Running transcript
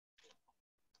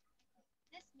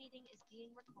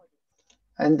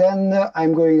And then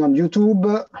I'm going on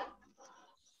YouTube.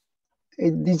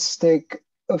 It did take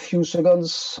a few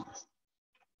seconds.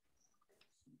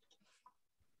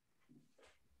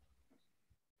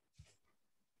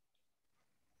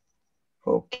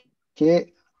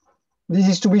 Okay. This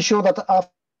is to be sure that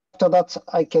after that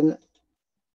I can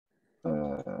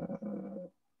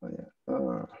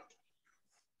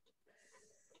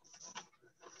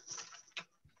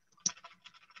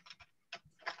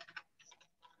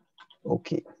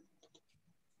okay.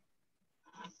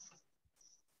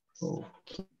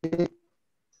 Okay.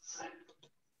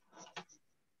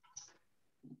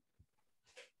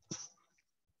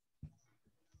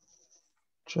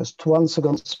 Just 1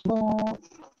 second more.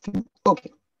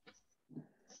 Okay.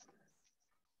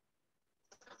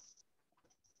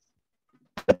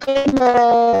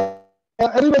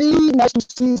 Everybody, nice to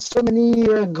see so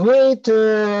many great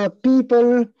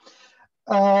people.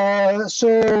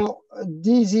 So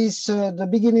this is the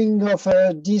beginning of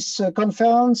this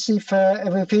conference. If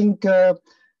everything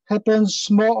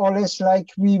happens more or less like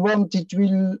we want, it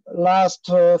will last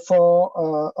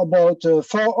for about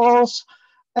 4 hours.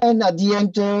 And at the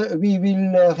end, we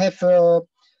will have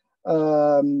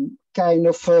kind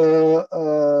of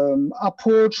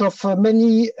approach of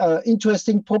many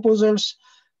interesting proposals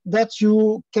that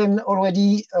you can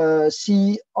already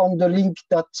see on the link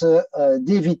that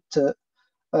David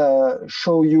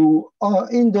show you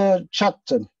in the chat.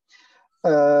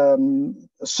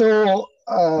 So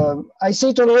I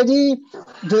said already,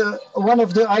 one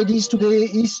of the ideas today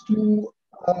is to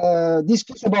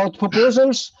discuss about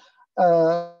proposals.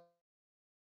 And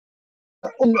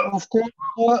of course,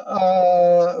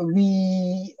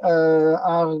 we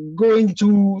are going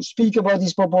to speak about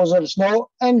these proposals now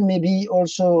and maybe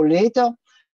also later.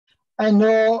 And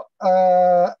now,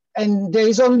 and there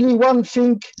is only one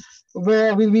thing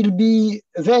where we will be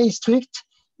very strict,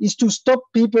 is to stop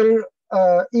people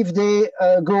if they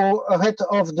go ahead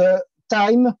of the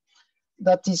time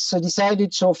that is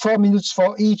decided. So 4 minutes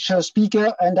for each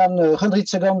speaker and then 100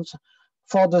 seconds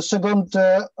for the second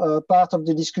part of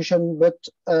the discussion. But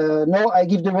now I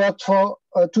give the word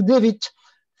to David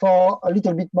for a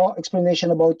little bit more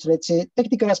explanation about, let's say,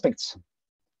 technical aspects.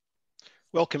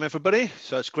 Welcome, everybody.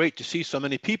 So it's great to see so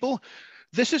many people.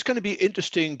 This is going to be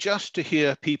interesting just to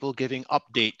hear people giving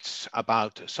updates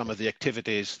about some of the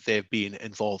activities they've been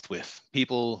involved with.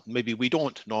 People maybe we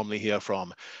don't normally hear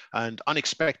from, and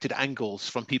unexpected angles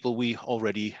from people we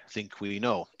already think we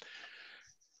know.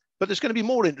 But it's going to be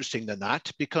more interesting than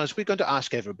that, because we're going to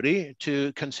ask everybody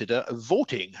to consider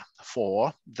voting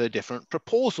for the different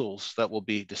proposals that will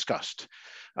be discussed.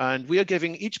 And we are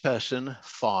giving each person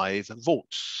 5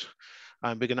 votes.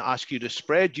 And we're going to ask you to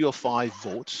spread your 5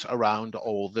 votes around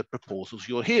all the proposals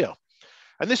you'll hear.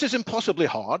 And this is impossibly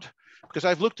hard, because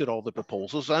I've looked at all the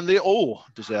proposals and they all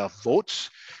deserve votes.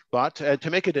 But to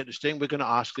make it interesting, we're going to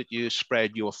ask that you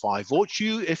spread your 5 votes.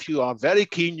 If you are very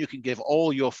keen, you can give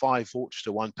all your 5 votes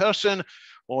to one person,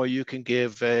 or you can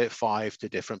give 5 to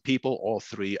different people, or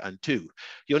 3 and 2.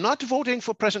 You're not voting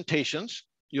for presentations.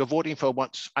 You're voting for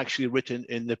what's actually written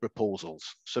in the proposals.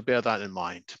 So bear that in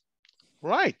mind.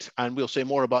 Right, and we'll say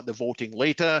more about the voting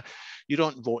later. You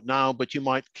don't vote now, but you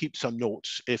might keep some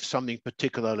notes. If something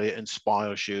particularly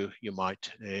inspires you, you might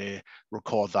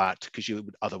record that, because you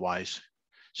would otherwise,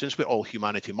 since we're all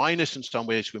humanity minus in some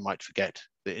ways, we might forget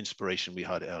the inspiration we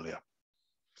had earlier.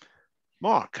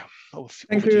 Mark.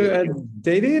 Thank you,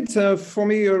 David. For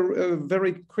me, a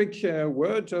very quick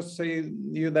word, just say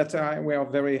you that we are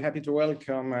very happy to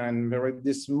welcome and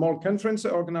this small conference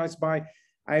organized by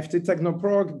AFT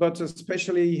Technoprog, but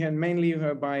especially and mainly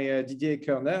by Didier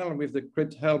Coeurnelle, with the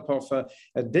great help of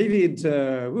David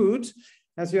Wood.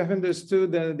 As you have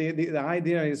understood, the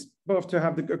idea is both to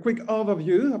have a quick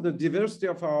overview of the diversity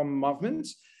of our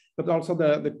movements, but also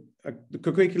to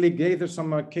quickly gather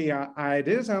some key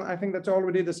ideas. And I think that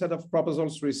already the set of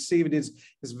proposals received is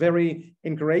very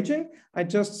encouraging. I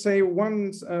just say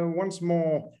once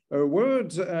more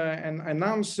words and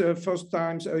announce first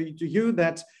times to you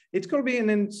that it could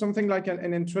be something like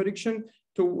an introduction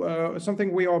to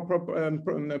something we are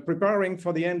preparing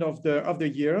for the end of the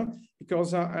year,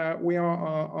 because we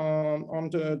are on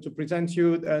to present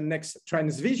you the next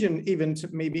Transvision event,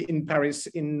 maybe in Paris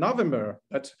in November.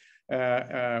 But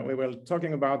we were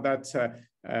talking about that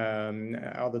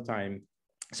all the time.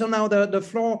 So now the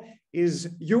floor is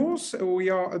yours.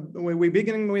 We're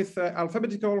beginning with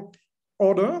alphabetical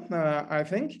order, I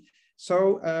think.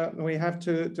 So we have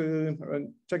to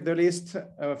check the list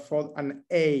for an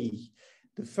A.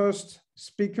 The first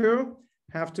speaker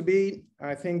have to be,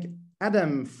 I think,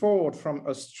 Adam Ford from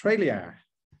Australia.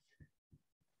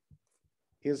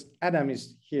 is Adam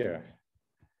is here.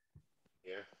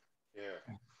 Yeah,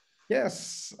 yeah.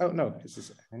 Yes. Oh no, this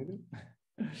is Andrew.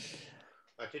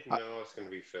 I didn't know I was going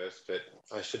to be first, but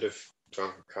I should have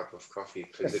drunk a cup of coffee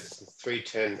because Yes. it's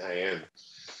 3:10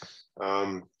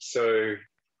 a.m. So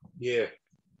yeah,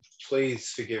 please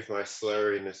forgive my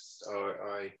slurriness.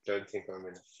 I don't think I'm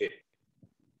in a fit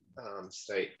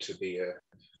state to be a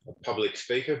public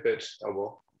speaker, but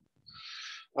oh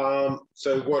well.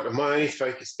 So what, am I only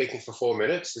speaking for 4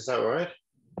 minutes? Is that right?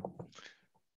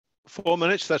 4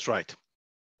 minutes, that's right.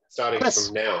 Starting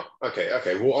from now. Okay,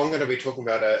 okay. Well, I'm going to be talking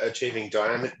about achieving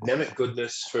dynamic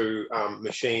goodness through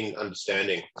machine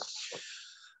understanding.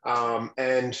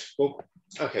 And well,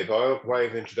 okay, by way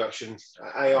of introduction,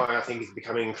 AI, I think, is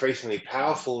becoming increasingly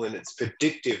powerful in its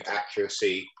predictive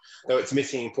accuracy, though it's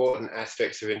missing important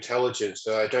aspects of intelligence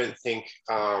that I don't think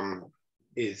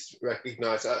is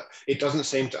recognized. It doesn't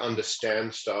seem to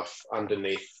understand stuff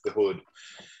underneath the hood.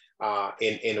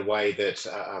 In a way that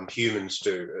humans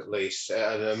do, at least.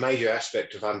 A major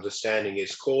aspect of understanding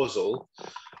is causal,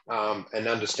 and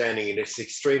understanding it is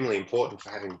extremely important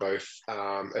for having both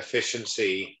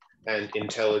efficiency and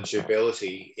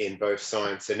intelligibility in both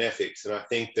science and ethics. And I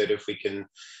think that if we can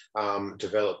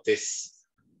develop this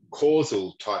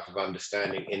causal type of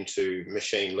understanding into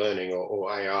machine learning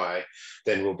or AI,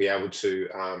 then we'll be able to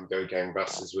go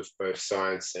gangbusters with both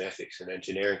science and ethics and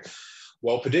engineering.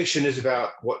 While prediction is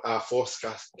about what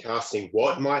forecasting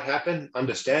what might happen,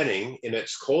 understanding in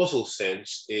its causal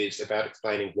sense is about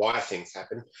explaining why things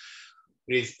happen.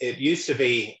 It used to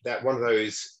be that one of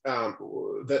those,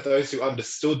 that those who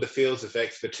understood the fields of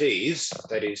expertise,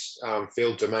 that is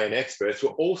field domain experts,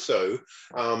 were also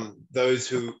those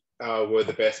who were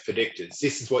the best predictors.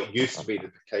 This is what used to be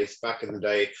the case back in the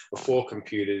day before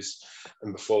computers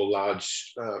and before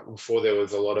before there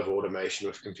was a lot of automation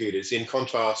with computers. In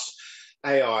contrast,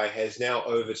 AI has now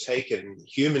overtaken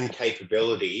human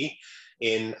capability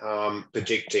in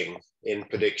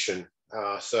prediction.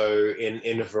 So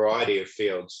in a variety of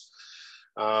fields.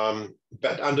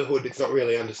 But under hood, it's not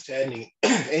really understanding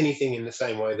anything in the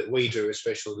same way that we do,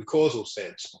 especially the causal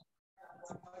sense.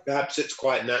 Perhaps it's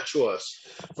quite natural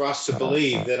for us to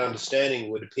believe that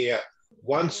understanding would appear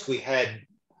once we had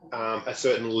a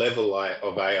certain level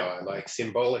of AI, like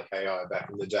symbolic AI back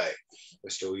in the day. We're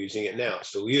still using it now, it's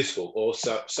still useful, or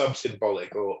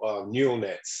sub-symbolic or neural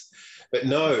nets. But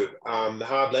no, the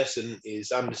hard lesson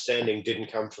is understanding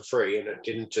didn't come for free, and it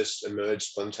didn't just emerge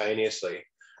spontaneously.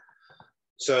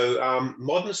 So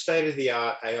modern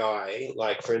state-of-the-art AI,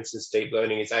 like for instance, deep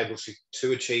learning, is able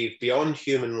to achieve beyond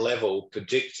human level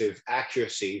predictive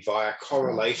accuracy via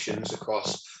correlations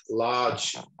across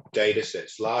large data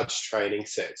sets, large training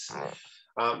sets.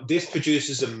 This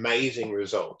produces amazing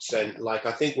results. And like,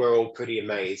 I think we're all pretty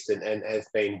amazed and have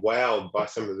been wowed by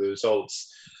some of the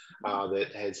results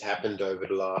that has happened over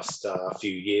the last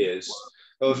few years.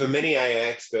 However, many AI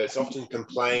experts often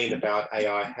complain about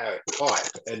AI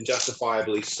hype, and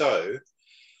justifiably so.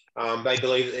 They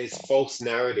believe that there's false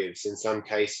narratives in some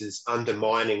cases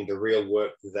undermining the real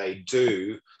work that they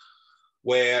do,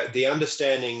 where the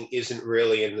understanding isn't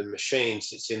really in the machines,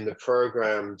 it's in the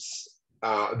programs,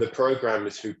 the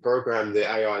programmers who program the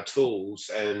AI tools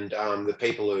and the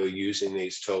people who are using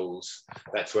these tools.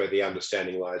 That's where the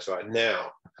understanding lies right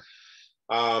now.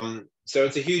 So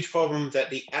it's a huge problem that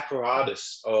the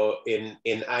apparatus in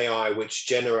AI, which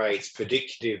generates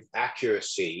predictive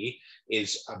accuracy,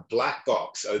 is a black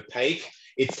box, opaque.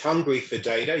 It's hungry for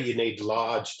data. You need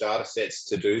large data sets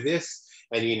to do this,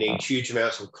 and you need huge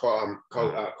amounts of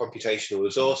computational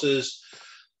resources.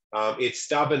 It's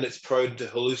stubborn, it's prone to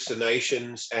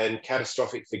hallucinations and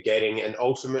catastrophic forgetting, and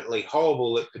ultimately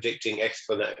horrible at predicting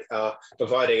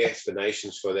providing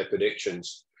explanations for their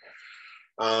predictions.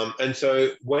 And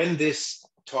so when this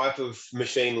type of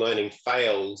machine learning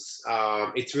fails,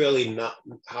 it's really not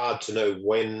hard to know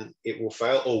when it will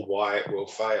fail or why it will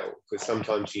fail, because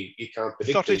sometimes you can't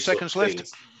predict 30 these seconds sort of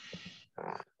left.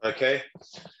 Okay,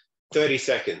 30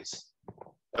 seconds.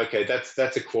 Okay,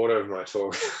 that's a quarter of my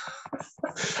talk.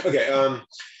 Okay,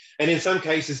 and in some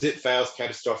cases it fails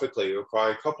catastrophically,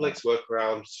 requiring complex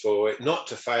workarounds for it not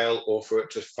to fail, or for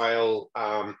it to fail,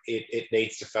 it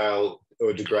needs to fail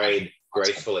or degrade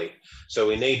gracefully. So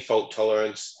we need fault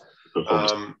tolerance,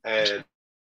 and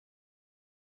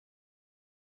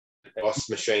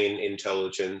machine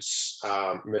intelligence,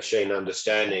 machine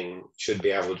understanding should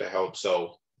be able to help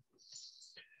solve.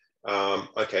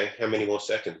 Okay, how many more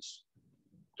seconds?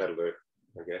 That'll do,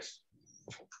 I guess.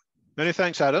 Many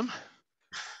thanks, Adam.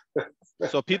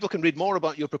 So people can read more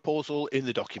about your proposal in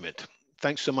the document.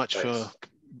 Thanks so much for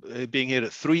being here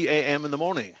at 3 a.m. in the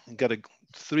morning and get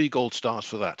 3 gold stars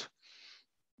for that.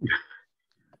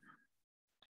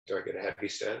 Do I get a happy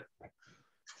stand?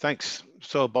 Thanks.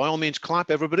 So by all means, clap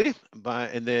everybody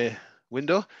in the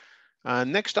window.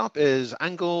 And next up is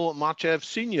Angel Marchev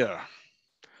Sr.,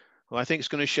 who I think is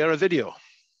going to share a video.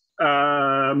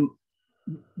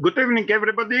 Good evening,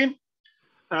 everybody.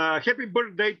 Happy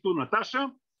birthday to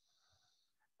Natasha.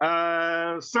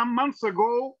 Some months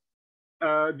ago,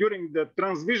 during the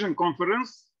Transvision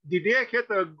conference, Didier had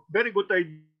a very good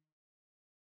idea,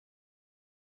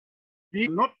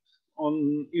 not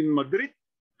in Madrid,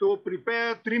 to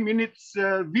prepare 3 minutes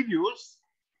videos.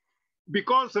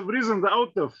 Because of reasons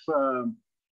out of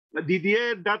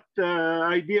Didier, that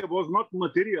idea was not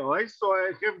materialized. So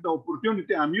I have the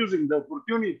opportunity, I'm using the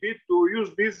opportunity to use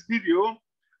this video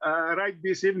right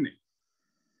this evening.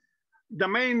 The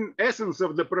main essence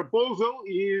of the proposal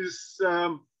is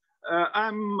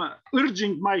I'm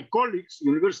urging my colleagues,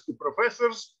 university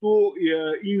professors, to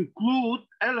include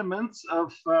elements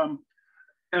of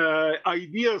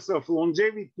ideas of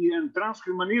longevity and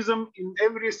transhumanism in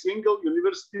every single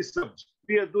university subject.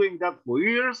 We are doing that for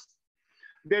years.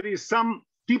 There is some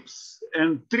tips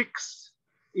and tricks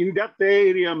in that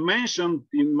area mentioned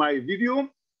in my video.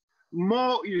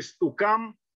 More is to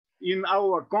come in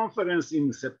our conference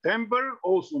in September,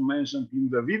 also mentioned in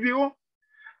the video.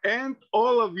 And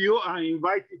all of you are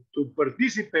invited to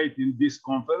participate in this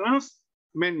conference.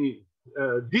 Many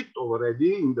did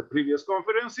already in the previous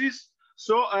conferences.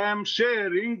 So I am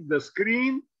sharing the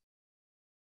screen.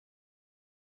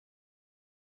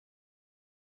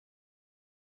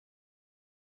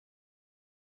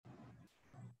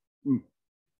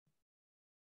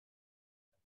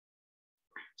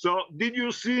 So did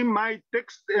you see my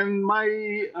text and my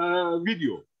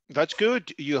video? That's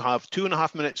good. You have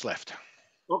 2.5 minutes left.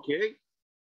 Okay.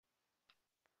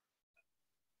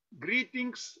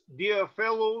 Greetings, dear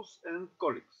fellows and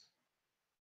colleagues,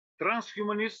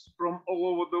 transhumanists from all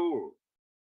over the world.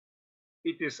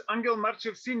 It is Angel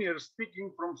Marchev Sr.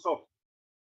 speaking from Sofia.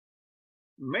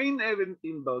 Main event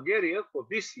in Bulgaria for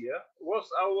this year was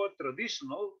our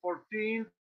traditional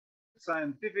 14th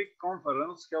scientific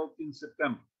conference held in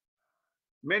September.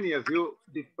 Many of you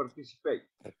did participate.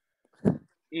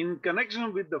 In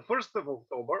connection with the 1st of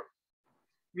October,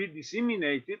 we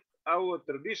disseminated our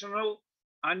traditional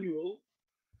annual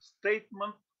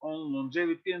statement on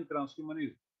longevity and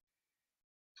transhumanism.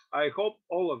 I hope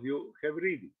all of you have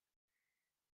read it.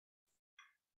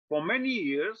 For many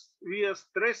years, we are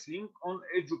stressing on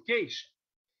education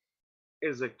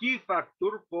as a key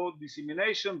factor for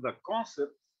dissemination of the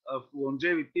concepts of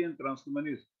longevity and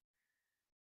transhumanism.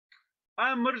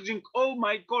 I am urging all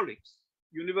my colleagues,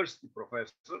 university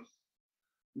professors,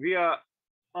 we are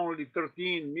only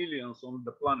 13 million on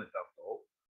the planet after all,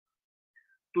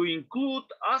 to include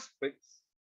aspects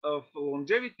of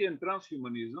longevity and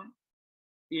transhumanism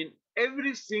in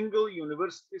every single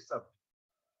university subject.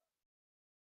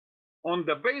 On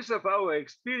the basis of our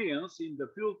experience in the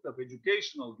field of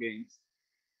educational games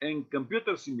and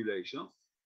computer simulations,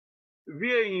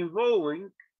 we are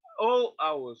involving all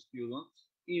our students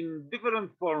in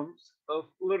different forms of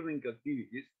learning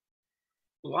activities,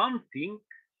 planting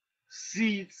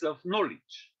seeds of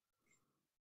knowledge.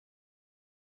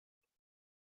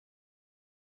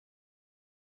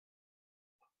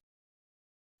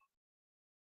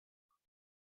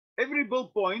 Every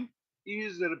ballpoint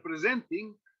is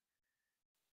representing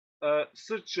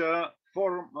such a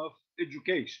form of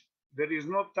education. There is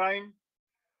no time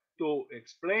to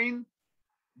explain.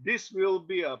 This will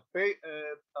be a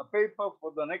paper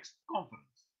for the next conference.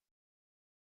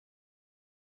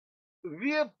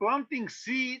 We are planting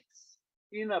seeds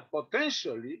in a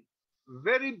potentially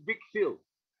very big field.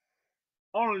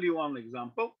 Only one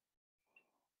example.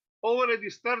 Already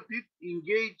started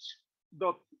Engage.eu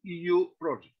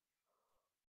project,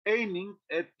 aiming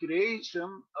at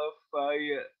creation of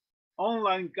an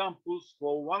online campus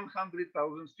for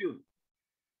 100,000 students.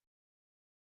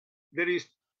 There is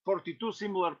 42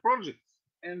 similar projects,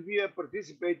 and we are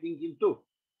participating in 2.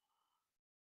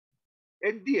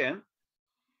 At the end,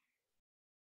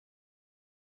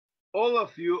 all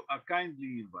of you are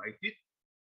kindly invited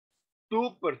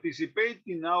to participate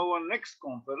in our next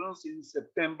conference in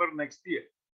September next year,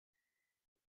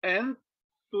 and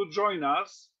to join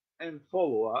us and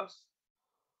follow us,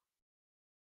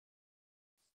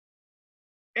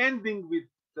 ending with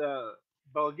the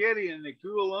Bulgarian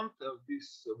equivalent of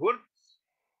these words: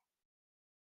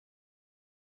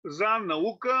 за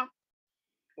наука,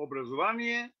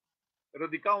 образование,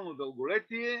 радикално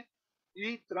дълголетие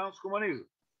и трансхуманизъм.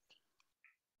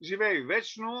 Живей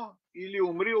вечно или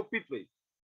умри, опитвай.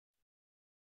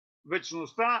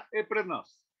 Вечността е пред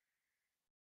нас.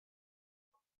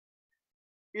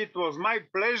 It was my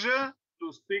pleasure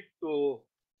to speak to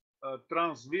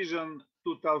Transvision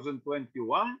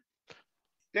 2021.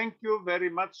 Thank you very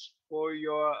much for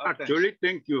your attention. Actually,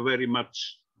 thank you very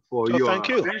much for your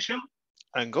attention.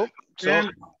 Angle. So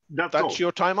that's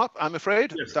your time up, I'm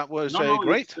afraid. Yes. That was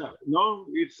great. No,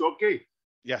 it's okay.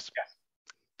 Yes.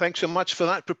 Thanks so much for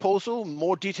that proposal.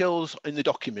 More details in the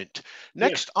document.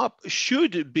 Next up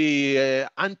should be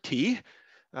Antti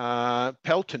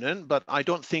Peltonen, but I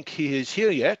don't think he is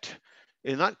here yet.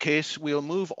 In that case, we'll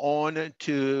move on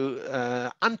to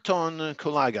Anton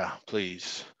Kulaga,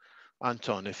 please.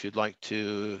 Anton, if you'd like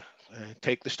to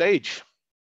take the stage.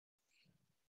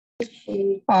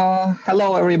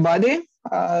 Hello, everybody.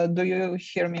 Do you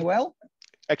hear me well?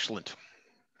 Excellent.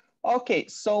 Okay,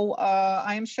 so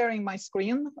I am sharing my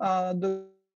screen.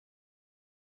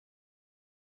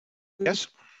 Yes.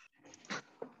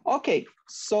 Okay,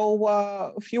 so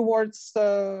a few words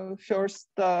first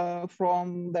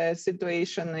from the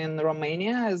situation in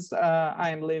Romania as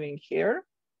I'm living here.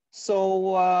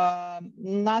 So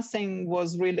nothing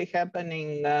was really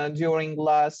happening during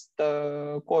last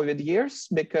COVID years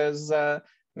because I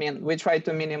mean, we try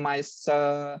to minimize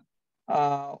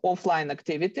offline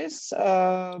activities.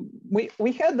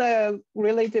 We had a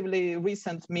relatively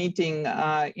recent meeting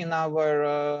in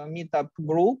our meetup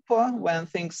group when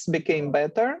things became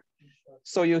better.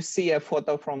 So you see a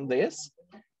photo from this.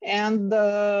 And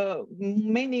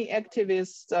many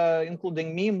activists,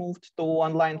 including me, moved to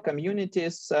online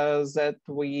communities that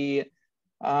we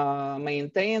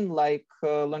maintain, like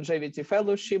longevity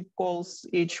fellowship calls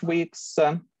each week.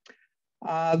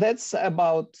 That's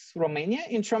about Romania.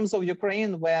 In terms of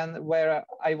Ukraine, where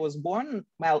I was born,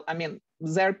 well, I mean,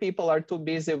 there people are too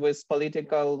busy with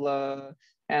political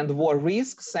and war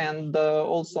risks, and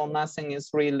also nothing is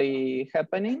really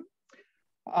happening.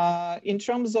 In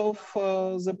terms of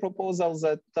the proposals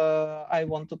that I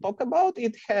want to talk about,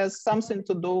 it has something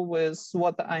to do with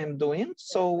what I am doing.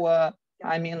 So,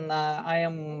 I mean, I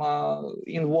am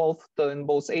involved in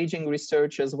both aging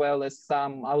research as well as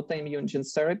some autoimmune gene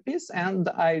therapies, and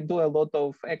I do a lot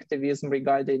of activism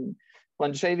regarding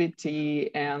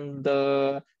longevity and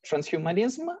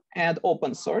transhumanism and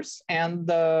open source. And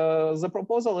the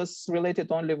proposal is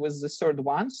related only with the third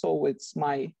one, so it's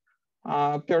my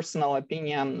personal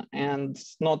opinion and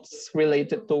not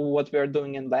related to what we're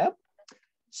doing in lab.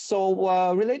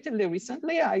 So relatively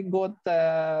recently, I got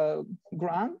a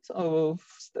grant of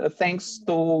thanks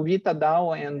to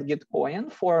VitaDAO and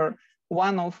Gitcoin for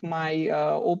one of my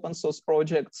open source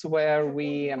projects where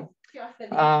we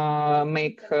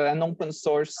make an open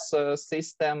source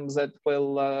system that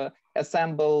will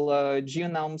assemble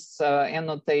genomes,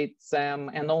 annotate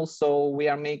them, and also we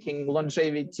are making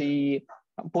longevity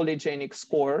polygenic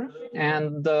score.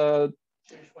 And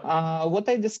what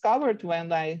I discovered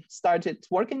when I started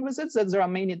working with it, is that there are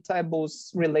many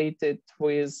taboos related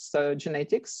with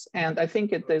genetics, and I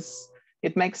think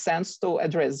it makes sense to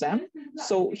address them.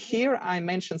 So here I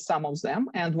mentioned some of them,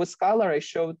 and with color I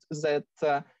showed that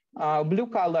blue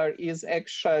color is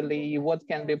actually what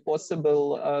can be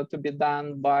possible to be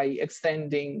done by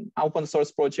extending open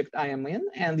source project I am in,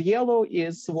 and yellow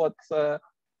is what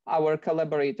our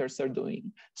collaborators are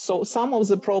doing. So some of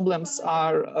the problems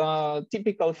are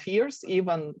typical fears,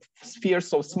 even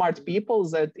fears of smart people,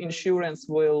 that insurance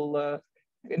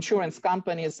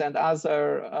companies and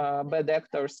other bad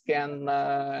actors can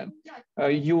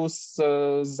use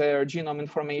their genome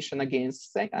information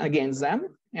against them.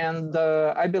 And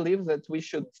I believe that we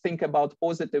should think about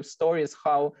positive stories,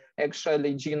 how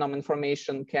actually genome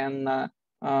information can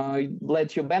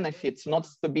let you benefit, not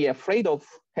to be afraid of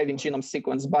having genome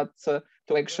sequence, but to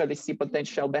actually see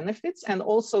potential benefits. And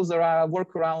also there are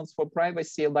workarounds for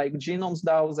privacy, like Genomes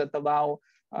DAO, that allow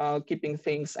keeping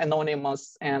things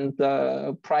anonymous and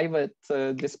private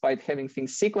despite having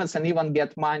things sequenced, and even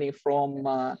get money from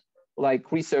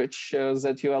like research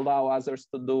that you allow others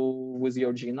to do with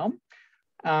your genome.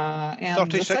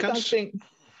 And the second thing,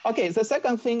 okay, the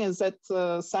second thing is that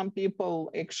some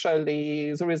people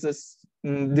actually, there is this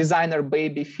designer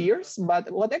baby fears, but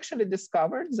what actually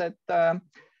discovered that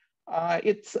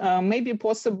it may be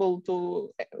possible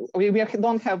to, we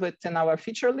don't have it in our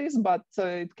feature list, but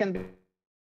it can be,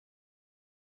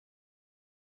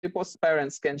 because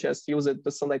parents can just use it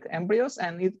to select embryos,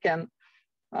 and it can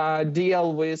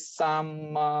deal with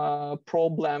some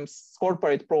problems,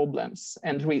 corporate problems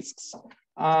and risks.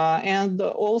 And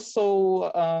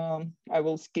also, I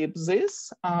will skip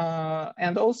this,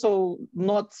 and also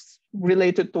not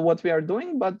related to what we are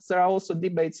doing, but there are also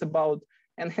debates about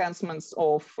enhancements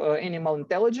of animal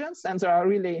intelligence, and there are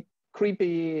really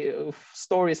creepy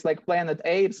stories like Planet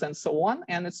Apes and so on.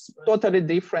 And it's totally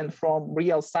different from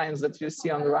real science that you see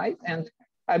on the right. And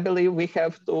I believe we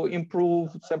have to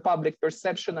improve the public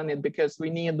perception on it, because we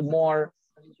need more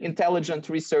intelligent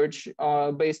research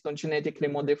based on genetically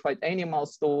modified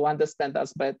animals to understand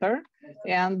us better.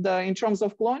 And in terms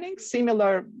of cloning,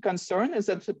 similar concern is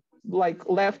that like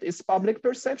left is public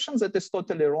perception, that is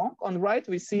totally wrong. On right,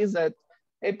 we see that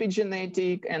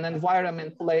epigenetic and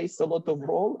environment plays a lot of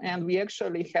role, and we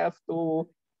actually have to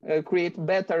create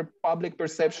better public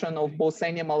perception of both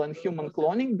animal and human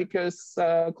cloning, because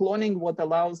cloning what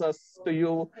allows us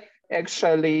to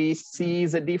actually see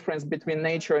the difference between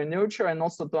nature and nurture, and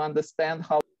also to understand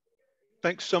how.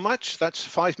 Thanks so much. That's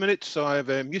 5 minutes. So I've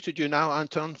muted you now,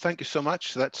 Anton. Thank you so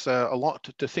much. That's a lot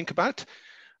to think about.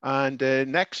 And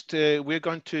next, we're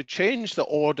going to change the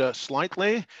order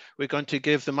slightly. We're going to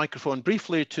give the microphone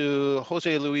briefly to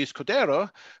Jose Luis Cordeiro,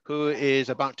 who is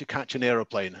about to catch an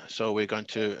aeroplane. So we're going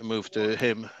to move to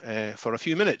him for a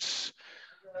few minutes.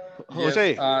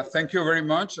 Jose. Yes, thank you very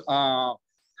much.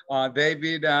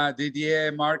 David,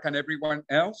 Didier, Mark, and everyone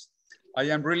else. I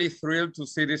am really thrilled to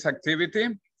see this activity.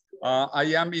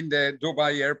 I am in the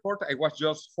Dubai airport. I was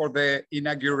just for the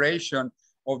inauguration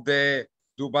of the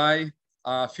Dubai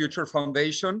Future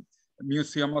Foundation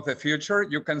Museum of the Future.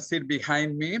 You can see it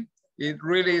behind me. It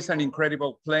really is an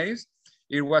incredible place.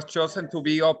 It was chosen to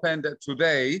be opened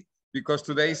today because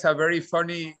today is a very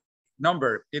funny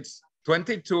number. It's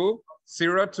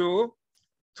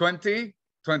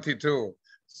 22/02/2022.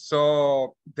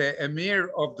 So the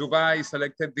Emir of Dubai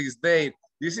selected this date.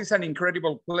 This is an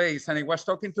incredible place. And I was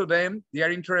talking to them. They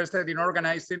are interested in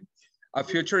organizing a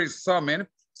futurist summit.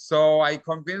 So I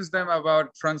convinced them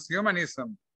about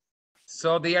transhumanism.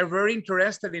 So they are very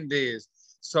interested in this.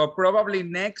 So probably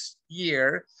next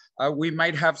year, we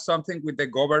might have something with the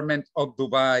government of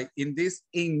Dubai in this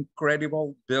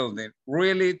incredible building.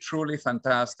 Really, truly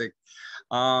fantastic.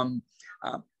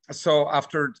 So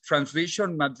after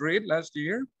Transvision Madrid last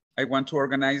year, I want to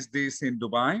organize this in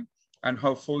Dubai, and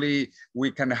hopefully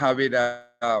we can have it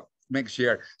next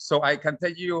year. So I can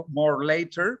tell you more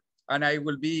later, and I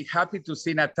will be happy to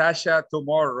see Natasha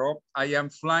tomorrow. I am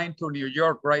flying to New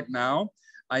York right now.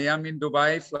 I am in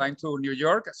Dubai, flying to New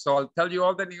York. So I'll tell you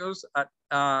all the news.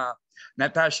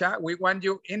 Natasha, we want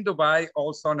you in Dubai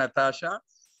also, Natasha,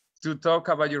 to talk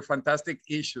about your fantastic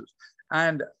issues.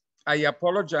 And I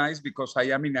apologize because I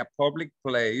am in a public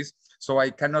place, so I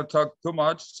cannot talk too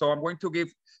much. So I'm going to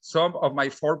give some of my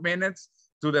 4 minutes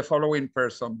to the following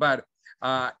person. But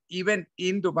even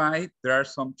in Dubai, there are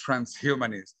some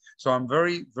transhumanists. So I'm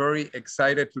very, very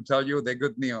excited to tell you the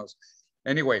good news.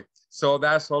 Anyway, so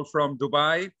that's all from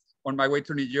Dubai on my way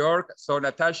to New York. So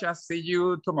Natasha, see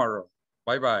you tomorrow.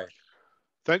 Bye-bye.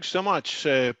 Thanks so much.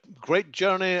 Great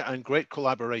journey and great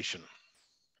collaboration.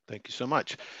 Thank you so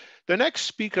much. The next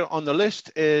speaker on the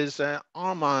list is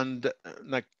Armand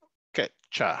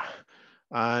Ngaketcha.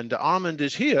 And Armand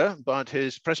is here, but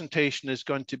his presentation is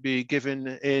going to be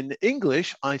given in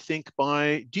English, I think,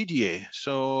 by Didier.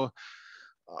 So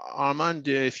Armand,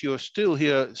 if you're still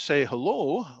here, say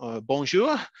hello,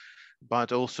 bonjour,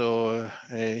 but also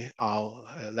I'll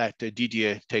let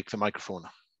Didier take the microphone.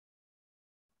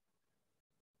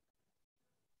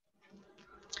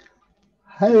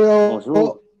 Hello.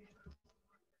 Bonjour.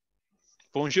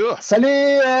 Bonjour.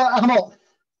 Salut Armand.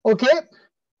 Okay.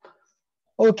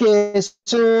 Okay,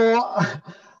 so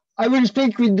I will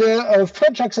speak with the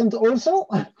French accent also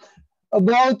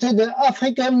about the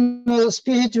African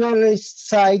spiritualist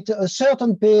side, a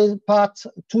certain part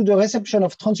to the reception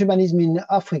of transhumanism in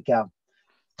Africa.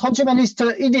 Transhumanist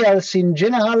ideals in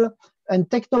general and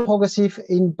technoprogressive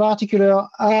in particular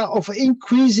are of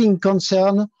increasing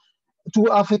concern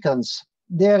to Africans.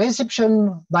 Their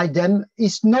reception by them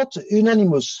is not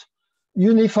unanimous,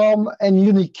 uniform, and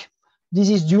unique. This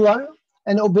is dual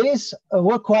and obeys a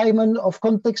requirement of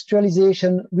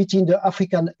contextualization within the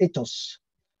African ethos.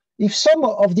 If some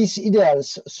of these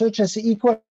ideals, such as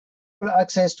equal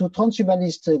access to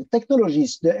transhumanist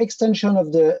technologies, the extension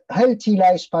of the healthy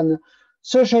lifespan,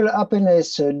 social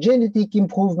happiness, genetic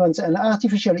improvements, and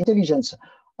artificial intelligence,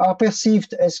 are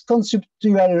perceived as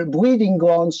conceptual breeding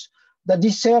grounds that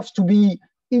deserve to be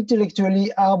intellectually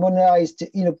harmonized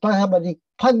in a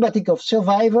pragmatic of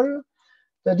survival,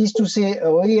 that is to say,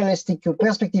 a realistic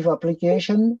perspective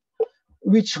application,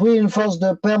 which reinforces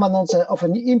the permanence of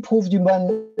an improved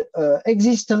human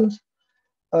existence.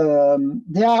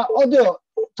 There are other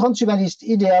transhumanist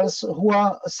ideals who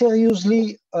are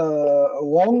seriously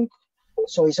wrong.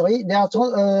 Sorry. There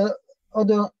are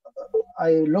other.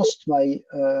 I lost my.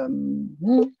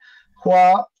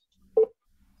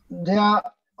 There are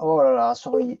oh la la,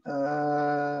 sorry.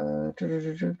 There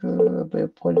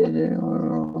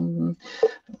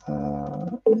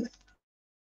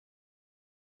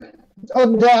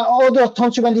are other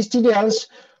transhumanist ideals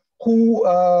who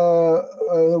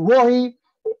worry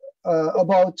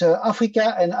about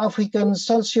Africa and African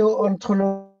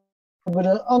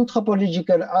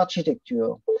socio-anthropological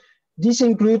architecture. This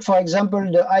includes, for example,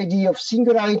 the idea of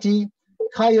singularity,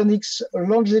 cryonics,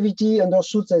 longevity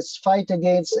understood as fight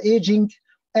against aging,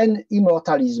 and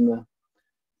immortalism.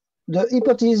 The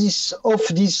hypothesis of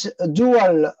this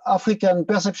dual African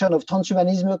perception of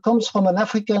transhumanism comes from an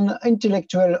African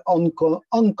intellectual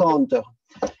encounter.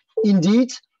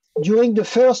 Indeed, during the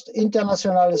first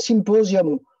international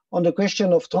symposium on the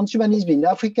question of transhumanism in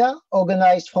Africa,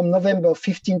 organized from November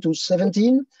 15 to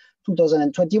 17,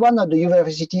 2021 at the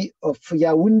University of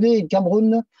Yaoundé in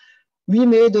Cameroon, we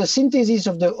made a synthesis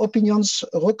of the opinions,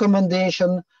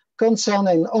 recommendation, concern,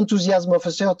 and enthusiasm of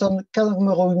a certain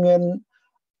Cameroonian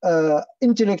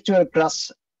intellectual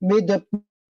class made up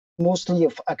mostly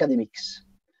of academics.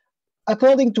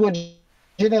 According to a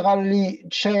generally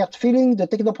shared feeling, the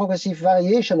technoprogressive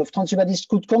variation of transhumanism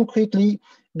could concretely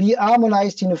be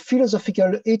harmonized in a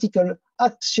philosophical, ethical,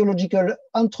 axiological,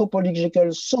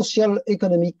 anthropological, social,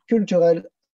 economic, cultural,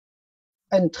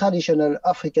 and traditional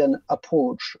African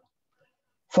approach.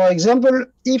 For example,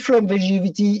 if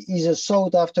longevity is a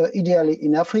sought-after ideal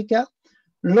in Africa,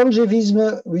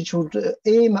 longevism, which would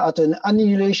aim at an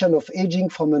annihilation of aging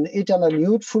from an eternal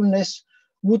youthfulness,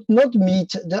 would not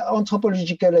meet the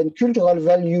anthropological and cultural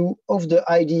value of the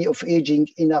idea of aging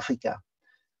in Africa.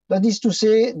 That is to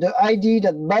say, the idea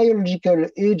that biological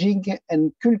aging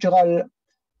and cultural,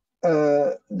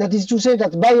 that is to say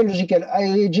that biological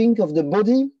aging of the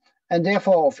body and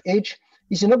therefore of age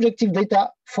is an objective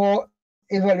data for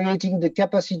evaluating the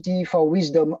capacity for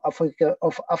wisdom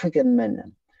of African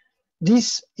men.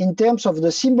 This, in terms of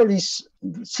the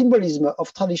symbolism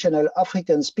of traditional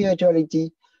African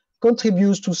spirituality,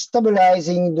 contributes to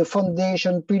stabilizing the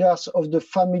foundation pillars of the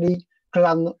family,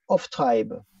 clan, of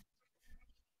tribe.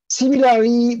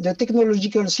 Similarly, the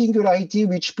technological singularity,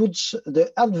 which puts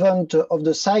the advent of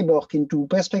the cyborg into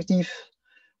perspective,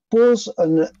 poses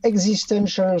an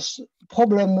existential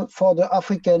problem for the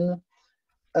African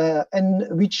and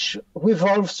which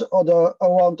revolves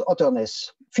around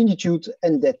otherness, finitude,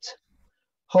 and death.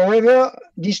 However,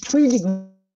 these three degrees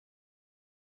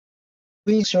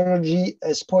sociology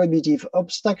as prohibitive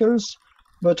obstacles,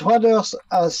 but rather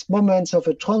as moments of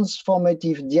a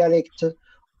transformative dialect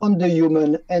on the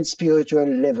human and spiritual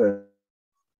levels.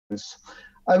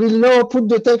 I will now put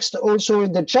the text also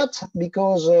in the chat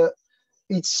because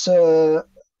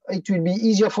it will be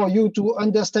easier for you to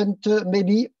understand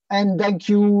maybe. And thank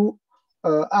you,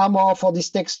 Armand, for this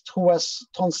text,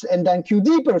 and thank you,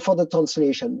 Deeple, for the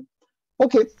translation.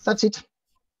 Okay, that's it.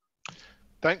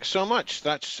 Thanks so much.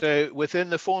 That's within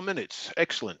the 4 minutes.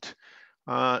 Excellent.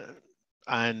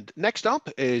 And next up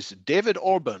is David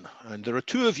Orban. And there are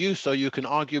two of you, so you can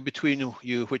argue between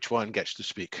you which one gets to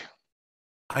speak.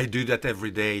 I do that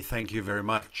every day. Thank you very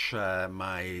much.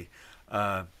 My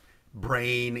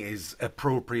brain is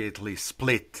appropriately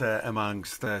split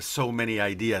amongst so many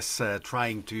ideas,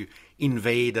 trying to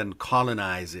invade and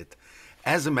colonize it.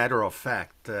 As a matter of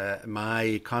fact,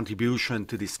 my contribution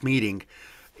to this meeting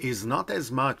is not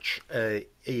as much a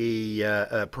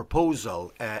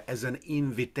proposal as an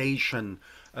invitation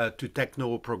to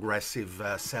techno-progressive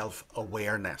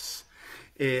self-awareness.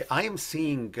 I am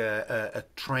seeing a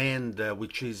trend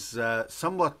which is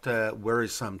somewhat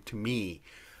worrisome to me,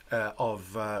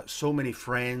 of so many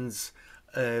friends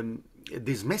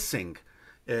dismissing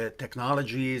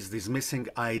technologies, dismissing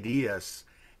ideas,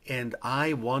 and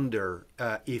I wonder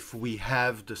if we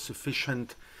have the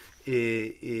sufficient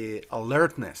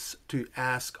alertness to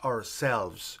ask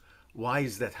ourselves, why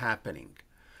is that happening?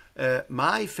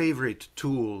 My favorite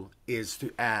tool is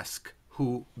to ask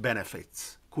who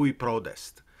benefits, cui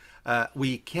prodest.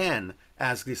 We can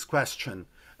ask this question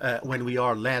when we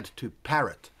are led to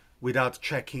parrot without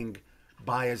checking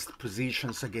biased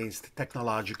positions against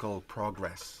technological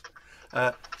progress.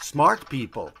 Smart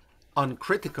people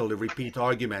uncritically repeat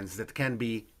arguments that can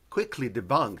be quickly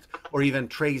debunked or even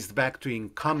traced back to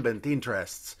incumbent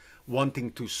interests wanting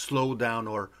to slow down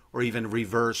or even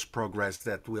reverse progress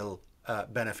that will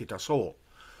benefit us all.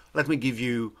 Let me give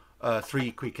you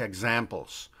 3 quick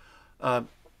examples.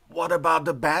 What about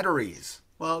the batteries?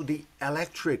 Well, the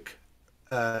electric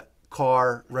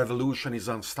car revolution is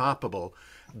unstoppable.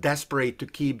 Desperate to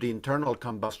keep the internal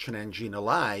combustion engine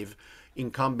alive,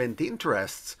 incumbent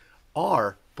interests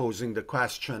are posing the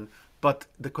question, but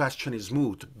the question is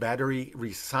moot. Battery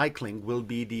recycling will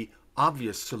be the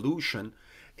obvious solution,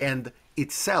 and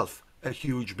itself a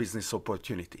huge business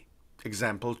opportunity.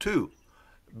 Example 2,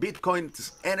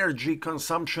 Bitcoin's energy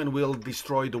consumption will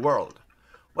destroy the world.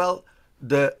 Well,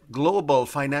 the global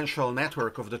financial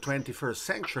network of the 21st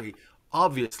century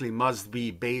obviously must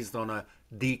be based on a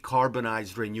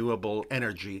decarbonized renewable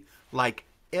energy like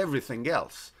everything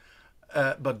else.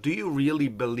 But do you really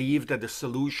believe that the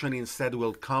solution instead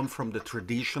will come from the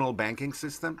traditional banking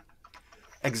system?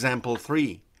 Example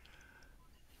 3,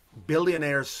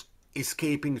 billionaires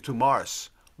escaping to Mars.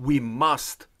 We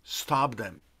must stop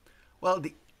them. Well,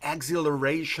 the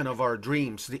exhilaration of our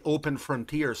dreams, the open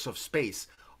frontiers of space,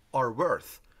 are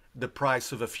worth the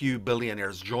price of a few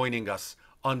billionaires joining us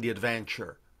on the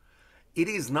adventure. It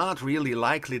is not really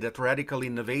likely that radical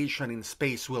innovation in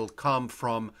space will come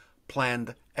from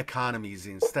planned economies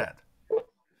instead.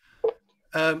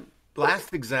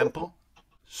 Last example,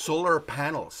 solar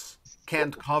panels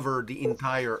can't cover the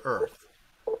entire Earth.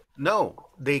 No,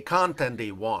 they can't and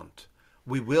they won't.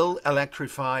 We will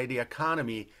electrify the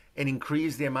economy and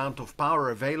increase the amount of power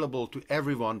available to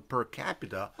everyone per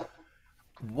capita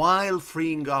while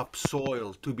freeing up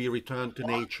soil to be returned to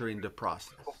nature in the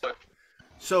process.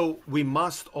 So we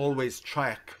must always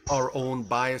check our own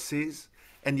biases.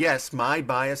 And yes, my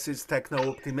bias is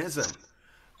techno-optimism.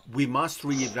 We must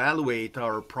reevaluate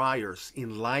our priors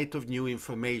in light of new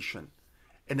information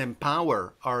and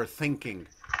empower our thinking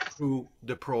through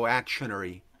the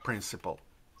pro-actionary principle.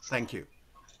 Thank you.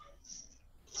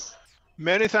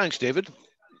 Many thanks, David.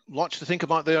 Lots to think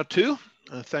about there too.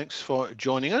 Thanks for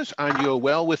joining us, and you're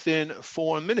well within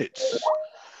 4 minutes.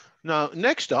 Now,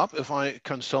 next up, if I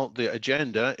consult the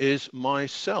agenda, is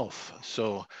myself.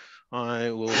 So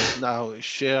I will now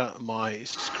share my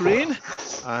screen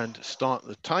and start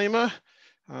the timer.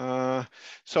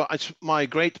 So it's my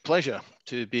great pleasure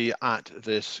to be at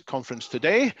this conference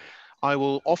today. I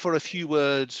will offer a few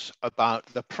words about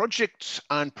the projects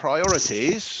and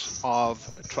priorities of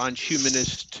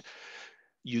Transhumanist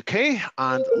UK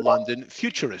and London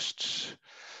Futurists.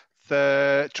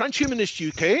 The Transhumanist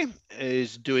UK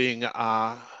is doing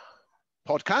a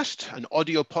podcast, an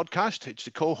audio podcast. It's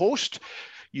the co-host.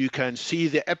 You can see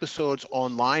the episodes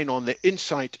online on the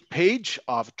Insight page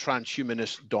of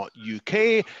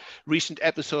transhumanist.uk. Recent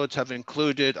episodes have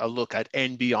included a look at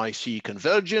NBIC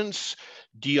convergence,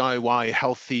 DIY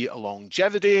healthy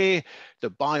longevity, the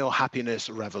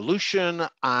biohappiness revolution,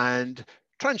 and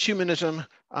transhumanism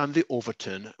and the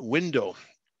Overton window.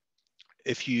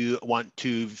 If you want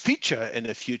to feature in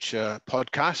a future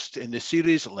podcast in this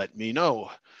series, let me know.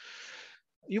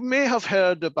 You may have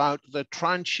heard about the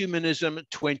Transhumanism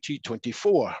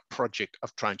 2024 project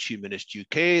of Transhumanist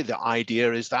UK. The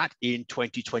idea is that in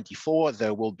 2024,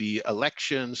 there will be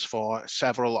elections for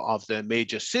several of the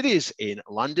major cities in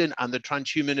London, and the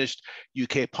Transhumanist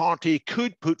UK party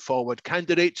could put forward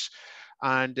candidates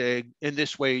and in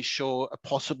this way show a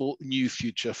possible new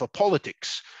future for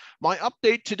politics. My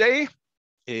update today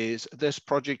is this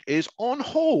project is on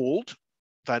hold,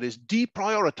 that is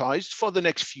deprioritized for the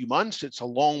next few months. It's a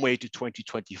long way to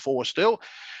 2024 still.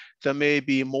 There may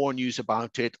be more news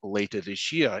about it later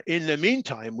this year. In the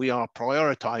meantime, we are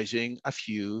prioritizing a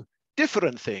few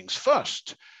different things.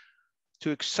 First,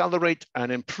 to accelerate an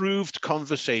improved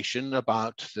conversation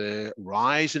about the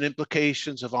rise and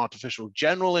implications of artificial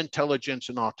general intelligence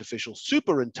and artificial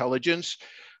superintelligence.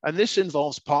 And this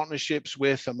involves partnerships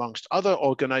with, amongst other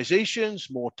organizations,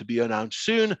 more to be announced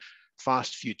soon,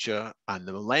 Fast Future and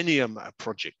the Millennium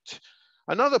Project.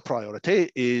 Another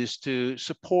priority is to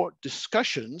support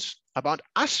discussions about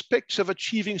aspects of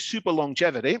achieving super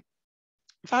longevity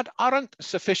that aren't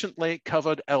sufficiently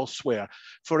covered elsewhere.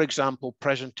 For example,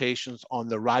 presentations on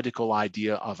the radical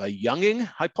idea of a younging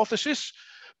hypothesis,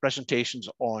 presentations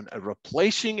on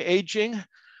replacing aging,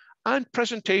 and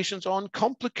presentations on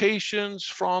complications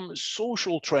from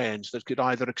social trends that could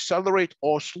either accelerate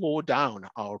or slow down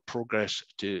our progress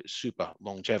to super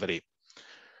longevity.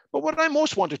 But what I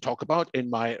most want to talk about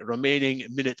in my remaining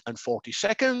minute and 40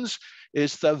 seconds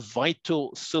is the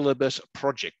Vital Syllabus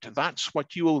Project. That's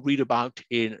what you will read about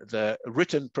in the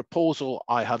written proposal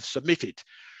I have submitted.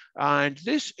 And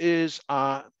this is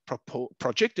a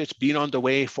project that's been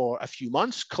underway for a few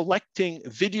months, collecting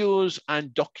videos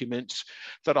and documents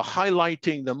that are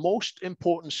highlighting the most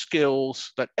important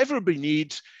skills that everybody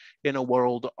needs in a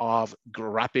world of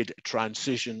rapid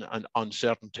transition and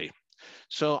uncertainty.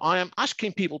 So I am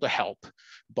asking people to help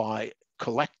by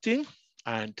collecting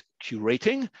and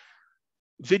curating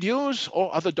videos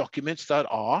or other documents that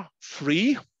are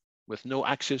free, with no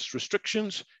access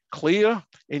restrictions, clear,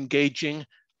 engaging,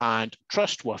 and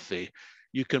trustworthy.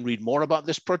 You can read more about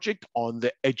this project on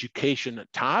the Education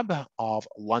tab of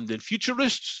London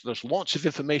Futurists. There's lots of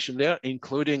information there,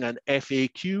 including an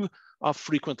FAQ of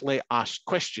frequently asked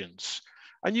questions.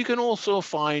 And you can also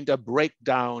find a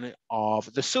breakdown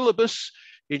of the syllabus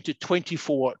into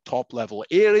 24 top-level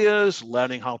areas,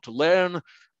 learning how to learn,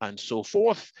 and so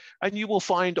forth. And you will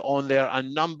find on there a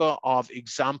number of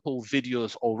example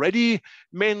videos already,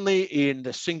 mainly in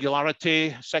the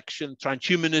singularity section,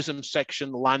 transhumanism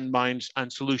section, landmines,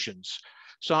 and solutions.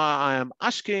 So I am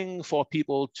asking for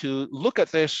people to look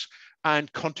at this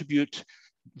and contribute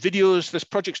videos. This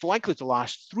project's likely to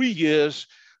last 3 years,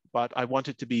 but I want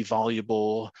it to be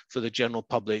valuable for the general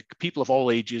public, people of all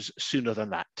ages, sooner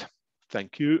than that.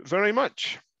 Thank you very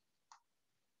much.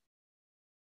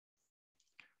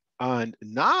 And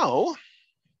now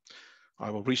I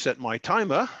will reset my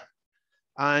timer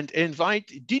and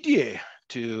invite Didier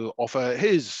to offer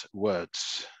his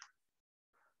words.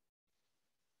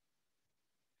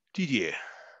 Didier.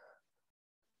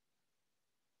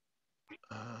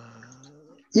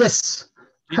 Yes.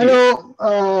 Didier.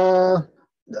 Hello.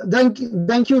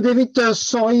 Thank you, David.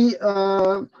 Sorry,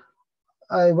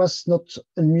 I was not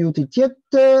unmuted yet.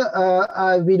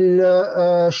 I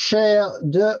will share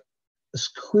the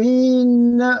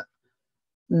screen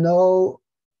now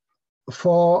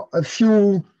for a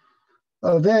few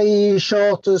very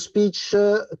short speech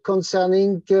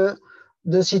concerning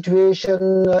the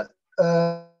situation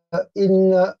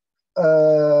in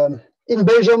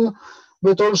Belgium,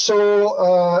 but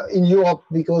also in Europe,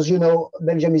 because you know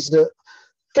Belgium is the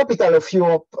capital of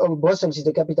Europe. Brussels is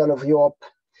the capital of Europe.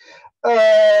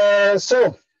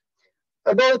 So,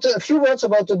 about a few words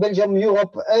about Belgium,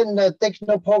 Europe, and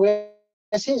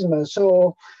technoprogressism.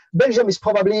 So, Belgium is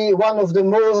probably one of the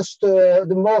more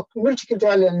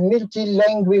multicultural and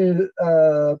multilingual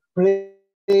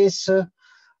place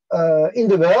in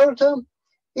the world.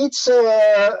 It's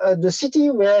the city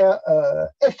where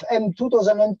FM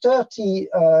 2030,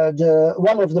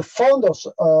 one of the founders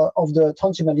of the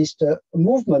Transhumanist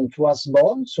movement, was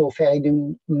born. So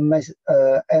Feridun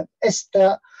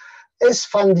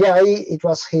Esfandiari, it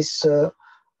was his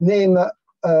name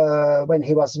when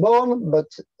he was born, but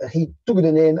he took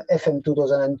the name FM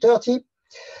 2030.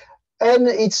 And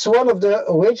it's one of the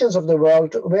regions of the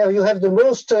world where you have the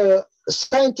most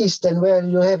scientists and where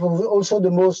you have also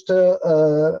the most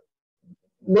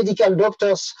medical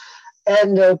doctors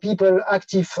and people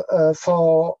active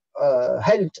for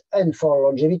health and for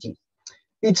longevity.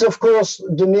 It's, of course,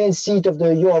 the main seat of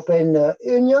the European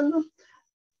Union,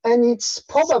 and it's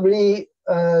probably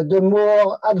the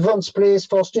more advanced place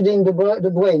for studying the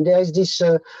brain. There is this,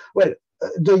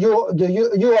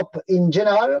 Europe in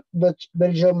general, but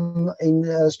Belgium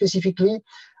in specifically.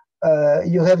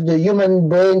 You have the Human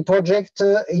Brain Project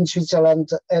in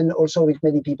Switzerland, and also with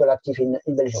many people active in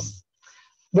Belgium.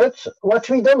 But what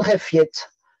we don't have yet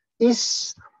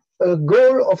is a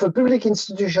goal of a public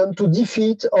institution to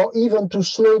defeat or even to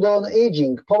slow down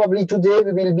aging. Probably today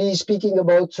we will be speaking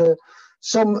about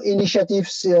some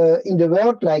initiatives in the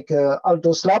world, like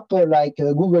AltoSlap, like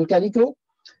Google Calico,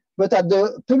 but at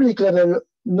the public level,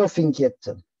 nothing yet.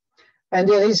 And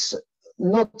there is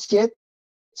not yet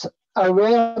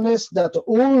awareness that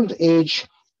old age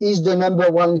is the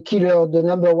 #1 killer, the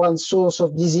 #1 source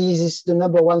of diseases, the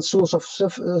 #1 source of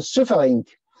suffering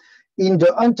in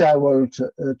the entire world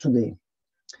today.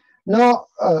 Now,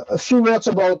 a few words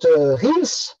about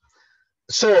Hughes.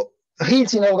 So,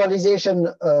 Hughes in organization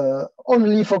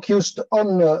only focused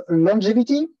on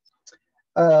longevity.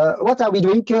 What are we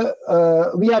doing?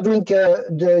 We are doing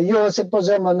the Euro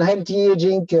Symposium on Healthy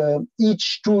Aging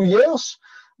each 2 years.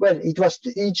 Well, it was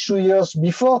each 2 years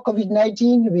before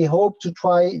COVID-19. We hope to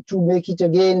try to make it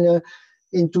again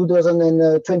in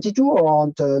 2022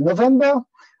 around November.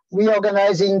 We are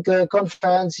organizing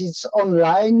conferences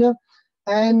online,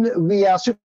 and we are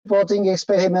supporting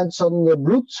experiments on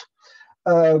blood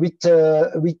with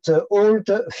old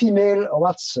female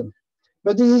rats.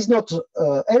 But this is not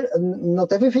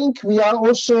everything. We are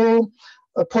also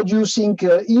producing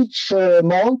each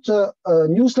month a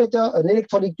newsletter, an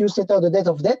electronic newsletter, The Date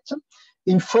of Death,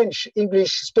 in French,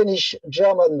 English, Spanish,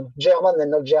 German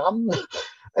and not German,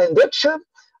 and Dutch.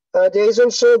 There is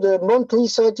also the monthly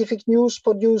scientific news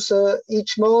produced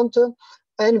each month,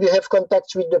 and we have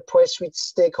contacts with the press, with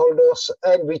stakeholders,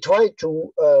 and we try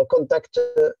to contact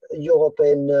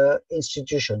European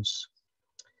institutions.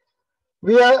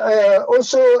 We are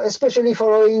also especially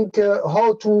following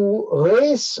how to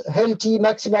raise healthy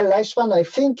maximal lifespan. I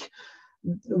think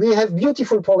we have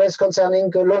beautiful progress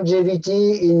concerning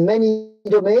longevity in many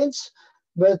domains,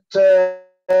 but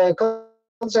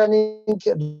concerning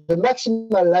the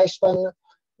maximal lifespan,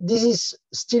 this is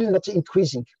still not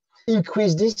increasing.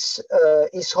 Increase this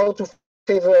is how to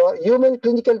favor human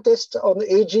clinical tests on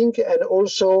aging, and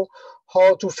also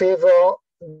how to favor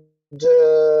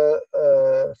the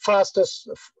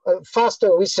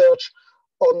faster research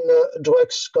on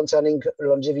drugs concerning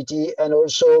longevity and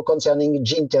also concerning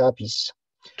gene therapies.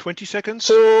 20 seconds.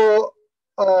 So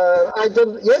I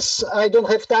don't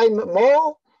have time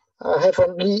more. I have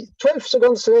only 12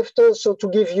 seconds left, so to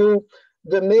give you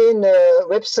the main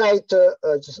website,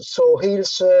 so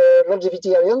Hughes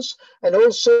Longevity Alliance, and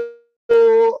also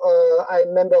I'm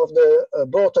a member of the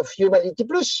board of Humanity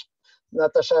Plus.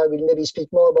 Natasha will maybe speak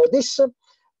more about this.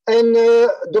 And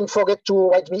don't forget to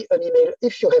write me an email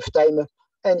if you have time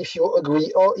and if you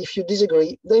agree or if you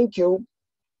disagree. Thank you.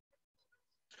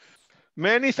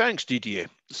 Many thanks, Didier.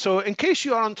 So in case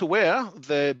you aren't aware,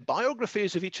 the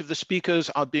biographies of each of the speakers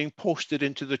are being posted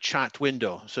into the chat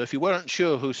window. So if you weren't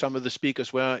sure who some of the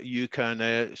speakers were, you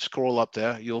can scroll up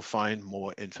there, you'll find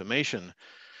more information.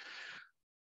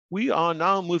 We are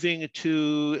now moving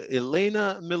to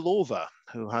Elena Milova,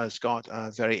 who has got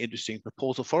a very interesting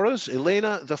proposal for us.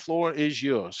 Elena, the floor is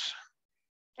yours.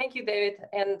 Thank you, David.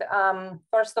 And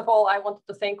first of all, I wanted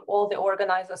to thank all the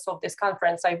organizers of this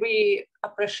conference. I really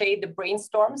appreciate the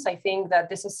brainstorms. I think that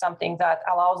this is something that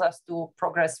allows us to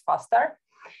progress faster.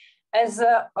 As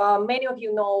many of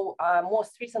you know,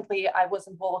 most recently, I was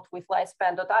involved with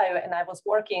Lifespan.io, and I was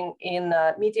working in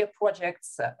media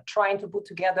projects, trying to put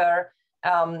together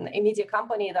a media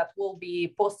company that will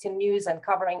be posting news and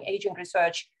covering aging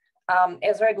research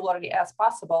as regularly as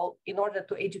possible in order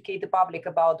to educate the public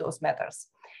about those matters.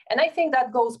 And I think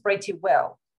that goes pretty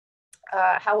well.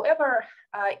 However,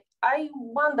 I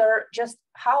wonder just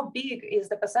how big is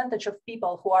the percentage of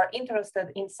people who are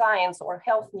interested in science or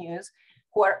health news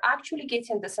who are actually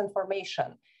getting this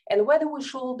information, and whether we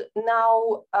should,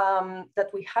 now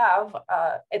that we have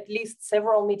at least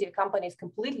several media companies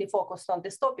completely focused on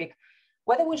this topic,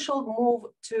 whether we should move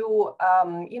to,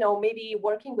 maybe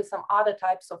working with some other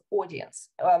types of audience.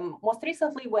 Most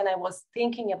recently, when I was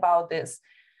thinking about this,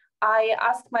 I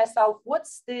asked myself,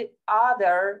 what's the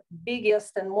other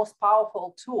biggest and most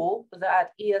powerful tool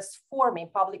that is forming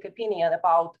public opinion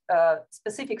about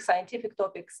specific scientific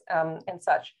topics and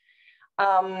such?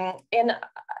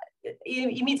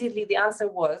 Immediately the answer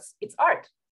was, it's art.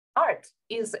 Art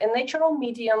is a natural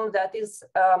medium that is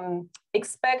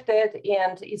expected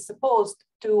and is supposed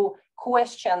to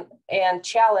question and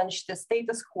challenge the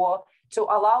status quo, to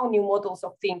allow new models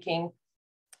of thinking,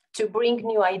 to bring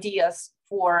new ideas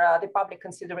for the public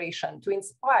consideration, to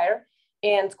inspire.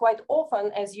 And quite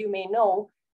often, as you may know,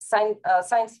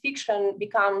 science fiction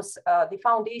becomes the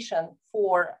foundation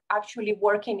for actually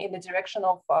working in the direction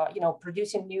of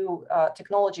producing new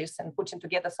technologies and putting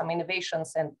together some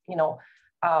innovations, and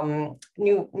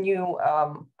new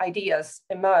ideas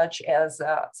emerge as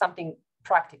something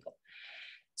practical.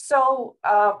 So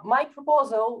my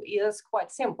proposal is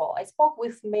quite simple. I spoke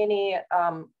with many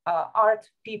art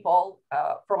people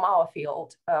from our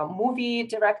field, movie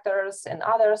directors and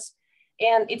others,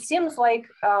 and it seems like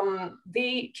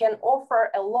they can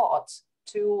offer a lot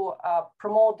to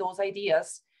promote those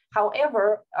ideas.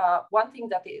 However, one thing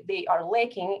that they are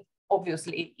lacking,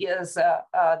 obviously, is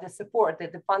the support,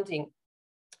 the funding.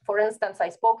 For instance, I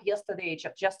spoke yesterday,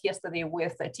 just yesterday,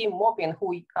 with Tim Mopin,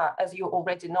 who, as you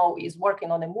already know, is working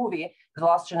on a movie, The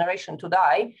Last Generation to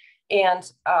Die. And,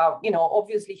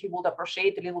 obviously he would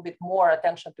appreciate a little bit more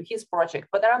attention to his project.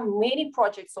 But there are many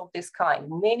projects of this kind,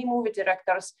 many movie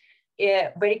directors,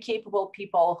 very capable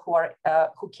people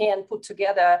who can put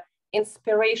together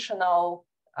inspirational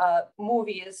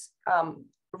movies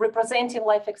representing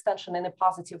life extension in a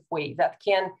positive way that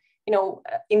can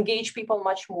engage people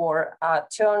much more,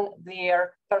 turn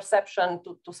their perception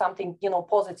to something,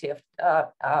 positive,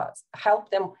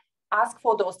 help them ask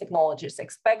for those technologies,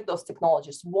 expect those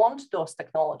technologies, want those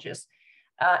technologies.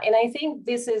 And I think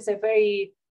this is a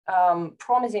very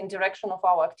promising direction of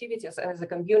our activities as a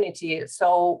community.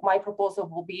 So my proposal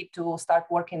will be to start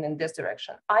working in this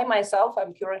direction. I myself,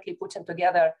 I'm currently putting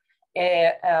together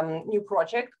a new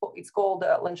project. It's called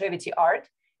Longevity Art.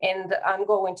 And I'm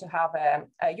going to have a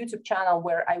YouTube channel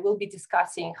where I will be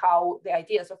discussing how the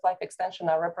ideas of life extension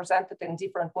are represented in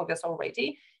different movies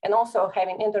already, and also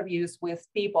having interviews with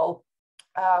people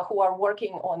who are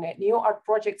working on new art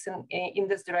projects in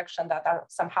this direction that are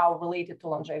somehow related to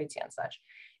longevity and such.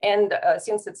 And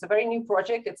since it's a very new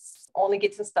project, it's only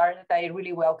getting started, I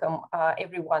really welcome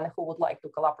everyone who would like to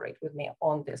collaborate with me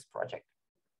on this project.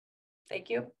 Thank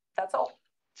you. That's all.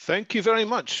 Thank you very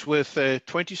much. With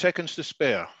 20 seconds to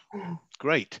spare.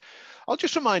 Great. I'll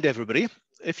just remind everybody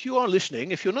if you are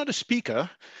listening, if you're not a speaker,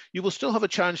 you will still have a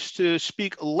chance to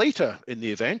speak later in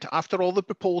the event after all the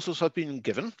proposals have been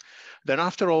given. Then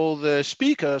after all the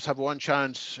speakers have one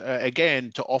chance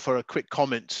again to offer quick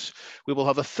comments, we will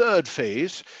have a third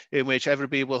phase in which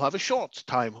everybody will have a short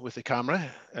time with the camera,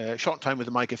 short time with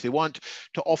the mic if they want,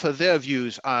 to offer their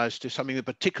views as to something that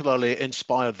particularly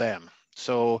inspired them.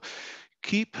 So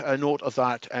keep a note of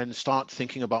that and start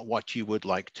thinking about what you would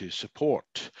like to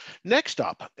support. Next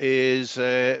up is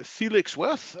Felix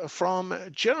Werth from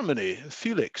Germany.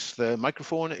 Felix, the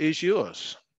microphone is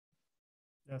yours.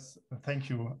 Yes, thank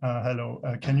you. Hello,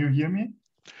 can you hear me?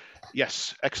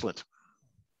 Yes, excellent.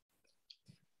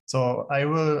 So I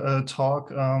will talk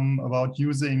about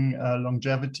using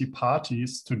longevity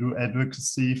parties to do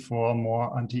advocacy for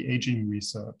more anti-aging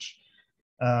research.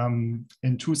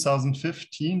 In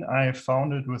 2015, I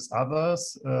founded with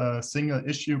others a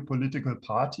single-issue political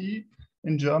party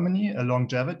in Germany, a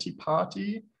longevity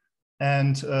party.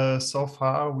 And so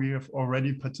far, we have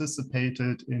already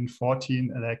participated in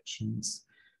 14 elections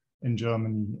in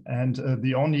Germany. And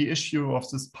the only issue of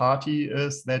this party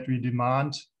is that we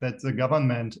demand that the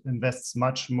government invests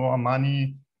much more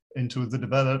money into the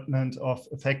development of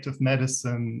effective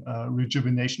medicine,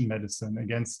 rejuvenation medicine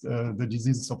against the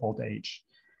diseases of old age.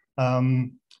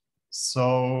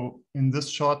 So in this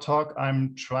short talk,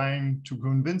 I'm trying to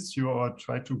convince you, or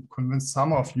try to convince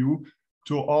some of you,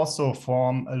 to also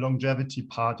form a longevity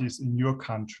parties in your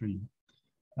country.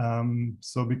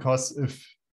 So because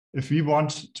if we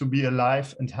want to be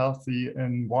alive and healthy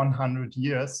in 100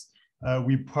 years,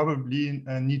 we probably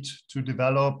need to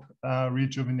develop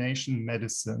rejuvenation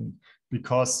medicine,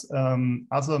 because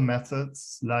other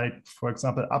methods, like, for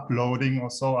example, uploading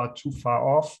or so, are too far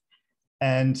off.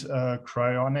 And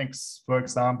cryonics, for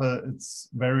example, it's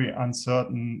very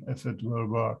uncertain if it will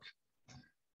work.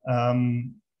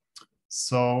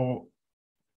 So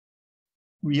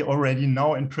we already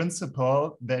know in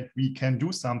principle that we can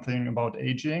do something about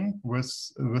aging with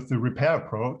the repair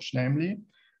approach, namely.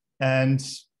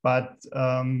 But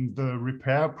the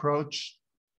repair approach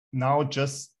now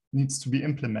just needs to be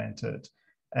implemented.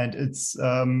 And it's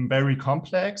very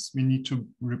complex. We need to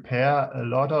repair a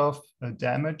lot of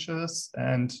damages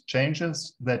and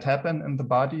changes that happen in the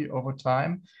body over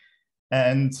time.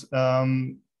 And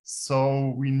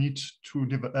so we need to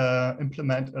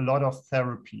implement a lot of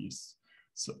therapies.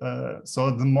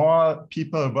 So the more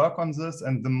people work on this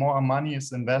and the more money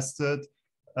is invested,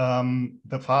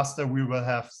 the faster we will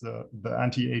have the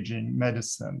anti-aging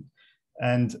medicine.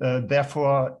 And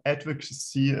therefore,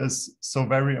 advocacy is so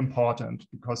very important,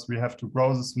 because we have to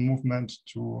grow this movement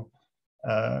to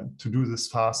do this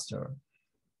faster.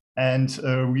 And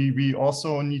we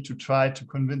also need to try to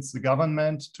convince the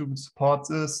government to support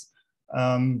this,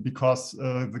 because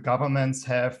the governments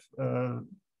have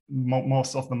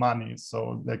most of the money,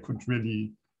 so they could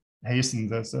really hasten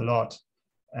this a lot.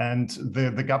 And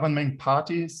the governing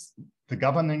parties,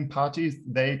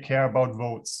 they care about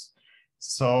votes.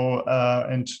 So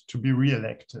and to be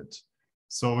re-elected.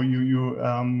 So you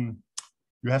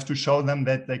have to show them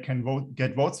that they can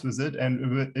get votes with it.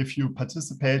 And if you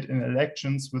participate in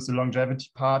elections with the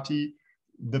longevity party,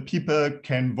 the people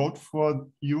can vote for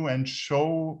you and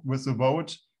show with the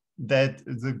vote that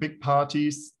the big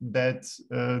parties, that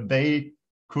they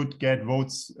could get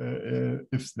votes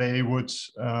if they would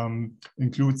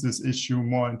include this issue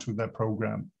more into their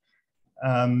program.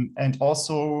 And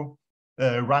also,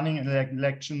 running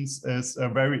elections is a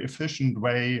very efficient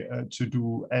way to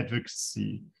do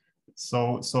advocacy.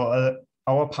 So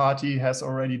our party has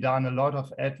already done a lot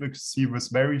of advocacy with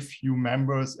very few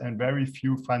members and very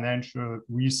few financial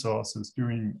resources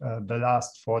during the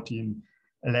last 14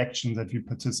 elections that we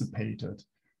participated.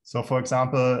 So, for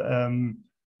example,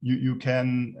 you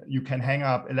can hang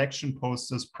up election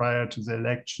posters prior to the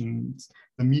elections.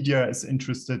 The media is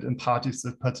interested in parties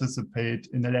that participate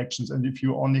in elections. And if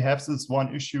you only have this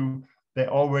one issue, they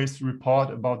always report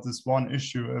about this one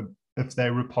issue if they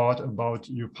report about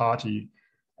your party.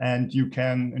 And you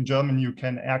can, in Germany, you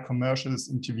can air commercials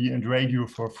in TV and radio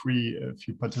for free if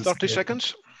you participate. 30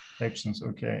 seconds. Elections,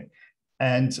 okay.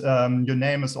 And your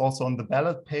name is also on the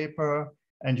ballot paper,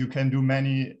 and you can do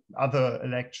many other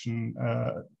election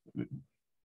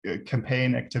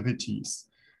campaign activities.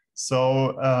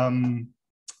 So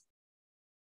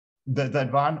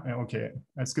that one, okay,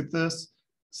 I skip this.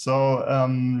 So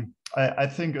I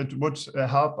think it would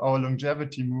help our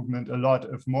longevity movement a lot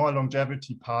if more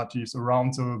longevity parties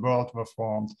around the world were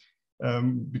formed,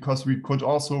 because we could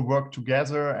also work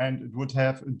together and it would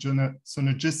have a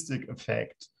synergistic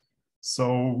effect.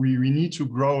 So we need to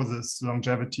grow this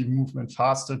longevity movement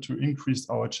faster to increase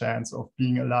our chance of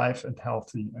being alive and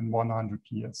healthy in 100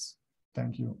 years.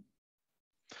 Thank you.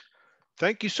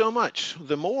 Thank you so much.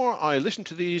 The more I listen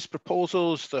to these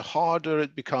proposals, the harder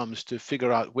it becomes to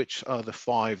figure out which are the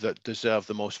 5 that deserve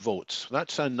the most votes.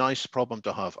 That's a nice problem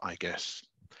to have, I guess.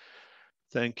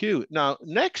 Thank you. Now,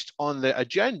 next on the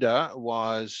agenda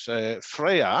was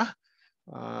Freyja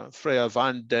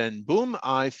Van Den Boom.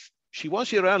 She was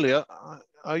here earlier.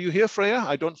 Are you here, Freyja?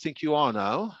 I don't think you are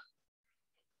now.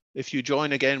 If she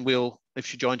joins again, we'll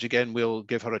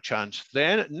give her a chance.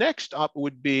 Then next up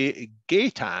would be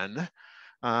Gaëtan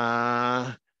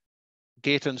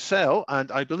Selle,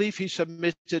 and I believe he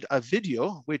submitted a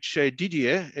video which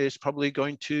Didier is probably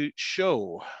going to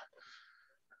show.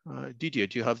 Didier,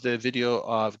 do you have the video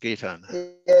of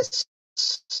Gaëtan? Yes.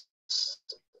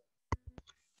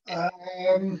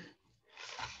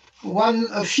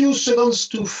 A few seconds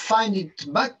to find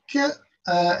it back,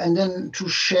 and then to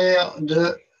share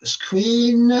the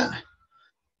screen.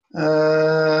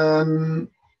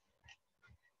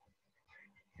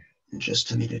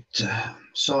 Just a minute.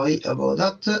 Sorry about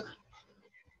that.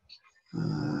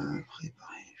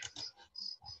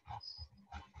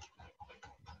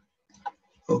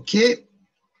 Okay.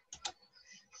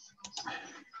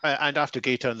 And after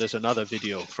Gaëtan, there's another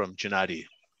video from Gennady.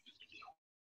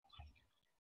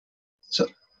 So,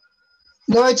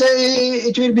 no,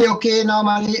 it will be okay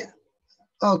normally.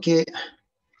 Okay.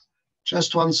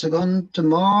 Just 1 second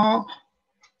more.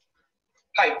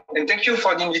 Hi, and thank you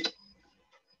for the invitation.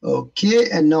 Okay,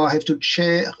 and now I have to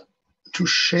share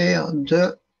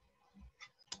the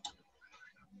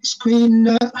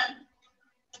screen.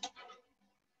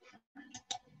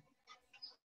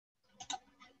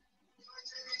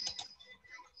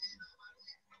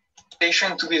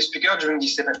 To be a speaker during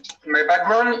this event. My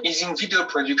background is in video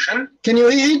production. Can you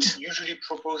hear it? Usually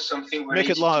propose something related.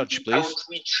 Make it large, please.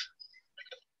 Outreach.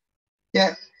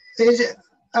 Yeah,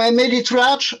 I made it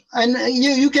large, and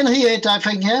you can hear it, I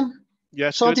think, yeah?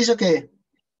 Yes, so good. It is okay.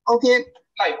 Okay.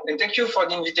 Hi, and thank you for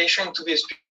the invitation to be a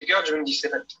speaker during this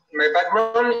event. My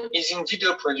background is in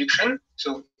video production,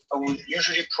 so I would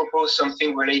usually propose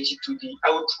something related to the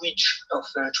outreach of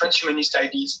transhumanist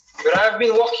ideas. But I've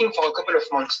been working for a couple of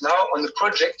months now on a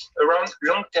project around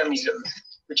long-termism,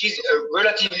 which is a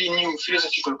relatively new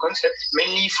philosophical concept,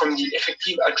 mainly from the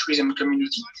effective altruism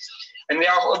community. And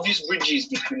there are obvious bridges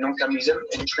between long-termism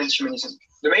and transhumanism.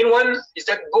 The main one is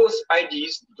that both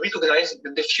ideas recognize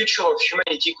that the future of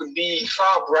humanity could be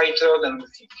far brighter than we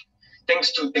think.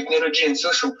 Thanks to technology and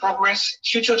social progress,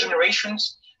 future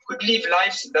generations could live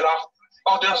lives that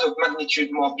are orders of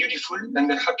magnitude more beautiful than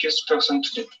the happiest person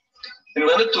today. And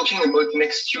we're not talking about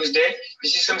next Tuesday.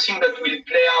 This is something that will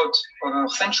play out over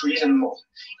centuries and more.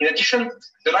 In addition,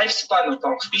 the lifespan of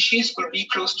our species could be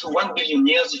close to 1 billion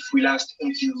years if we last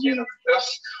until the end of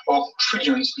Earth, or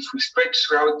trillions if we spread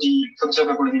throughout the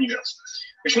observable universe,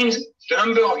 which means the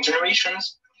number of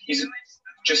generations is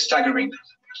just staggering.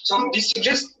 So this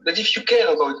suggests that if you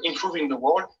care about improving the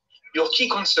world, your key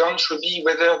concern should be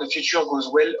whether the future goes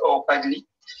well or badly,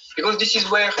 because this is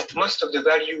where most of the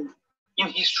value in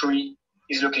history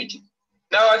is located.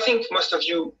 Now, I think most of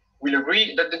you will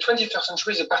agree that the 21st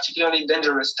century is a particularly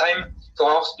dangerous time for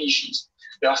our species.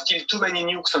 There are still too many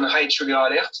nukes on high trigger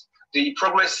alert. The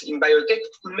progress in biotech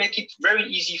could make it very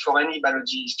easy for any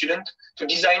biology student to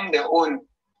design their own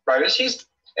viruses,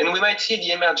 and we might see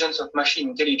the emergence of machine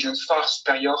intelligence far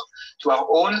superior to our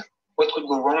own. What could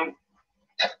go wrong?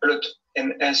 A lot.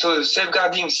 And so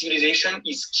safeguarding civilization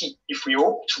is key if we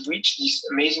hope to reach this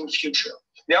amazing future.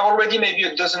 There are already maybe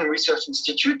a dozen research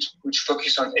institutes which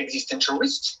focus on existential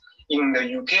risks in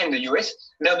the UK and the US.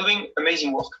 They're doing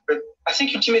amazing work. But I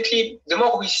think ultimately, the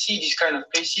more we see these kind of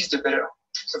places, the better.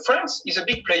 So France is a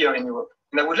big player in Europe.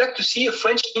 And I would like to see a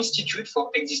French institute for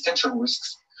existential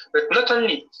risks. But not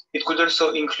only, it could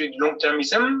also include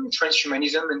long-termism,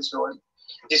 transhumanism, and so on.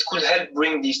 This could help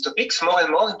bring these topics more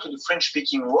and more into the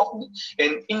French-speaking world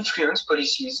and influence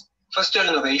policies, foster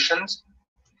innovations,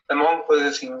 among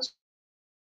other things.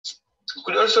 It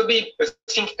could also be a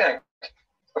think tank.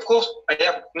 Of course, I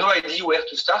have no idea where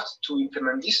to start to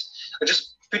implement this. I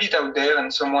just put it out there,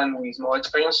 and someone with more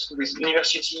experience with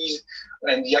universities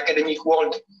and the academic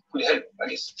world could help, I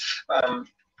guess.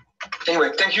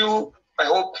 Anyway, thank you. I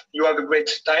hope you have a great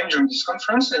time during this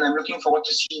conference, and I'm looking forward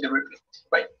to see the replay.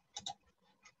 Bye.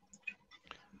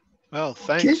 Well,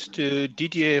 thanks to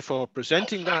Didier for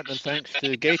presenting that, and thanks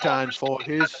to Gaëtan for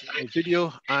his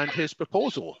video and his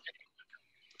proposal.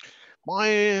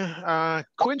 By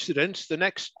coincidence, the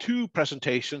next two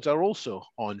presentations are also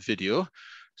on video.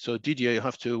 So Didier, you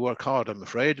have to work hard, I'm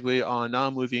afraid. We are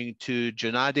now moving to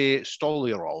Gennady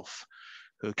Stolyarov,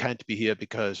 who can't be here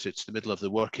because it's the middle of the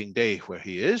working day where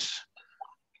he is.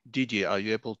 Didier, are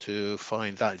you able to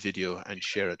find that video and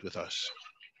share it with us?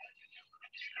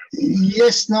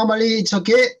 Yes, normally it's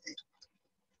okay.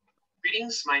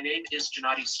 Greetings, my name is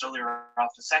Gennady Stolyarov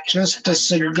II. Just a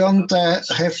second, I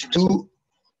have to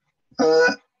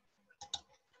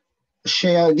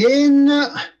share again.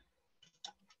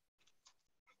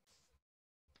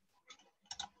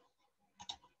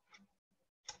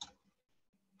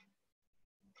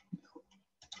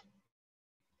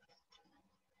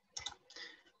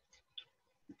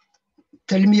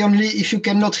 Tell me only if you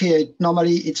cannot hear it.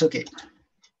 Normally it's okay.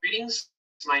 Greetings.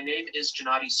 My name is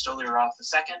Gennady Stolyarov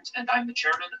II, and I'm the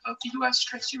chairman of the U.S.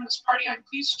 Transhumanist Party. I'm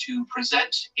pleased to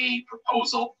present a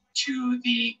proposal to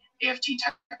the AFT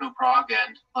Technoprog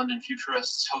and London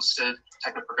Futurists hosted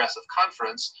Technoprogressive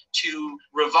Conference to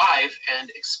revive and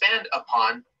expand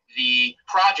upon the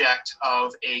project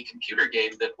of a computer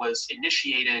game that was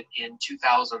initiated in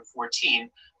 2014,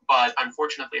 but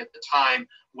unfortunately at the time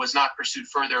was not pursued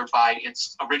further by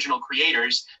its original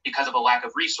creators because of a lack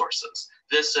of resources.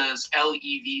 This is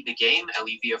LEV the game.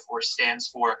 LEV, of course, stands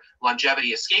for Longevity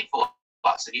Escape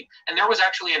Velocity. And there was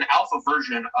actually an alpha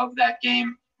version of that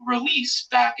game released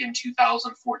back in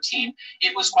 2014.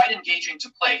 It was quite engaging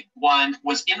to play. One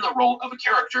was in the role of a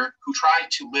character who tried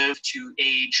to live to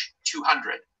age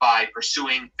 200 by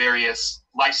pursuing various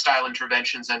lifestyle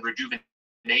interventions and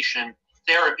rejuvenation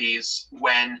therapies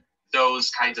when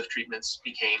those kinds of treatments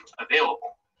became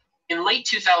available. In late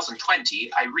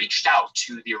 2020, I reached out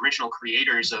to the original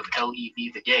creators of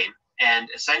LEV the game and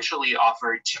essentially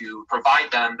offered to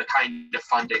provide them the kind of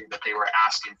funding that they were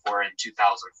asking for in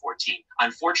 2014.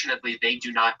 Unfortunately, they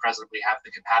do not presently have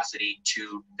the capacity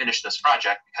to finish this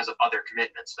project because of other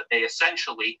commitments, but they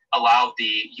essentially allowed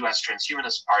the US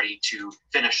Transhumanist Party to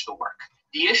finish the work.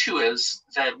 The issue is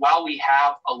that while we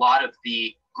have a lot of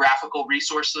the graphical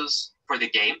resources for the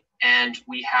game and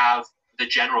we have the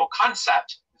general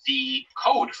concept, the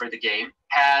code for the game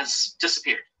has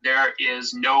disappeared. There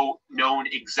is no known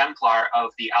exemplar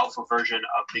of the alpha version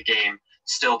of the game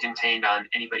still contained on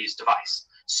anybody's device.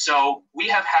 So we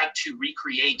have had to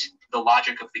recreate the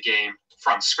logic of the game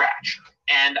from scratch.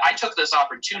 And I took this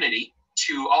opportunity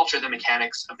to alter the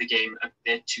mechanics of the game a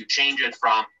bit, to change it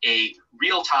from a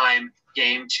real-time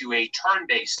game to a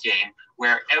turn-based game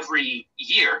where every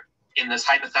year in this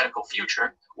hypothetical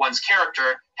future, one's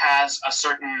character has a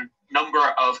certain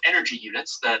number of energy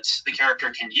units that the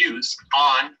character can use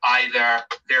on either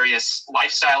various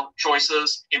lifestyle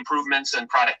choices, improvements in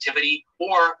productivity,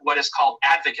 or what is called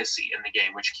advocacy in the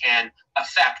game, which can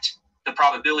affect the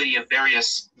probability of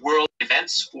various world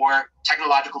events or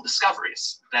technological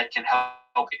discoveries that can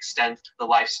help extend the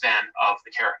lifespan of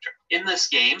the character. In this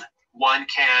game, one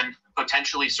can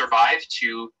potentially survive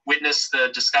to witness the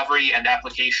discovery and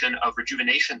application of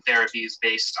rejuvenation therapies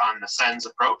based on the SENS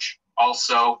approach.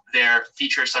 Also, there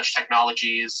feature such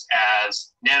technologies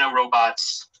as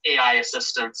nanorobots, AI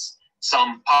assistants.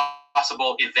 Some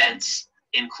possible events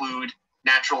include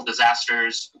natural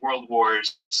disasters, world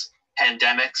wars,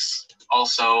 pandemics,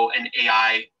 also an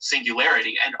AI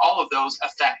singularity, and all of those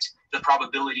affect the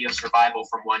probability of survival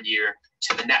from one year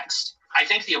to the next. I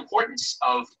think the importance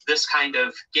of this kind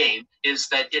of game is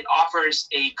that it offers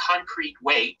a concrete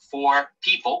way for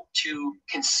people to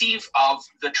conceive of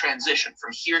the transition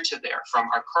from here to there, from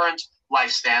our current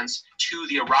lifespans to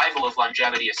the arrival of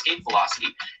longevity escape velocity,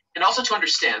 and also to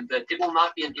understand that it will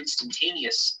not be an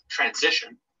instantaneous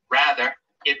transition. Rather,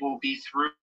 it will be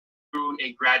through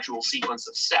a gradual sequence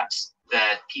of steps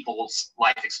that people's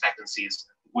life expectancies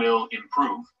will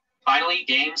improve. Finally,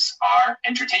 games are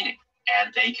entertaining,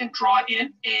 and they can draw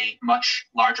in a much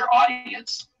larger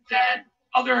audience than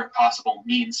other possible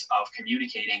means of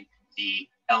communicating the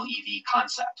LEV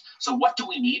concept. So what do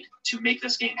we need to make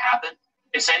this game happen?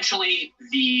 Essentially,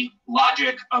 the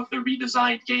logic of the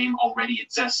redesigned game already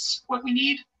exists. What we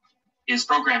need is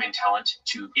programming talent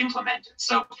to implement it.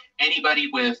 So anybody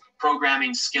with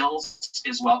programming skills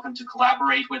is welcome to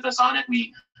collaborate with us on it.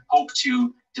 We hope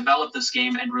to develop this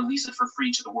game and release it for free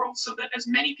to the world so that as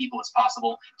many people as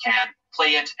possible can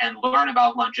play it and learn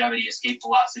about longevity escape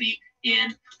velocity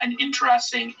in an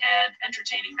interesting and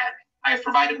entertaining manner. I have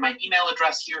provided my email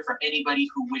address here for anybody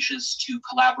who wishes to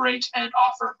collaborate and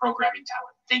offer programming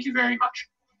talent. Thank you very much.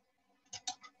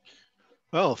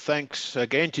 Well, thanks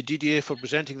again to Didier for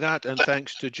presenting that, and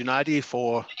thanks to Gennady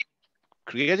for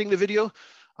creating the video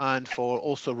and for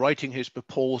also writing his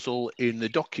proposal in the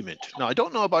document. Now, I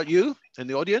don't know about you in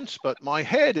the audience, but my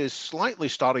head is slightly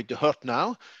starting to hurt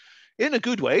now. in a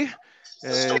good way.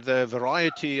 The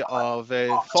variety of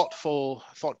thoughtful,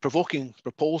 thought-provoking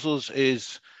proposals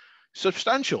is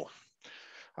substantial.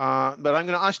 But I'm going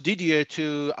to ask Didier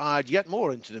to add yet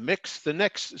more into the mix. The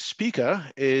next speaker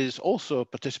is also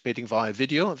participating via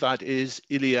video. That is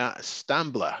Ilia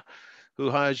Stambler,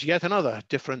 who has yet another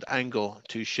different angle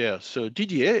to share. So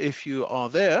Didier, if you are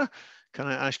there, can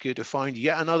I ask you to find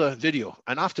yet another video?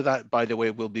 And after that, by the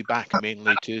way, we'll be back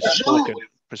mainly to spoken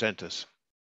presenters.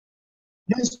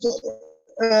 Yes,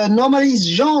 normally it's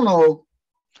Jean or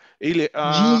Ilia,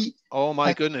 G. oh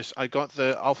my goodness, I got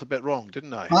the alphabet wrong,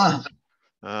 didn't I?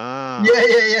 Yeah,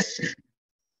 yes.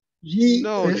 G,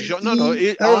 no,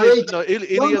 Ilia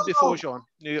before Jean.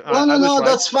 No,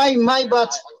 that's fine. My bad.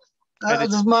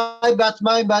 My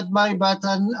bad.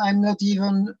 And I'm not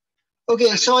even.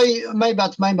 Okay, sorry. My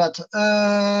bad.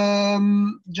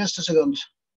 Just a second.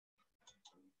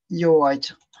 You're right.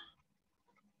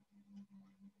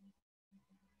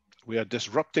 We are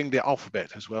disrupting the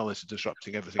alphabet as well as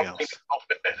disrupting everything else.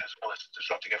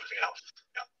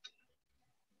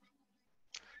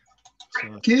 So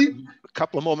a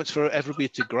couple of moments for everybody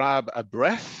to grab a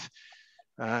breath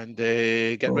and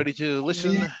get ready to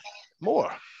listen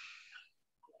more.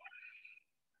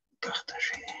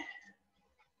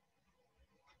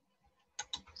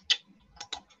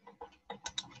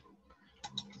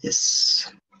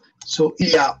 Yes. So,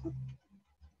 yeah.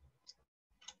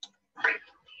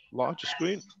 Larger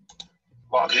screen.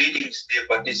 Greetings, dear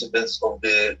participants of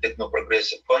the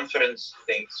Technoprogressive Conference.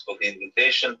 Thanks for the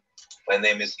invitation. My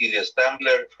name is Ilia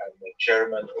Stambler. I'm the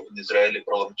chairman of an Israeli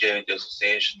pro-longevity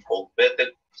association called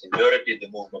BETEC, Seniority, the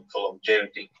Movement for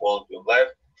Longevity and Quality of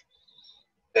Life.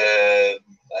 I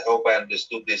hope I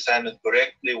understood the assignment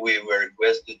correctly. We were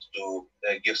requested to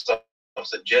give some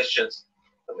suggestions,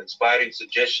 some inspiring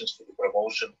suggestions for the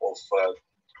promotion of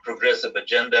progressive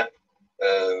agenda,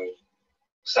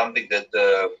 something that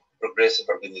progressive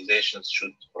organizations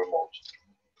should promote.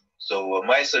 So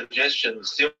my suggestion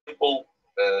is simple.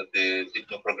 The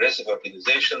technoprogressive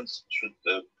organizations should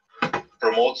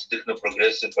promote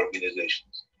technoprogressive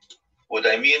organizations. What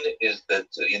I mean is that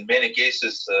in many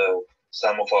cases,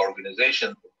 some of our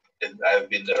organizations, and I've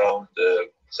been around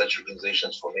such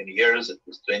organizations for many years, at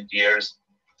least 20 years,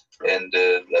 and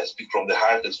I speak from the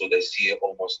heart. That's what I see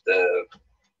almost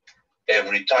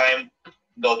every time,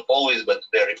 not always, but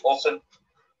very often.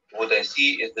 What I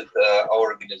see is that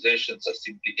our organizations are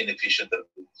simply inefficient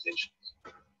organizations,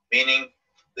 meaning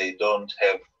they don't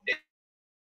have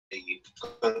a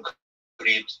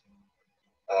concrete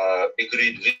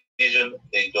agreed vision,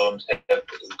 they don't have a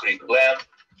concrete plan,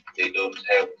 they don't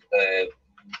have a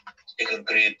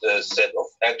concrete set of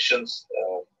actions,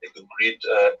 a concrete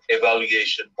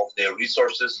evaluation of their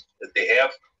resources that they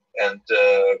have, and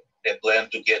a plan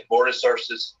to get more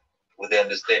resources with the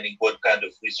understanding what kind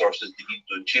of resources they need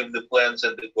to achieve the plans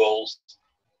and the goals.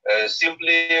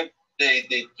 Simply,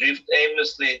 they drift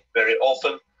aimlessly very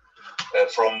often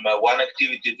from one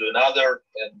activity to another,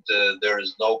 and there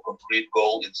is no concrete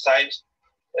goal in sight.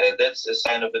 That's a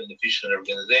sign of an efficient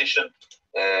organization.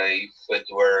 If it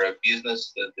were a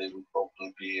business, they would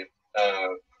probably be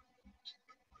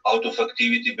out of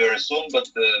activity very soon, but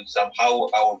somehow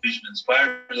our vision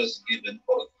inspires us, even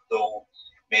though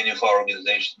many of our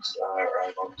organizations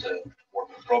are not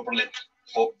working properly.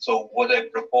 So what I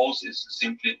propose is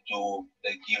simply to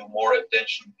give more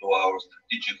attention to our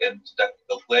strategic and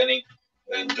tactical planning,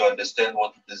 to understand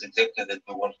what it is exactly that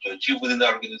we want to achieve within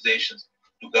our organizations,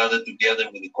 to gather together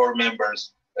with the core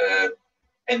members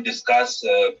and discuss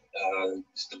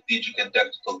strategic and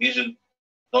tactical vision,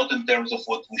 not in terms of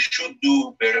what we should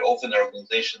do. Very often our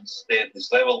organizations stay at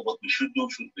this level. What we should do,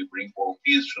 should we bring world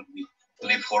peace, should we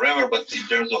live forever? But in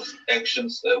terms of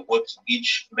actions, what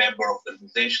each member of the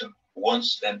organization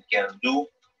wants and can do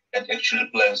and actually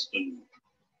plans to do.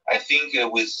 I think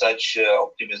with such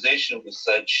optimization, with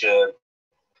such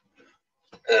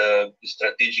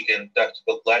strategic and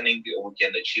tactical planning, we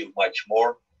can achieve much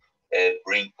more and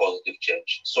bring positive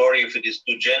change. Sorry if it is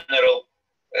too general,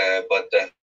 but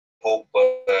I hope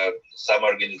some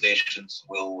organizations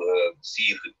will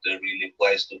see if it really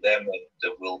applies to them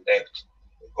and will act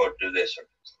according to their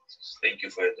circumstances. Thank you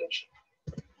for your attention.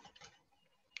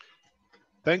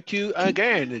 Thank you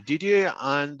again, Didier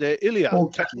and Ilia.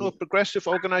 Techno-progressive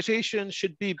organizations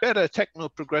should be better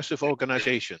techno-progressive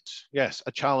organizations. Yes,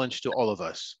 a challenge to all of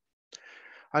us.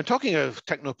 And talking of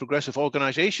techno-progressive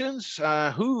organizations,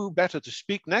 who better to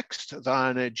speak next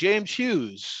than James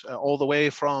Hughes, all the way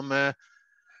from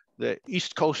the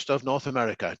east coast of North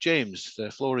America. James, the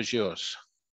floor is yours.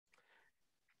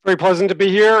 Very pleasant to be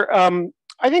here.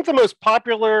 I think the most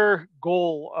popular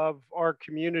goal of our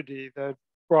community, the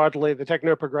broadly, the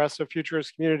techno-progressive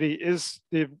futurist community is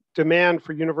the demand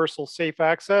for universal safe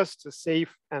access to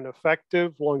safe and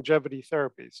effective longevity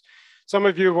therapies. Some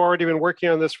of you have already been working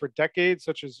on this for decades,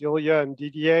 such as Ilia and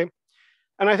Didier.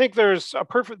 And I think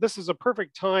this is a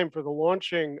perfect time for the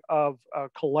launching of a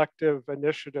collective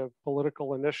initiative,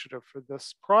 political initiative for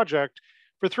this project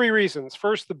for three reasons.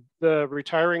 First, the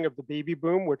retiring of the baby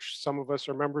boom, which some of us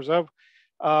are members of,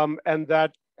 and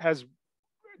that has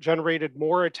generated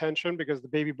more attention because the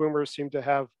baby boomers seem to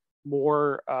have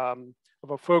more of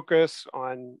a focus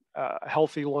on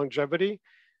healthy longevity.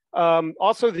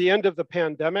 Also, the end of the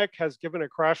pandemic has given a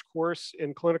crash course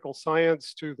in clinical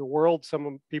science to the world.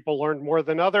 Some people learned more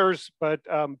than others, but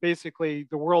basically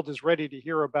the world is ready to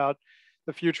hear about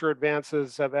the future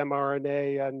advances of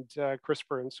mRNA and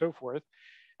CRISPR and so forth.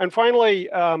 And finally,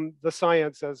 the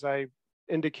science, as I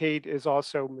indicate, is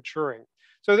also maturing.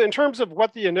 So in terms of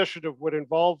what the initiative would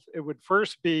involve, it would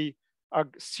first be a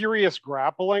serious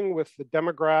grappling with the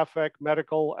demographic,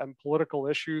 medical, and political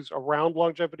issues around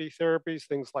longevity therapies,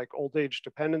 things like old age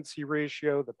dependency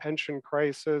ratio, the pension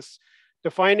crisis,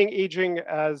 defining aging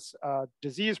as a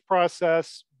disease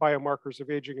process, biomarkers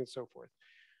of aging, and so forth.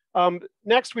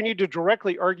 Next, we need to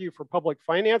directly argue for public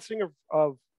financing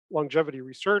of longevity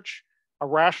research, a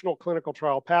rational clinical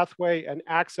trial pathway, and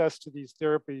access to these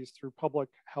therapies through public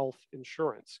health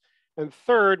insurance. And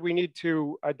third, we need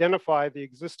to identify the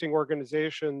existing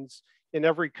organizations in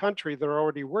every country that are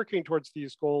already working towards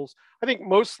these goals. I think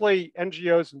mostly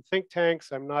NGOs and think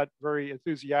tanks. I'm not very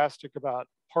enthusiastic about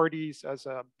parties as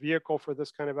a vehicle for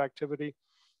this kind of activity,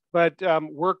 but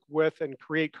work with and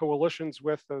create coalitions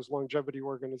with those longevity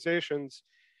organizations.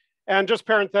 And just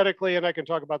parenthetically, and I can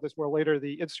talk about this more later,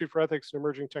 the Institute for Ethics and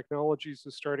Emerging Technologies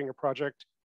is starting a project,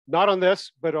 not on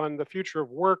this, but on the future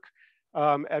of work.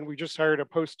 And we just hired a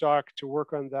postdoc to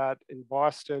work on that in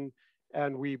Boston.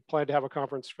 And we plan to have a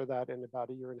conference for that in about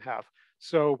a year and a half.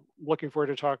 So looking forward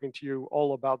to talking to you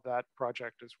all about that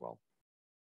project as well.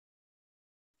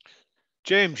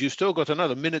 James, you've still got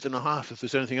another minute and a half if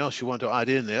there's anything else you want to add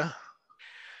in there.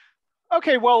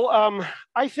 Okay, well,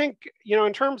 I think,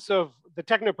 in terms of the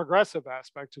techno-progressive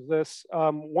aspect of this,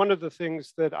 one of the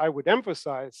things that I would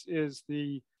emphasize is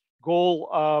the goal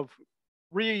of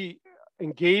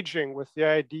re-engaging with the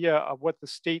idea of what the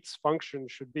state's function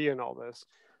should be in all this.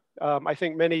 I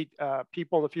think many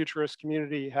people in the futurist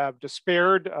community have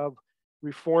despaired of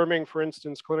reforming, for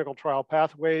instance, clinical trial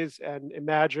pathways and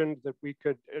imagined that we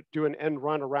could do an end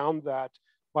run around that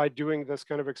by doing this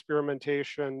kind of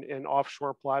experimentation in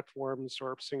offshore platforms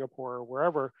or Singapore or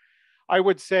wherever. I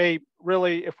would say,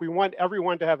 really, if we want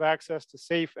everyone to have access to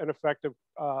safe and effective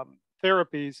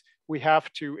therapies, we have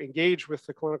to engage with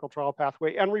the clinical trial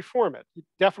pathway and reform it.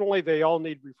 Definitely, they all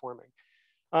need reforming.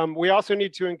 We also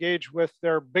need to engage with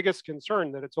their biggest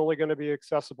concern, that it's only going to be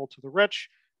accessible to the rich,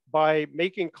 by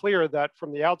making clear that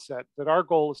from the outset, that our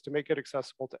goal is to make it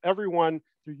accessible to everyone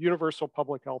through universal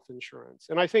public health insurance.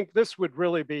 And I think this would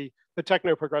really be the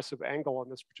techno-progressive angle on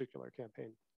this particular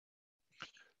campaign.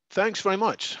 Thanks very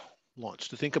much. Lots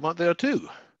to think about there too.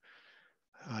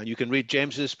 You can read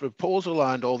James's proposal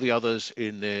and all the others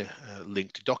in the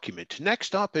linked document.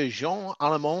 Next up is Jean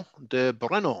Allemand de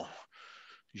Brennan.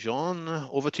 Jean,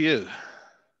 over to you.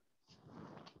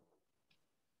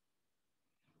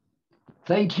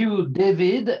 Thank you,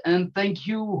 David, and thank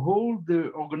you all the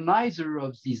organizer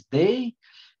of this day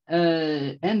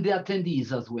and the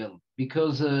attendees as well,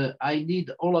 because I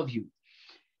need all of you.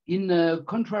 In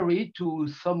contrary to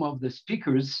some of the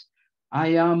speakers, I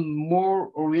am more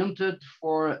oriented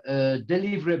for a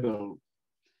deliverable.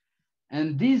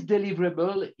 And this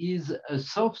deliverable is a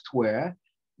software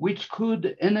which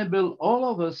could enable all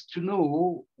of us to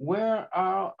know where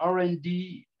our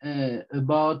R&D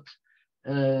about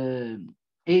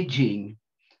aging.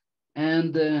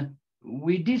 And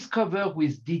we discovered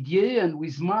with Didier and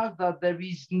with Marc that there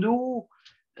is no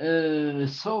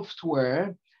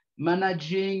software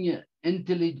managing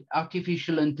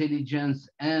artificial intelligence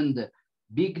and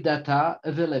big data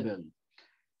available.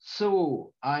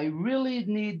 So I really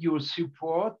need your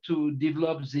support to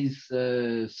develop this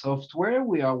software.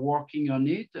 We are working on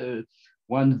it.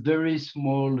 One very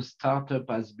small startup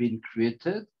has been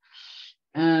created.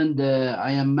 And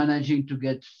I am managing to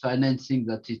get financing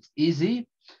that it's easy.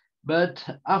 But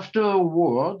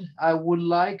afterward, I would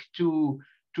like to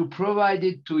provide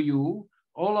it to you,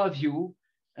 all of you,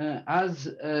 as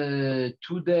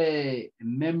today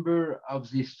member of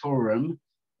this forum.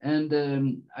 And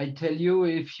I tell you,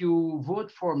 if you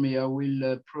vote for me, I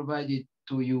will provide it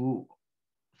to you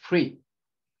free.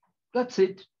 That's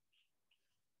it.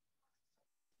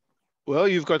 Well,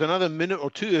 you've got another minute or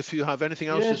two if you have anything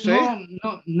else to Yes, say.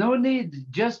 no need.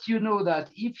 Just you know that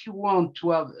if you want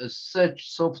to have such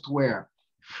software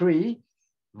free,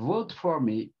 vote for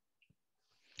me.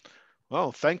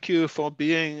 Well, thank you for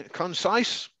being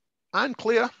concise and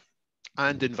clear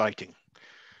and inviting.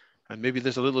 And maybe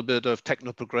there's a little bit of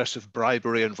techno-progressive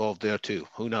bribery involved there too.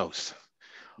 Who knows?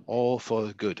 All for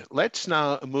the good. Let's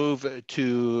now move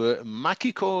to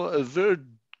Makiko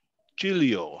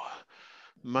Virgilio.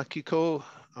 Makiko,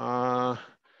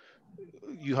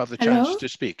 you have the chance to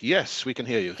speak. Yes, we can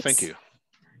hear you. Thank you.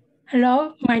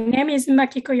 Hello, my name is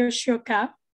Makiko Yoshioka.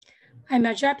 I'm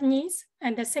a Japanese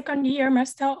and a second-year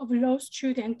Master of Law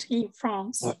student in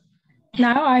France.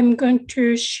 Now I'm going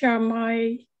to share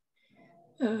my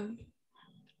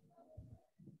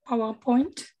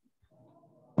PowerPoint.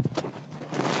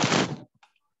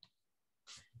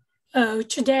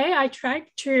 Today, I try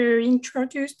to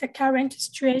introduce the current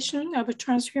situation of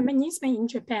transhumanism in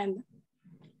Japan.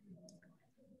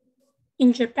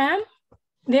 In Japan,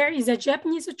 there is a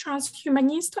Japanese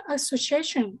Transhumanist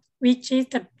Association, which is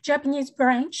the Japanese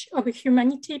branch of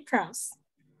Humanity Plus.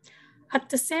 At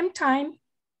the same time,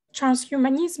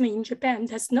 transhumanism in Japan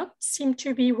does not seem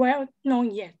to be well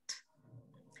known yet.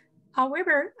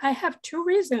 However, I have two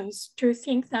reasons to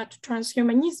think that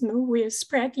transhumanism will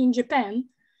spread in Japan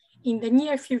in the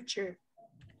near future.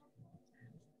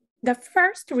 The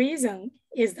first reason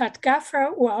is that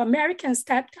GAFA or American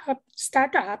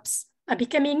startups are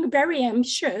becoming very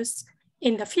ambitious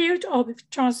in the field of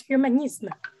transhumanism,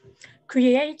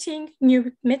 creating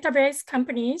new metaverse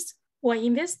companies or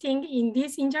investing in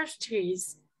these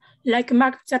industries, like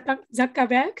Mark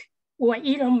Zuckerberg or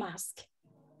Elon Musk.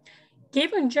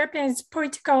 Given Japan's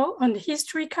political and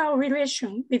historical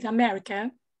relation with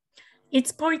America,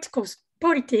 its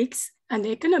politics and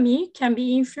economy can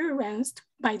be influenced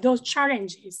by those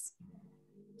challenges.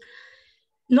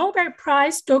 Nobel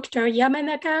Prize Dr.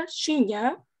 Yamanaka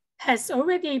Shinya has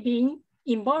already been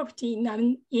involved in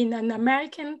an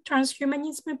American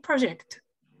transhumanism project.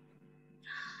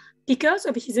 Because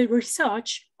of his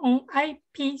research on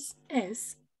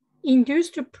iPS,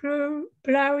 induced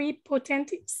pluripotent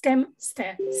stem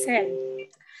cell.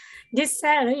 This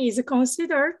cell is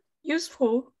considered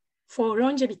useful for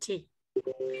longevity.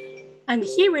 And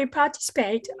he will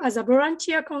participate as a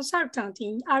volunteer consultant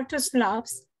in Altus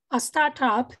Labs, a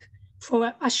startup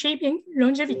for achieving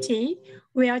longevity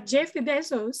where Jeff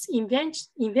Bezos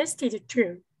invested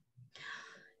too.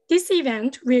 This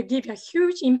event will give a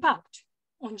huge impact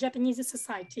on Japanese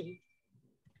society.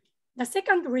 The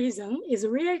second reason is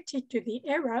related to the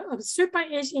era of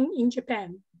super-aging in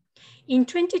Japan. In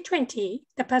 2020,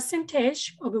 the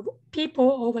percentage of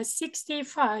people over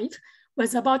 65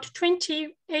 was about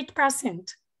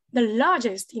 28%, the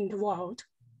largest in the world.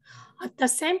 At the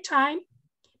same time,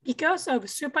 because of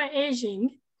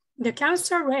super-aging, the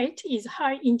cancer rate is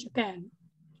high in Japan.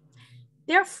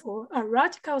 Therefore, a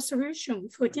radical solution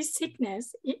for this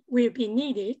sickness will be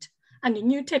needed, and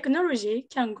new technology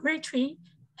can greatly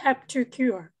help to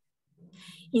cure.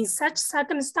 In such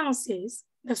circumstances,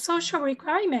 the social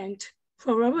requirement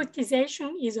for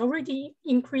robotization is already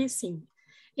increasing,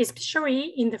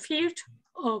 especially in the field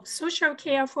of social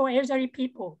care for elderly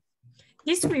people.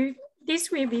 This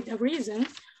will be the reason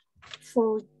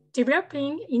for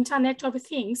developing Internet of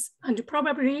Things and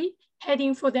probably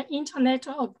heading for the Internet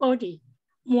of Body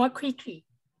more quickly.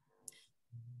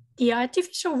 The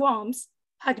artificial worms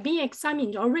had been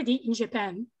examined already in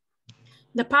Japan.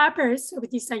 The purpose of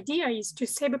this idea is to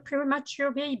save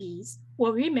premature babies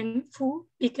or women who,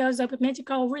 because of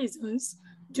medical reasons,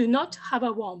 do not have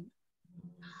a womb.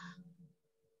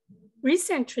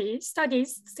 Recently,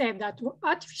 studies said that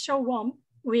artificial womb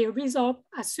will resolve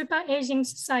a super-aging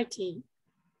society,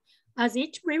 as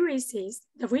it releases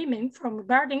the women from the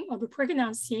burden of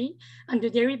pregnancy and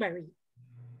delivery.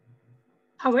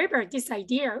 However, this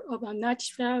idea of an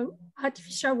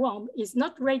artificial womb is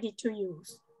not ready to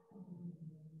use.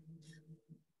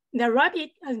 The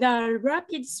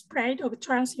rapid spread of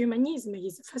transhumanism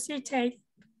is facilitated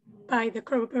by the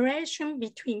collaboration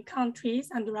between countries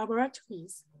and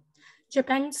laboratories.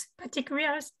 Japan's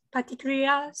particular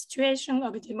situation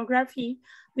of demography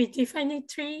will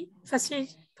definitely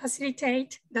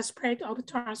facilitate the spread of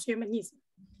transhumanism.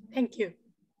 Thank you.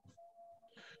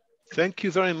 Thank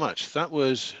you very much. That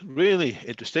was really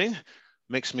interesting.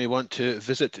 Makes me want to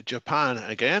visit Japan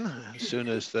again as soon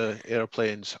as the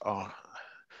airplanes are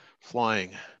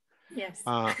flying. Yes.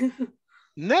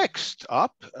 Next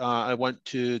up, I want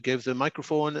to give the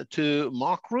microphone to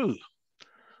Marc Roux.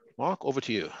 Marc, over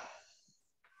to you.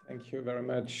 Thank you very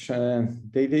much,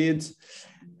 David.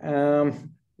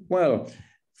 Well,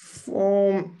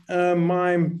 For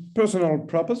my personal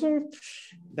proposal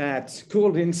that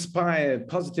could inspire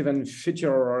positive and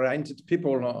future-oriented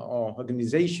people or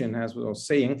organization, as we were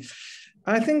saying,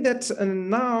 I think that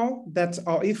now that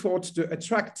our efforts to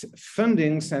attract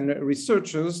fundings and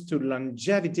researchers to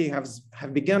longevity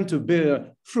have begun to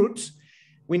bear fruit,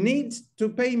 we need to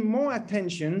pay more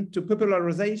attention to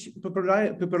popularizing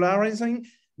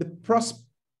the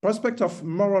prospect of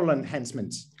moral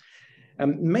enhancement.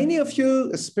 Many of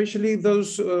you, especially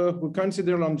those who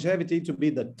consider longevity to be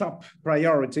the top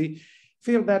priority,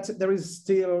 feel that there is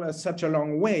still such a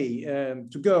long way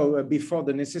to go before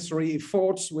the necessary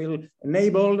efforts will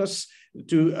enable us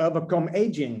to overcome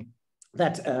aging,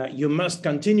 that you must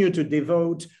continue to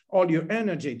devote all your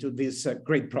energy to this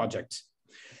great project.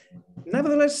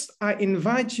 Nevertheless, I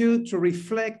invite you to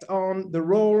reflect on the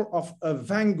role of a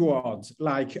vanguard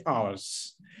like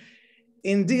ours.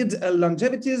 Indeed,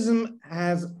 longevitism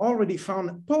has already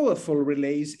found powerful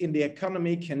relays in the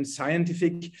economic and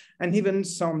scientific and even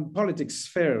some political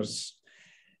spheres.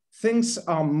 Things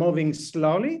are moving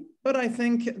slowly, but I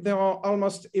think there are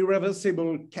almost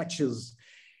irreversible catches.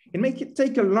 It may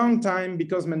take a long time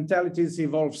because mentalities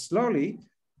evolve slowly,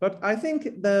 but I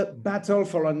think the battle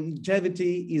for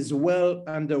longevity is well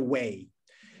underway.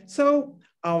 So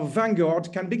our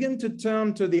vanguard can begin to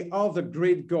turn to the other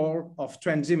great goal of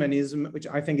transhumanism, which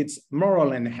I think it's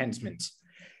moral enhancement.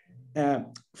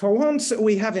 For once,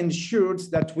 we have ensured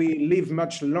that we live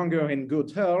much longer in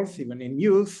good health, even in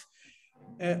youth.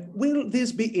 Will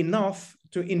this be enough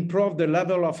to improve the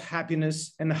level of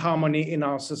happiness and harmony in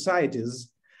our societies?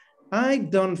 I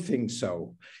don't think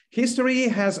so. History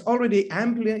has already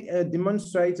amply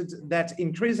demonstrated that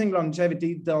increasing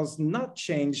longevity does not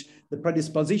change the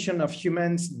predisposition of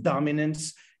humans'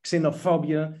 dominance,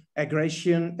 xenophobia,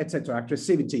 aggression, etc.,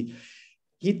 aggressivity.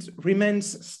 It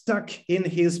remains stuck in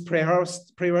his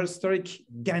prehistoric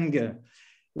gangue,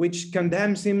 which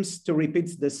condemns him to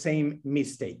repeat the same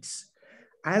mistakes.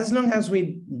 As long as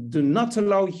we do not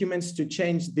allow humans to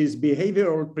change these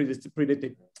behavioral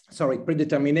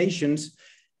predeterminations,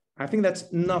 I think that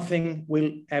nothing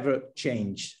will ever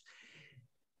change.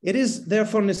 It is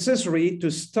therefore necessary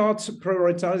to start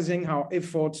prioritizing our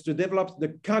efforts to develop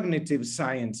the cognitive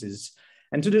sciences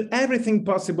and to do everything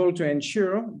possible to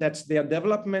ensure that their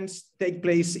developments take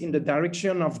place in the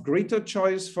direction of greater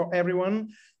choice for everyone,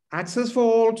 access for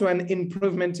all to an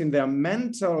improvement in their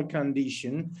mental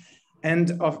condition,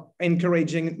 and of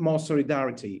encouraging more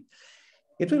solidarity.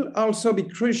 It will also be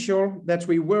crucial that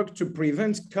we work to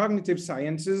prevent cognitive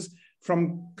sciences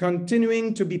from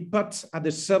continuing to be put at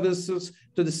the service of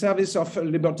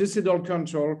liberticidal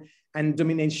control and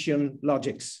domination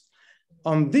logics.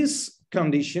 On this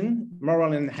condition,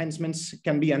 moral enhancements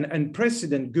can be an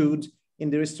unprecedented good in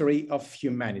the history of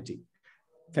humanity.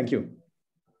 Thank you.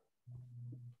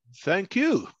 Thank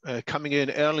you. Coming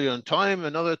in earlier in time,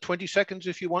 another 20 seconds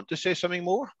if you want to say something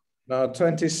more. No,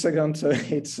 20 seconds,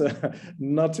 it's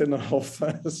not enough.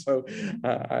 So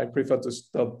I prefer to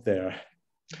stop there.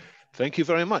 Thank you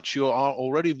very much. You are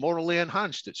already morally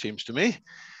enhanced, it seems to me.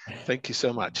 Thank you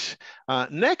so much.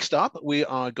 Next up, we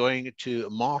are going to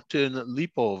Martin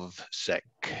Lipovšek.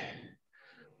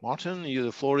 Martin,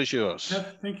 the floor is yours. Yes,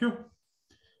 thank you.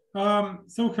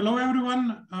 So hello,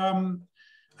 everyone. I'm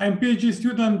a PhD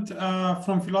student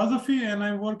from philosophy, and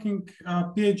I'm working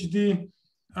PhD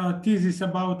thesis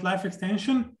about life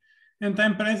extension. And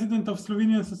I'm president of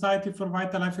Slovenian Society for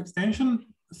Vital Life Extension.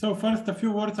 So first, a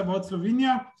few words about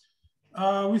Slovenia.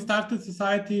 We started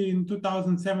society in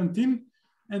 2017,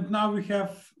 and now we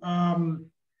have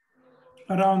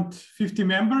around 50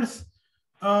 members,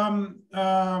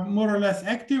 more or less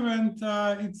active, and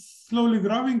it's slowly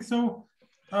growing. So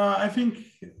I think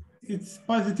it's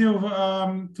positive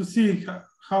to see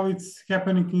how it's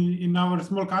happening in our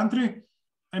small country.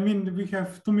 I mean, we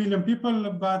have 2 million people,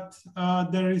 but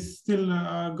there is still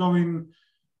going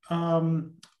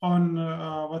on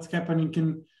what's happening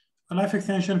in life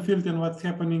extension field and what's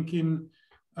happening in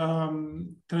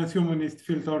transhumanist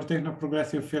field or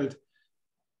technoprogressive field.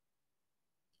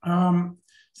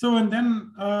 So, and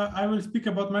then I will speak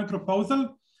about my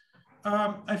proposal.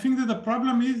 I think that the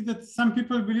problem is that some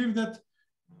people believe that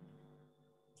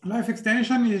life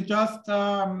extension is just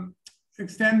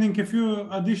extending a few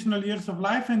additional years of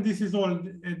life, and this is all,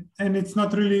 and it's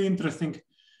not really interesting.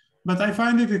 But I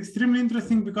find it extremely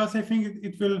interesting because I think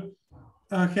it will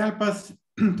help us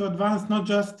to advance not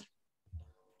just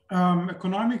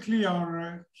economically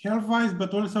or health-wise,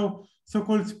 but also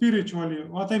so-called spiritually.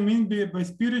 What I mean by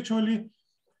spiritually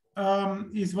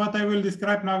is what I will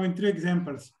describe now in 3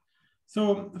 examples.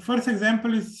 So first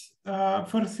example is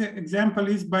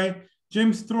by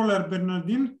James Stroller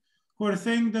Bernardin, who are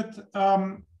saying that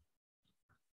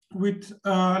with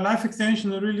life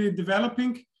extension really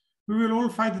developing, we will all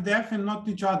fight death and not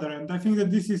each other. And I think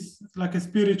that this is like a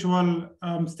spiritual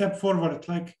step forward,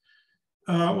 like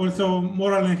also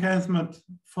moral enhancement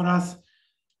for us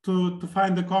to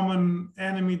find a common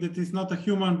enemy that is not a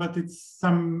human, but it's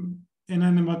some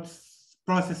inanimate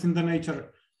process in the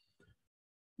nature.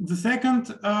 The second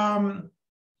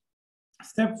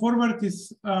step forward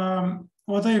is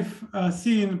what I've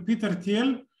seen Peter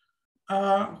Thiel,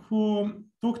 who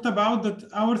talked about that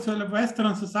our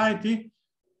Western society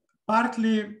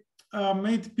partly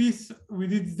made peace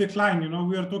with its decline. You know,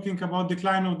 we are talking about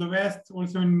decline of the West.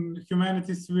 Also in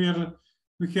humanities,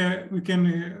 we can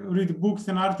read books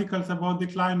and articles about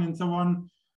decline and so on.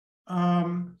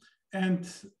 And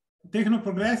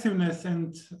technoprogressiveness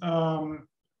and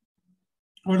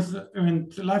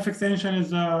life extension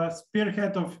is a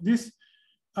spearhead of this,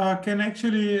 can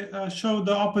actually show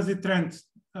the opposite trend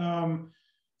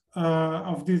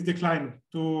of this decline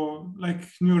to like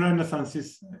new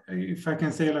renaissances, if I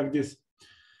can say like this.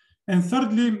 And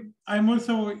thirdly, I'm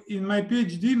also in my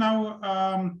PhD now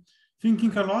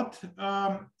thinking a lot,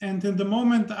 and in the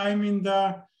moment I'm in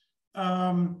the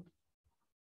I'm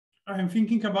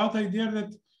thinking about the idea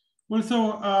that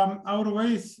also our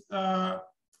ways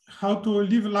how to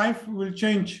live life will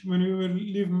change when we will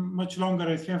live much longer,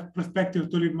 as we have perspective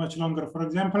to live much longer. For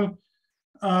example,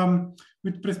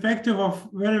 with perspective of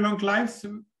very long lives,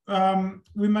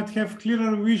 we might have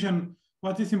clearer vision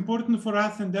what is important for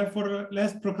us, and therefore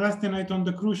less procrastinate on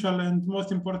the crucial and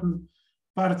most important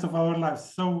parts of our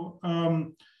lives. So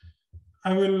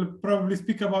I will probably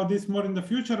speak about this more in the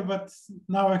future, but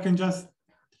now I can just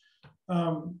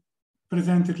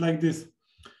present it like this.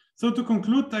 So to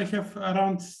conclude, I have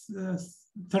around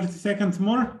 30 seconds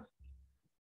more.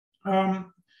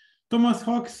 Thomas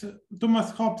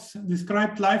Hobbes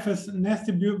described life as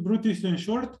nasty, brutish, and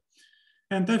short.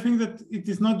 And I think that it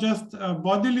is not just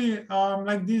bodily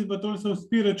like this, but also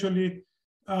spiritually,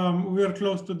 we are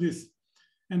close to this.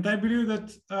 And I believe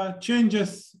that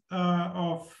changes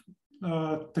of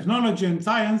technology and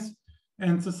science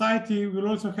and society will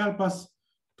also help us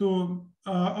to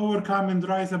overcome and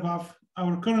rise above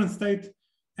our current state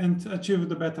and achieve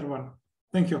the better one.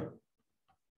 Thank you.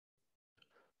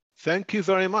 Thank you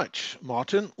very much,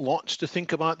 Martin. Lots to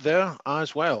think about there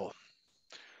as well.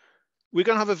 We're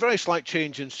going to have a very slight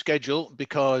change in schedule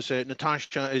because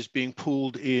Natasha is being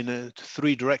pulled in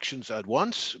 3 directions at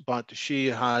once, but she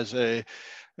has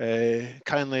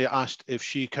kindly asked if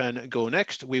she can go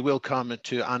next. We will come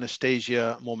to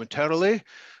Anastasia momentarily.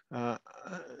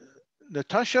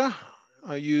 Natasha,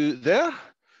 are you there?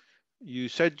 You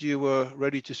said you were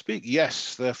ready to speak.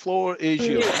 Yes, the floor is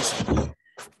yours.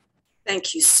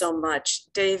 Thank you so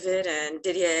much, David and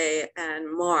Didier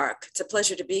and Mark. It's a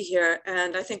pleasure to be here.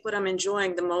 And I think what I'm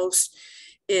enjoying the most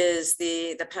is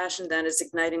the passion that is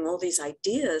igniting all these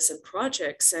ideas and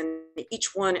projects. And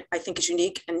each one I think is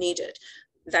unique and needed.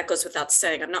 That goes without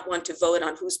saying. I'm not one to vote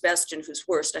on who's best and who's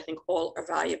worst. I think all are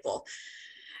valuable.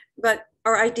 But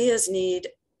our ideas need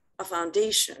a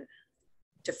foundation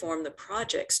to form the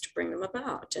projects to bring them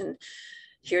about. And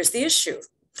here's the issue.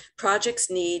 Projects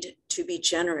need to be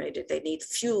generated. They need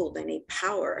fuel, they need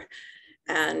power.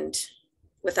 And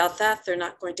without that, they're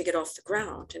not going to get off the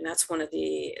ground. And that's one of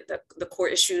the core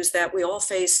issues that we all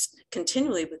face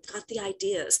continually. We've got the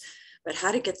ideas, but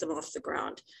how to get them off the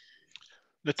ground.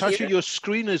 Natasha, your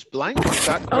screen is blank. Is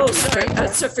that oh, sorry.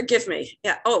 So forgive me.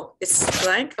 Yeah. Oh, it's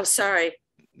blank. Oh, sorry.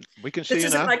 We can see you now.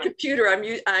 This isn't my computer.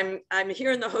 I'm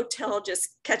here in the hotel.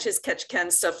 Just catch as catch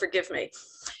can. So forgive me.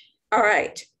 All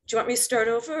right. Do you want me to start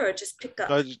over or just pick up?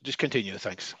 No, just continue.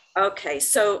 Thanks. Okay.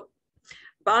 So,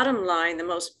 bottom line, the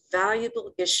most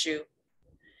valuable issue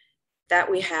that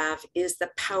we have is the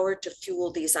power to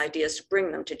fuel these ideas, to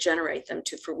bring them, to generate them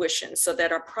to fruition, so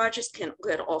that our projects can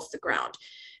get off the ground.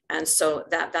 And so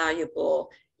that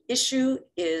valuable issue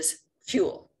is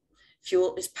fuel.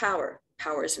 Fuel is power.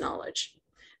 Power is knowledge.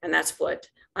 And that's what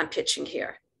I'm pitching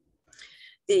here.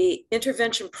 The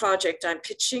intervention project I'm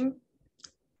pitching,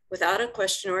 without a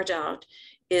question or a doubt,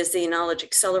 is the Knowledge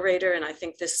Accelerator. And I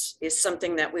think this is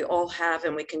something that we all have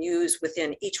and we can use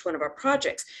within each one of our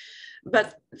projects.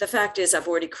 But the fact is I've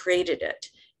already created it,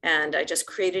 and I just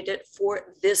created it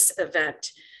for this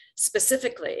event.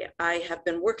 Specifically, I have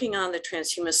been working on the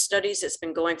transhumanist studies. It's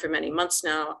been going for many months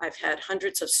now. I've had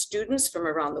hundreds of students from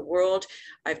around the world.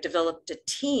 I've developed a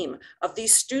team of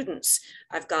these students.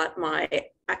 I've got my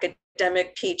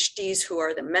academic PhDs who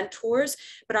are the mentors,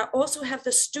 but I also have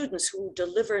the students who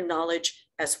deliver knowledge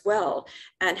as well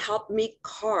and help me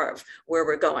carve where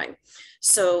we're going.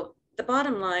 So the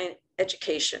bottom line,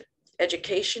 education.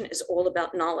 Education is all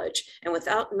about knowledge, and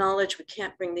without knowledge, we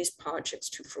can't bring these projects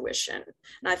to fruition.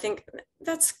 And I think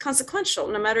that's consequential,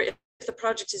 no matter if the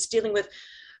project is dealing with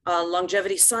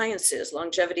longevity sciences,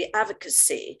 longevity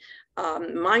advocacy,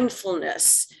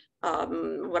 mindfulness,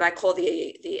 what I call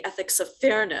the ethics of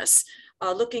fairness,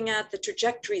 looking at the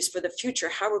trajectories for the future,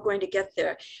 how we're going to get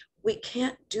there. We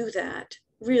can't do that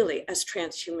really as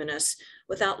transhumanists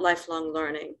without lifelong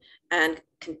learning, and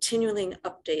continually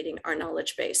updating our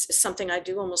knowledge base is something I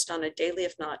do almost on a daily,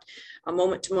 if not a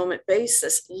moment-to-moment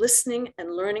basis, listening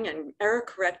and learning and error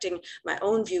correcting my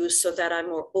own views so that I'm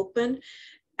more open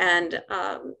and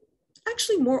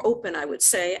actually more open, I would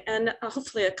say, and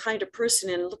hopefully a kinder person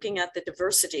in looking at the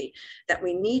diversity that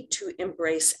we need to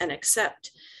embrace and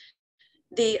accept.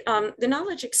 The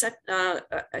Knowledge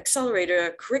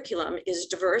Accelerator curriculum is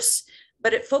diverse,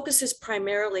 but it focuses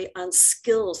primarily on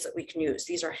skills that we can use.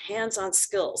 These are hands-on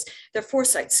skills. They're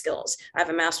foresight skills. I have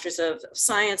a master's of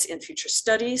science in future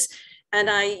studies,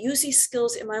 and I use these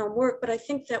skills in my own work, but I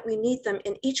think that we need them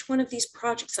in each one of these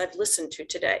projects I've listened to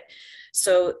today.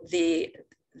 So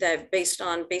they're based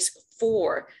on basic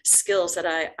 4 skills that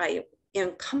I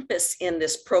encompass in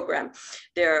this program.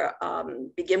 They're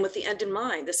begin with the end in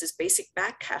mind. This is basic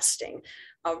backcasting,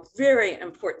 a very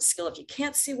important skill. If you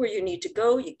can't see where you need to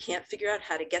go, you can't figure out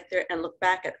how to get there, and look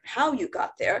back at how you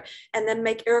got there and then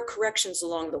make error corrections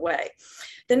along the way.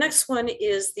 The next one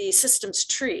is the systems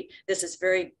tree. This is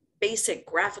very basic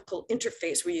graphical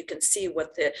interface where you can see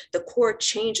what the core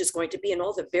change is going to be and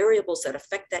all the variables that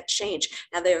affect that change.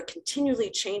 And they are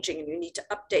continually changing, and you need to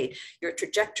update your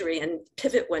trajectory and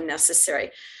pivot when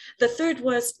necessary. The third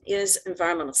is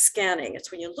environmental scanning. It's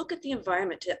when you look at the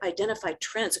environment to identify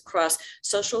trends across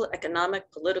social, economic,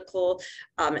 political,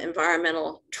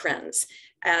 environmental trends.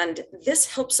 And this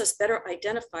helps us better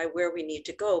identify where we need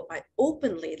to go by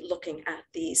openly looking at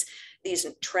these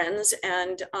trends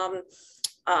and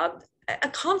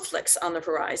conflicts on the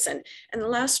horizon. And the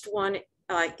last one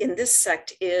in this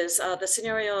sect is the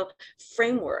scenario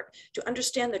framework, to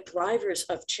understand the drivers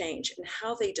of change and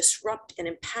how they disrupt and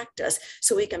impact us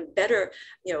so we can better,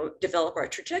 develop our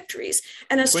trajectories.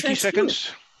 And as 20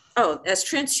 seconds. As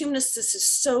transhumanists, this is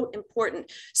so important.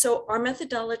 So our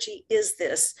methodology is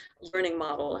this learning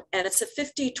model, and it's a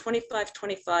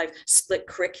 50-25-25 split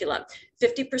curriculum.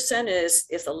 50% is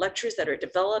the lectures that are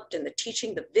developed and the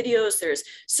teaching, the videos. There's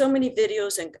so many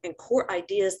videos and core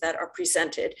ideas that are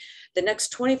presented. The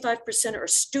next 25% are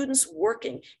students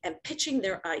working and pitching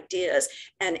their ideas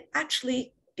and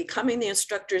actually becoming the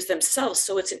instructors themselves.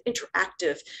 So it's an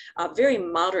interactive, very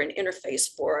modern interface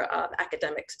for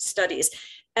academic studies.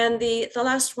 And the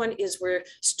last one is where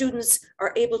students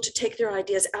are able to take their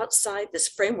ideas outside this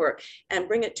framework and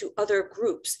bring it to other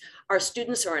groups. Our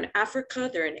students are in Africa,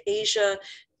 they're in Asia,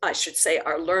 I should say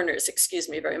our learners, excuse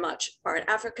me very much, are in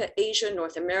Africa, Asia,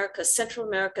 North America, Central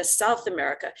America, South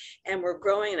America, and we're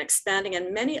growing and expanding.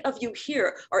 And many of you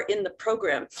here are in the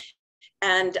program.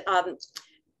 And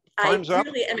I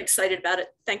really am excited about it.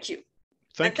 Thank you.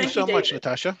 Thank you so much,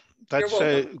 Natasha. That's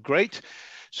great.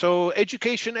 So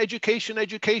education are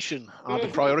the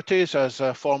priorities, as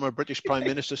a former British Prime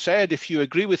Minister said. If you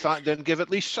agree with that, then give at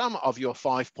least some of your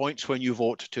 5 points when you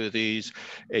vote to these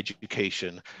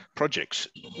education projects.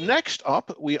 Next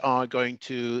up, we are going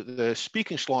to the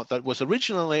speaking slot that was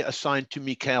originally assigned to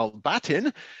Mikhail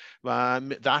Batin.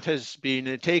 That has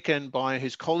been taken by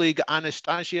his colleague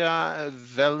Anastasia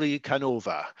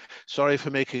Velikanova. Sorry for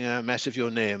making a mess of your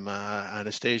name,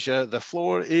 Anastasia. The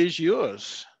floor is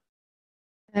yours.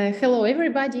 Hello,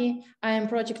 everybody. I am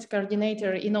project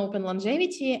coordinator in Open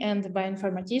Longevity and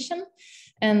bioinformatician.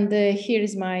 And here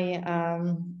is my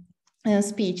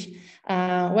speech.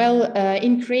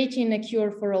 In creating a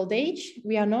cure for old age,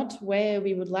 we are not where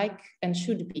we would like and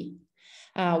should be.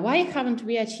 Why haven't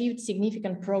we achieved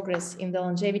significant progress in the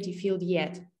longevity field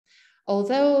yet?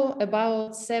 Although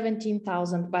about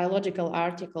 17,000 biological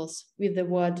articles with the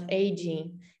word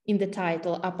aging in the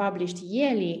title are published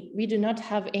yearly, we do not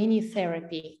have any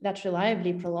therapy that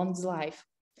reliably prolongs life.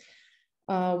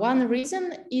 One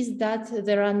reason is that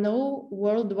there are no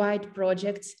worldwide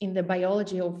projects in the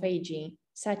biology of aging,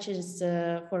 such as,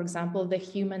 for example, the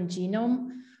Human Genome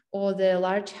or the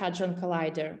Large Hadron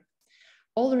Collider.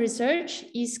 All research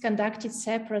is conducted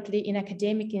separately in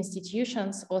academic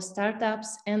institutions or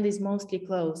startups and is mostly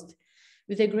closed.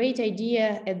 With a great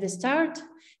idea at the start,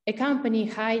 a company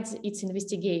hides its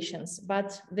investigations,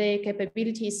 but the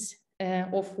capabilities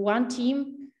of one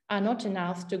team are not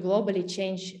enough to globally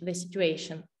change the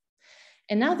situation.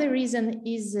 Another reason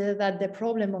is that the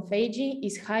problem of aging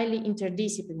is highly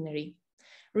interdisciplinary.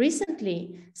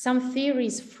 Recently, some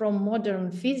theories from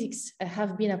modern physics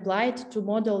have been applied to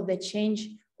model the change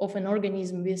of an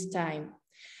organism with time.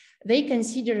 They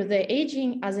consider the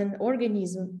aging of an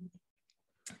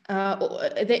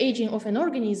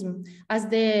organism as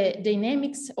the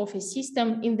dynamics of a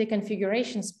system in the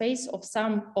configuration space of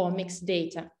some omics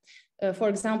data, for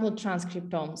example,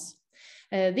 transcriptomes.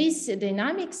 These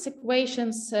dynamics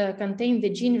equations contain the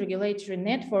gene regulatory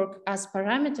network as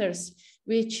parameters,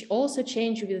 which also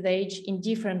change with age in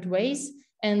different ways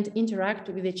and interact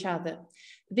with each other.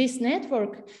 This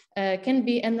network can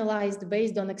be analyzed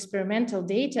based on experimental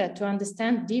data to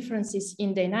understand differences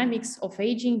in dynamics of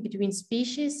aging between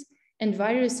species and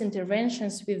various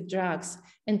interventions with drugs,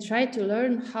 and try to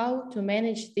learn how to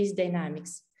manage these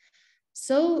dynamics.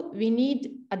 So we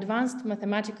need advanced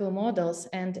mathematical models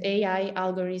and AI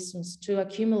algorithms to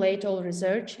accumulate all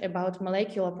research about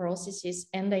molecular processes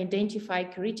and identify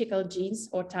critical genes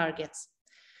or targets.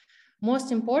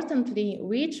 Most importantly,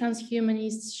 we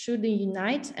transhumanists should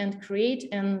unite and create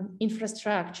an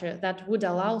infrastructure that would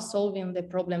allow solving the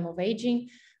problem of aging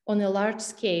on a large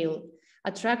scale,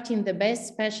 attracting the best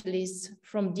specialists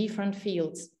from different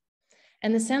fields.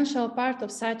 An essential part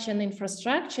of such an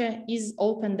infrastructure is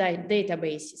open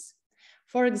databases.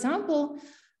 For example,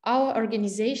 our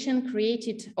organization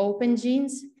created Open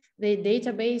Genes, the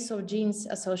database of genes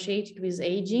associated with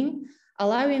aging,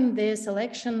 allowing the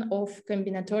selection of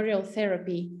combinatorial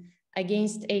therapy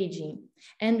against aging.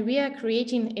 And we are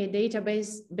creating a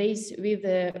database with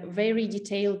a very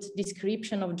detailed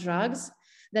description of drugs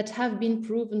that have been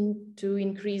proven to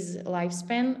increase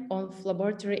lifespan of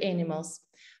laboratory animals,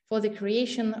 for the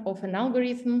creation of an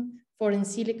algorithm for in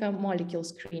silico molecule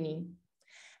screening.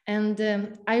 And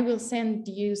I will send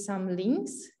you some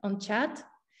links on chat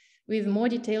with more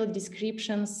detailed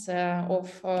descriptions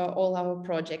of all our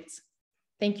projects.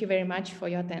 Thank you very much for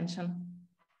your attention.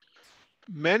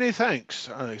 Many thanks,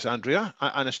 Alexandria.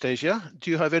 Anastasia,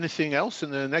 do you have anything else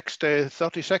in the next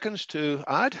 30 seconds to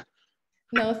add?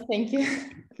 No, thank you.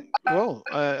 Well,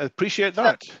 I appreciate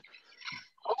that.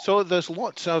 So there's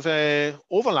lots of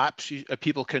overlaps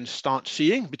people can start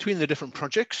seeing between the different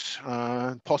projects,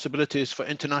 possibilities for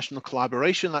international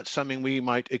collaboration. That's something we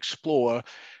might explore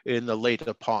in the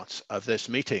later parts of this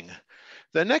meeting.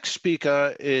 The next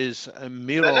speaker is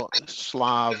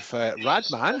Miroslav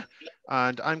Radman,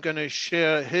 and I'm going to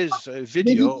share his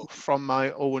video from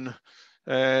my own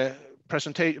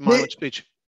presentation, my own speech.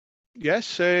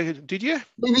 Yes, Didier?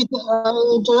 Maybe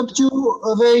I'll interrupt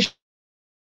you very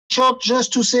short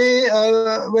just to say,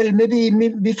 well, maybe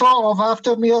before or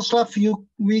after Miroslav, you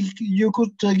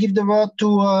could give the word to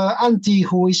Antti,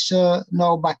 who is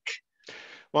now back.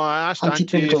 Well, I asked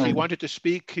Antti if he wanted to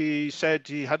speak. He said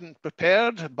he hadn't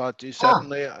prepared, but he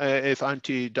certainly, if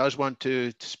Antti does want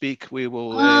to speak, we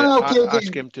will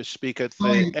ask him to speak at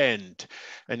the end.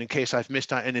 And in case I've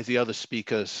missed out any of the other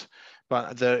speakers.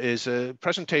 But there is a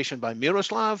presentation by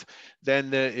Miroslav, then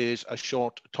there is a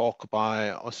short talk by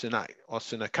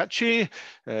Osinakachi,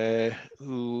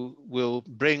 who will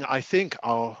bring, I think,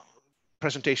 our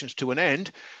presentations to an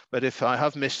end. But if I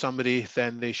have missed somebody,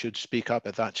 then they should speak up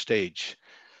at that stage.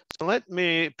 So let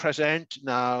me present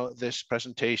now this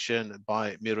presentation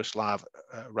by Miroslav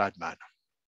Radman.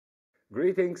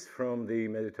 Greetings from the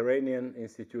Mediterranean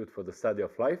Institute for the Study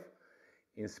of Life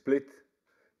in Split,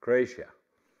 Croatia.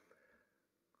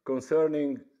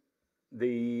 Concerning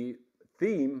the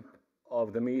theme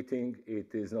of the meeting,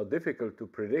 it is not difficult to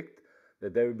predict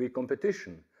that there will be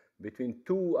competition between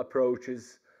two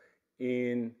approaches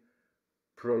in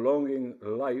prolonging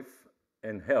life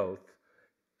and health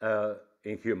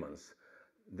in humans.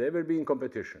 They will be in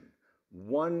competition.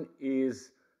 One is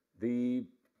the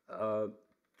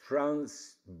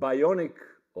bionic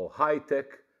or high-tech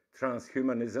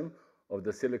transhumanism of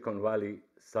the Silicon Valley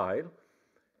style,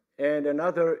 and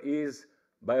another is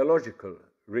biological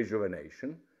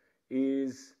rejuvenation,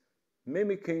 is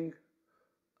mimicking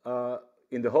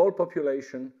in the whole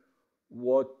population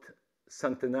what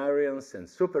centenarians and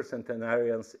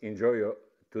supercentenarians enjoy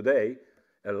today,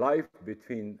 a life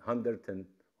between 100 and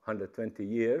 120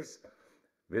 years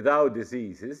without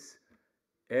diseases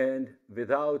and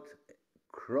without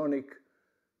chronic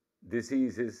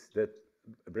diseases that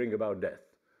bring about death.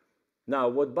 Now,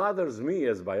 what bothers me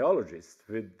as a biologist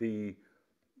with the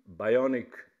bionic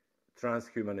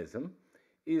transhumanism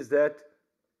is that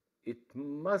it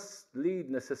must lead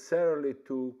necessarily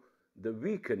to the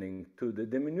weakening, to the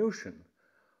diminution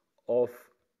of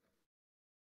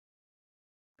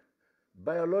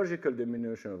biological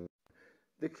diminution of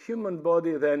the human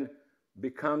body. Then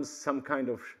becomes some kind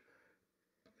of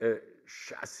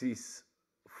chassis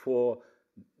for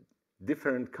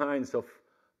different kinds of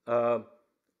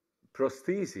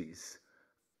prostheses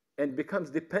and becomes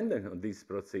dependent on these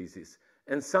prostheses.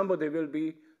 And somebody will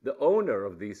be the owner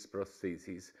of these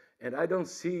prostheses. And I don't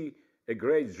see a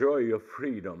great joy of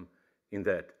freedom in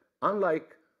that.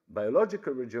 Unlike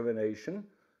biological rejuvenation,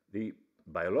 the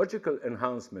biological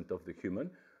enhancement of the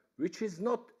human, which is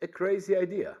not a crazy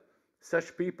idea.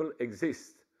 Such people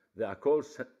exist. They are called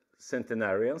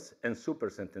centenarians and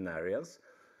supercentenarians.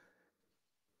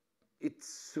 It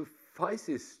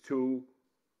suffices to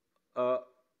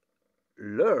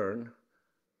learn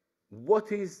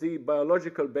what is the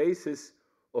biological basis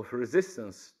of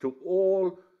resistance to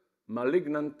all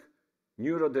malignant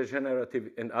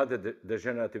neurodegenerative and other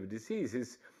degenerative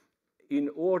diseases in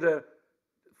order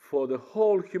for the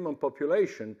whole human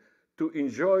population to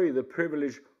enjoy the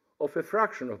privilege of a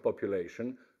fraction of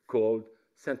population called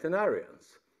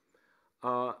centenarians.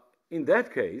 In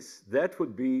that case, that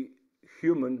would be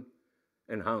human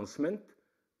enhancement.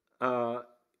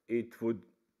 It would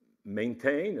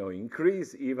maintain or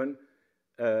increase even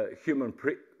human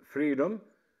freedom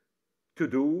to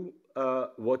do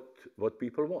what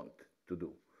people want to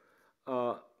do.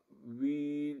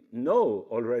 We know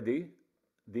already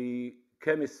the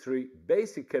chemistry,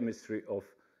 basic chemistry of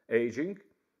aging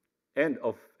and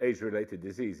of age-related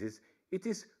diseases. It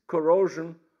is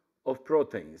corrosion of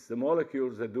proteins, the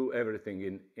molecules that do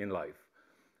everything in life.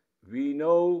 We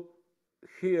know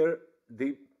here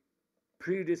the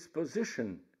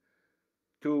predisposition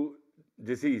to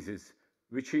diseases,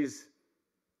 which is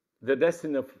the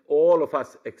destiny of all of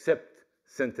us except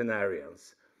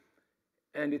centenarians.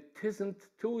 And it isn't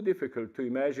too difficult to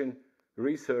imagine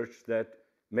research that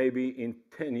maybe in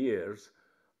 10 years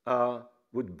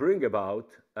would bring about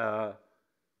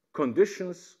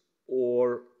conditions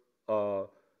or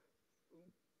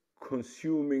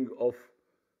consuming of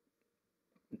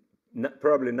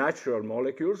probably natural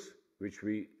molecules, which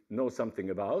we know something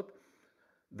about,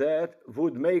 that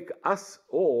would make us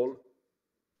all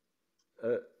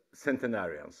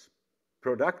centenarians,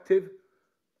 productive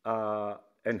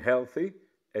and healthy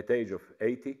at the age of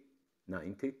 80,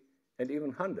 90, and even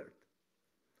 100.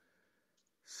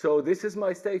 So this is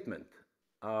my statement.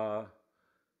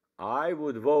 I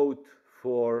would vote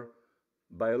for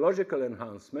biological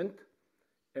enhancement,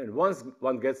 and once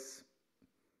one gets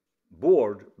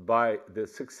bored by the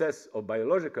success of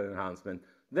biological enhancement,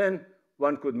 then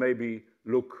one could maybe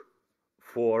look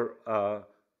for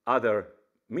other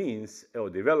means or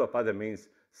develop other means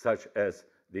such as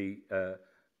the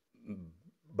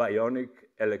bionic,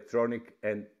 electronic,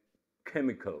 and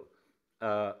chemical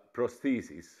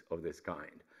prostheses of this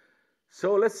kind.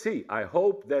 So let's see. I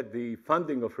hope that the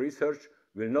funding of research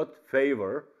will not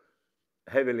favor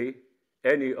heavily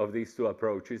any of these two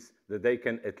approaches, that they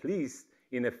can at least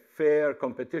in a fair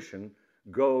competition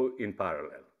go in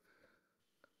parallel.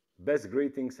 Best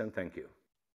greetings and thank you.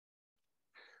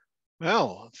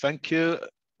 Well, thank you,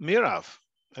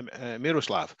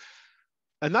 Miroslav.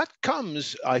 And that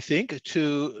comes, I think,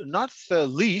 to not the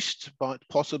least, but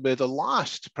possibly the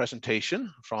last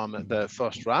presentation from the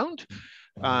first round.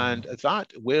 And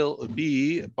that will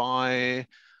be by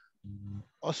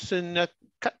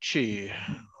Osinakachi.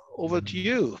 Over to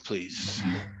you, please.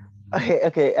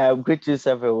 Okay. Greetings,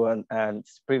 everyone, and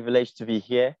it's a privilege to be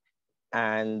here.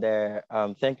 And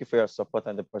thank you for your support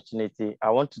and the opportunity.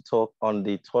 I want to talk on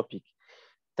the topic,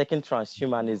 taking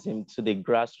transhumanism to the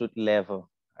grassroots level,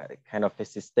 kind of a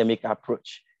systemic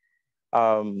approach.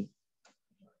 When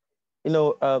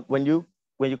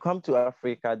you come to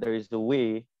Africa, there is the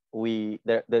way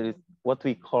there is what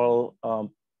we call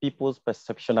people's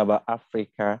perception about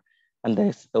Africa, and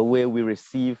there's a way we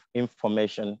receive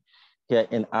information here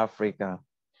in Africa.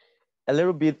 A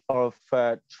little bit of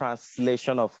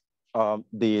translation of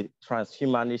the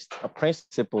transhumanist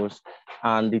principles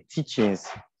and the teachings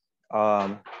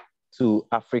to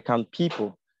African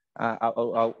people. I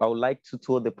would like to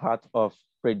tell the part of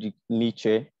Friedrich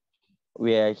Nietzsche,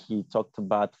 where he talked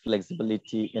about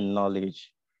flexibility in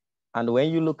knowledge. And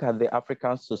when you look at the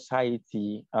African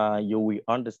society, you will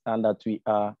understand that we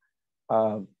are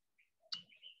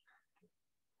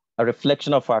a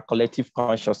reflection of our collective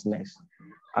consciousness.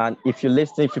 And if you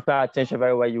listen, if you pay attention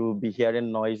very well, you will be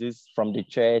hearing noises from the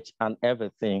church and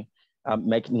everything,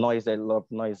 make noise, a lot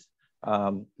of noise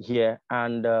here.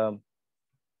 And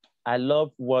I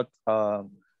love what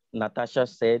Natasha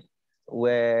said,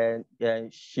 where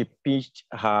she pitched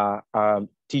her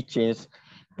teachings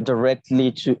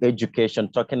directly to education,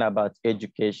 talking about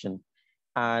education.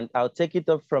 And I'll take it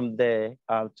up from there,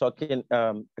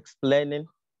 explaining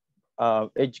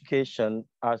education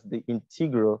as the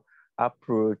integral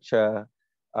approach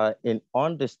in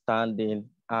understanding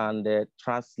and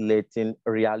translating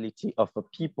reality of a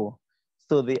people.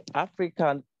 So the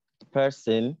African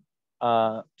person,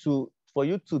 for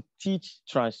you to teach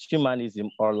transhumanism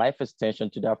or life extension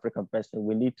to the African person,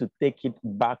 we need to take it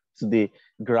back to the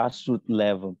grassroots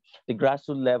level. The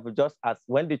grassroots level, just as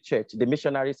when the church, the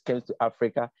missionaries came to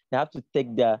Africa, they have to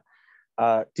take their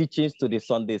teachings to the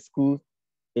Sunday school,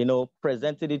 you know,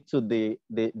 presented it to the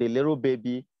little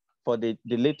baby for the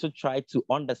little child to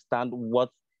understand what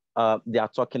they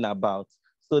are talking about.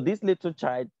 So this little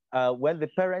child, when the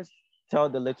parents tell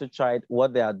the little child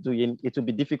what they are doing, it will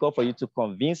be difficult for you to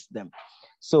convince them.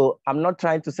 So I'm not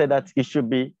trying to say that it should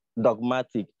be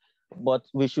dogmatic, but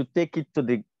we should take it to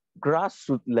the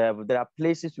grassroots level. There are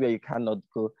places where you cannot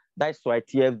go. That's why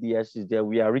TFDS is there.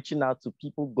 We are reaching out to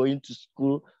people going to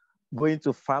school, going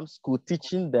to farm school,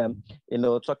 teaching them, you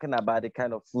know, talking about the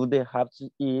kind of food they have to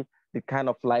eat, the kind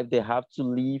of life they have to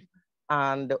live,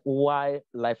 and why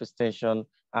life extension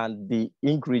and the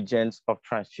ingredients of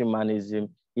transhumanism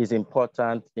is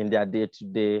important in their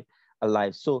day-to-day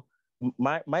life. So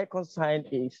my concern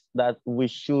is that we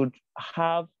should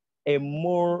have a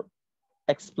more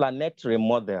explanatory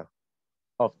model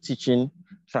of teaching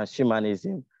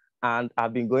transhumanism. And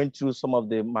I've been going through some of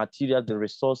the materials, the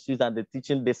resources, and the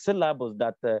teaching, the syllabus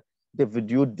that the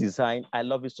video design. I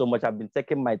love it so much. I've been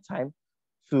taking my time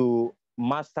to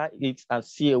master it and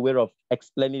see a way of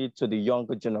explaining it to the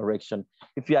younger generation.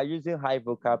 If you are using high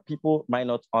vocab, people might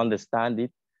not understand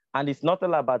it. And it's not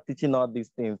all about teaching all these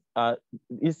things.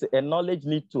 It's a knowledge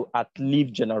need to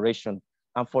outlive generation.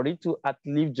 And for it to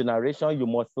outlive generation, you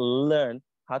must learn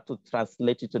how to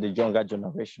translate it to the younger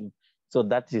generation. So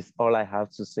that is all I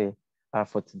have to say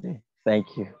for today.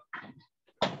 Thank you.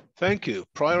 Thank you.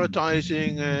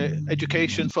 Prioritizing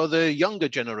education for the younger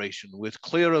generation with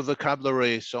clearer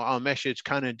vocabulary so our message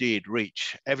can indeed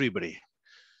reach everybody.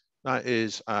 That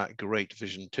is a great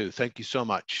vision too. Thank you so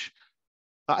much.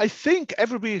 I think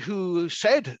everybody who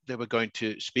said they were going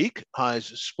to speak has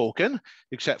spoken,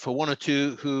 except for one or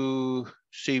two who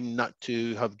seem not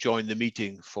to have joined the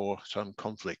meeting for some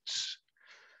conflicts.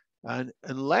 And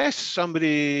unless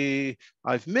somebody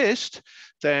I've missed,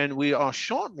 then we are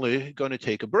shortly going to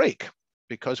take a break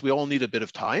because we all need a bit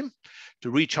of time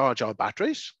to recharge our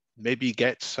batteries, maybe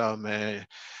get some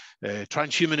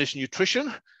transhumanist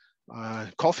nutrition,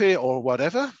 coffee or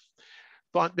whatever.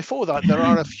 But before that, there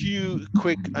are a few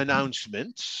quick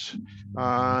announcements.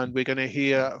 And we're going to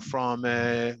hear from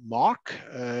Marc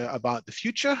about the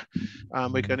future.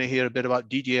 We're going to hear a bit about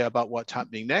Didier about what's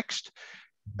happening next.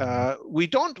 We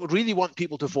don't really want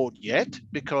people to vote yet,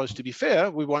 because to be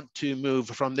fair, we want to move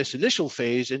from this initial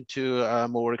phase into a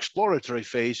more exploratory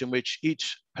phase in which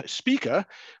each speaker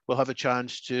will have a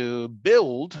chance to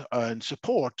build and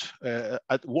support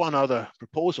one other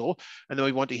proposal. And then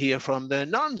we want to hear from the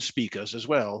non-speakers as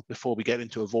well before we get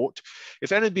into a vote.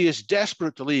 If anybody is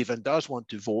desperate to leave and does want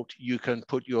to vote, you can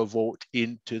put your vote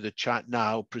into the chat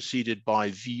now, preceded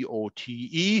by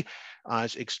VOTE,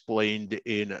 as explained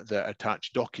in the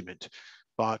attached document.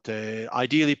 But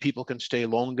ideally, people can stay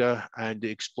longer and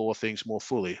explore things more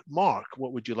fully. Marc,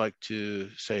 what would you like to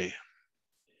say?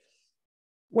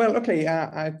 Well, okay,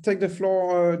 I take the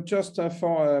floor just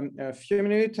for a few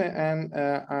minutes, and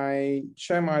I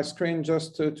share my screen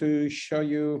just to show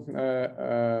you,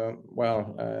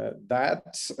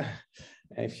 that,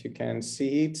 if you can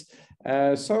see it.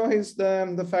 So it's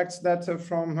the fact that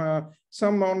from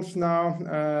some months now,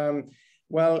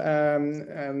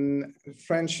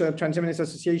 French Transhumanist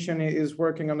Association is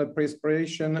working on the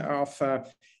preparation of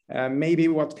maybe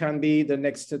what can be the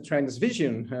next trans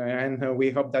vision, and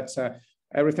we hope that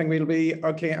everything will be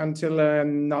okay until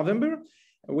November.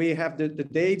 We have the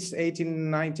dates 18,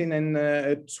 19,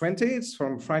 and 20. It's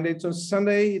from Friday to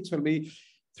Sunday. It will be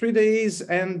 3 days,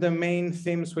 and the main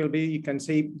themes will be, you can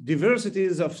say,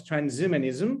 diversities of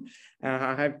transhumanism.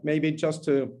 I have maybe just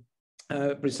to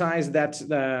precise that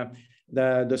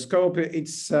the scope,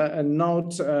 it's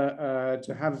not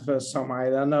to have some, I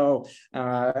don't know,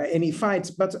 any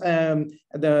fights, but and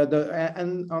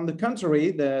on the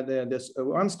contrary, the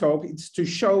one scope, it's to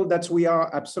show that we are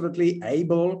absolutely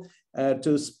able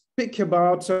to speak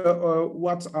about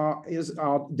what is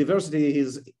our diversity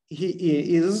is,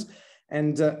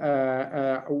 and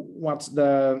what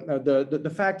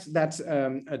the fact that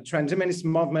a transhumanist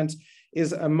movement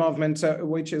is a movement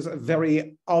which is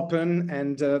very open,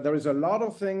 and there is a lot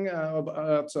of things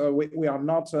we are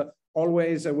not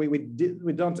always,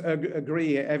 we don't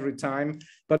agree every time,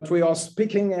 but we are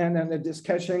speaking and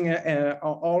discussing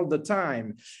all the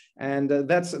time. And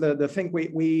that's the thing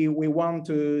we want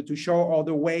to show, or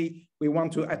the way we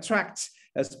want to attract,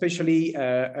 especially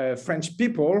French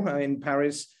people in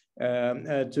Paris,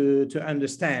 to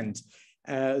understand.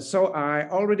 So I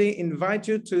already invite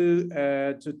you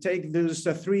to take those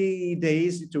 3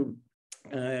 days to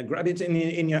grab it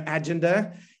in your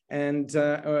agenda, and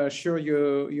sure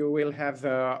you will have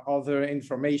other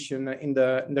information in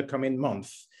the coming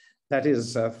month. That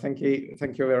is, thank you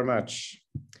very much.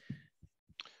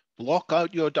 Block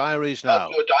out your diaries now.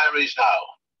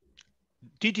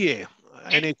 Didier,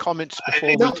 any comments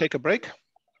before we take a break?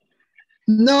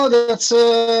 No, that's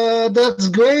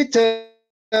great.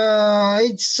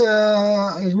 It's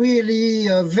really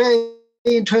very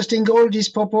interesting, all these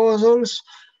proposals.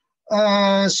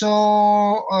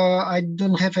 So I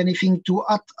don't have anything to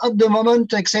add at the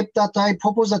moment, except that I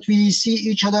propose that we see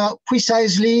each other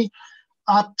precisely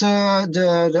at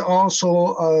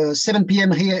also 7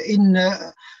 p.m. here in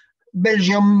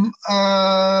Belgium.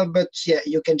 But yeah,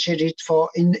 you can change it for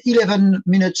in 11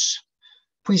 minutes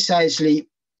precisely.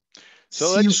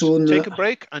 So let's take a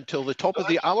break until the top of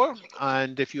the hour,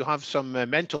 and if you have some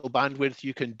mental bandwidth,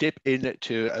 you can dip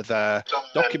into the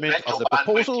document of the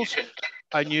proposals,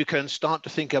 and you can start to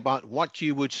think about what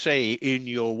you would say in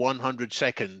your 100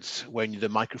 seconds when the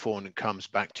microphone comes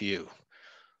back to you.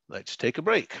 Let's take a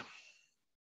break.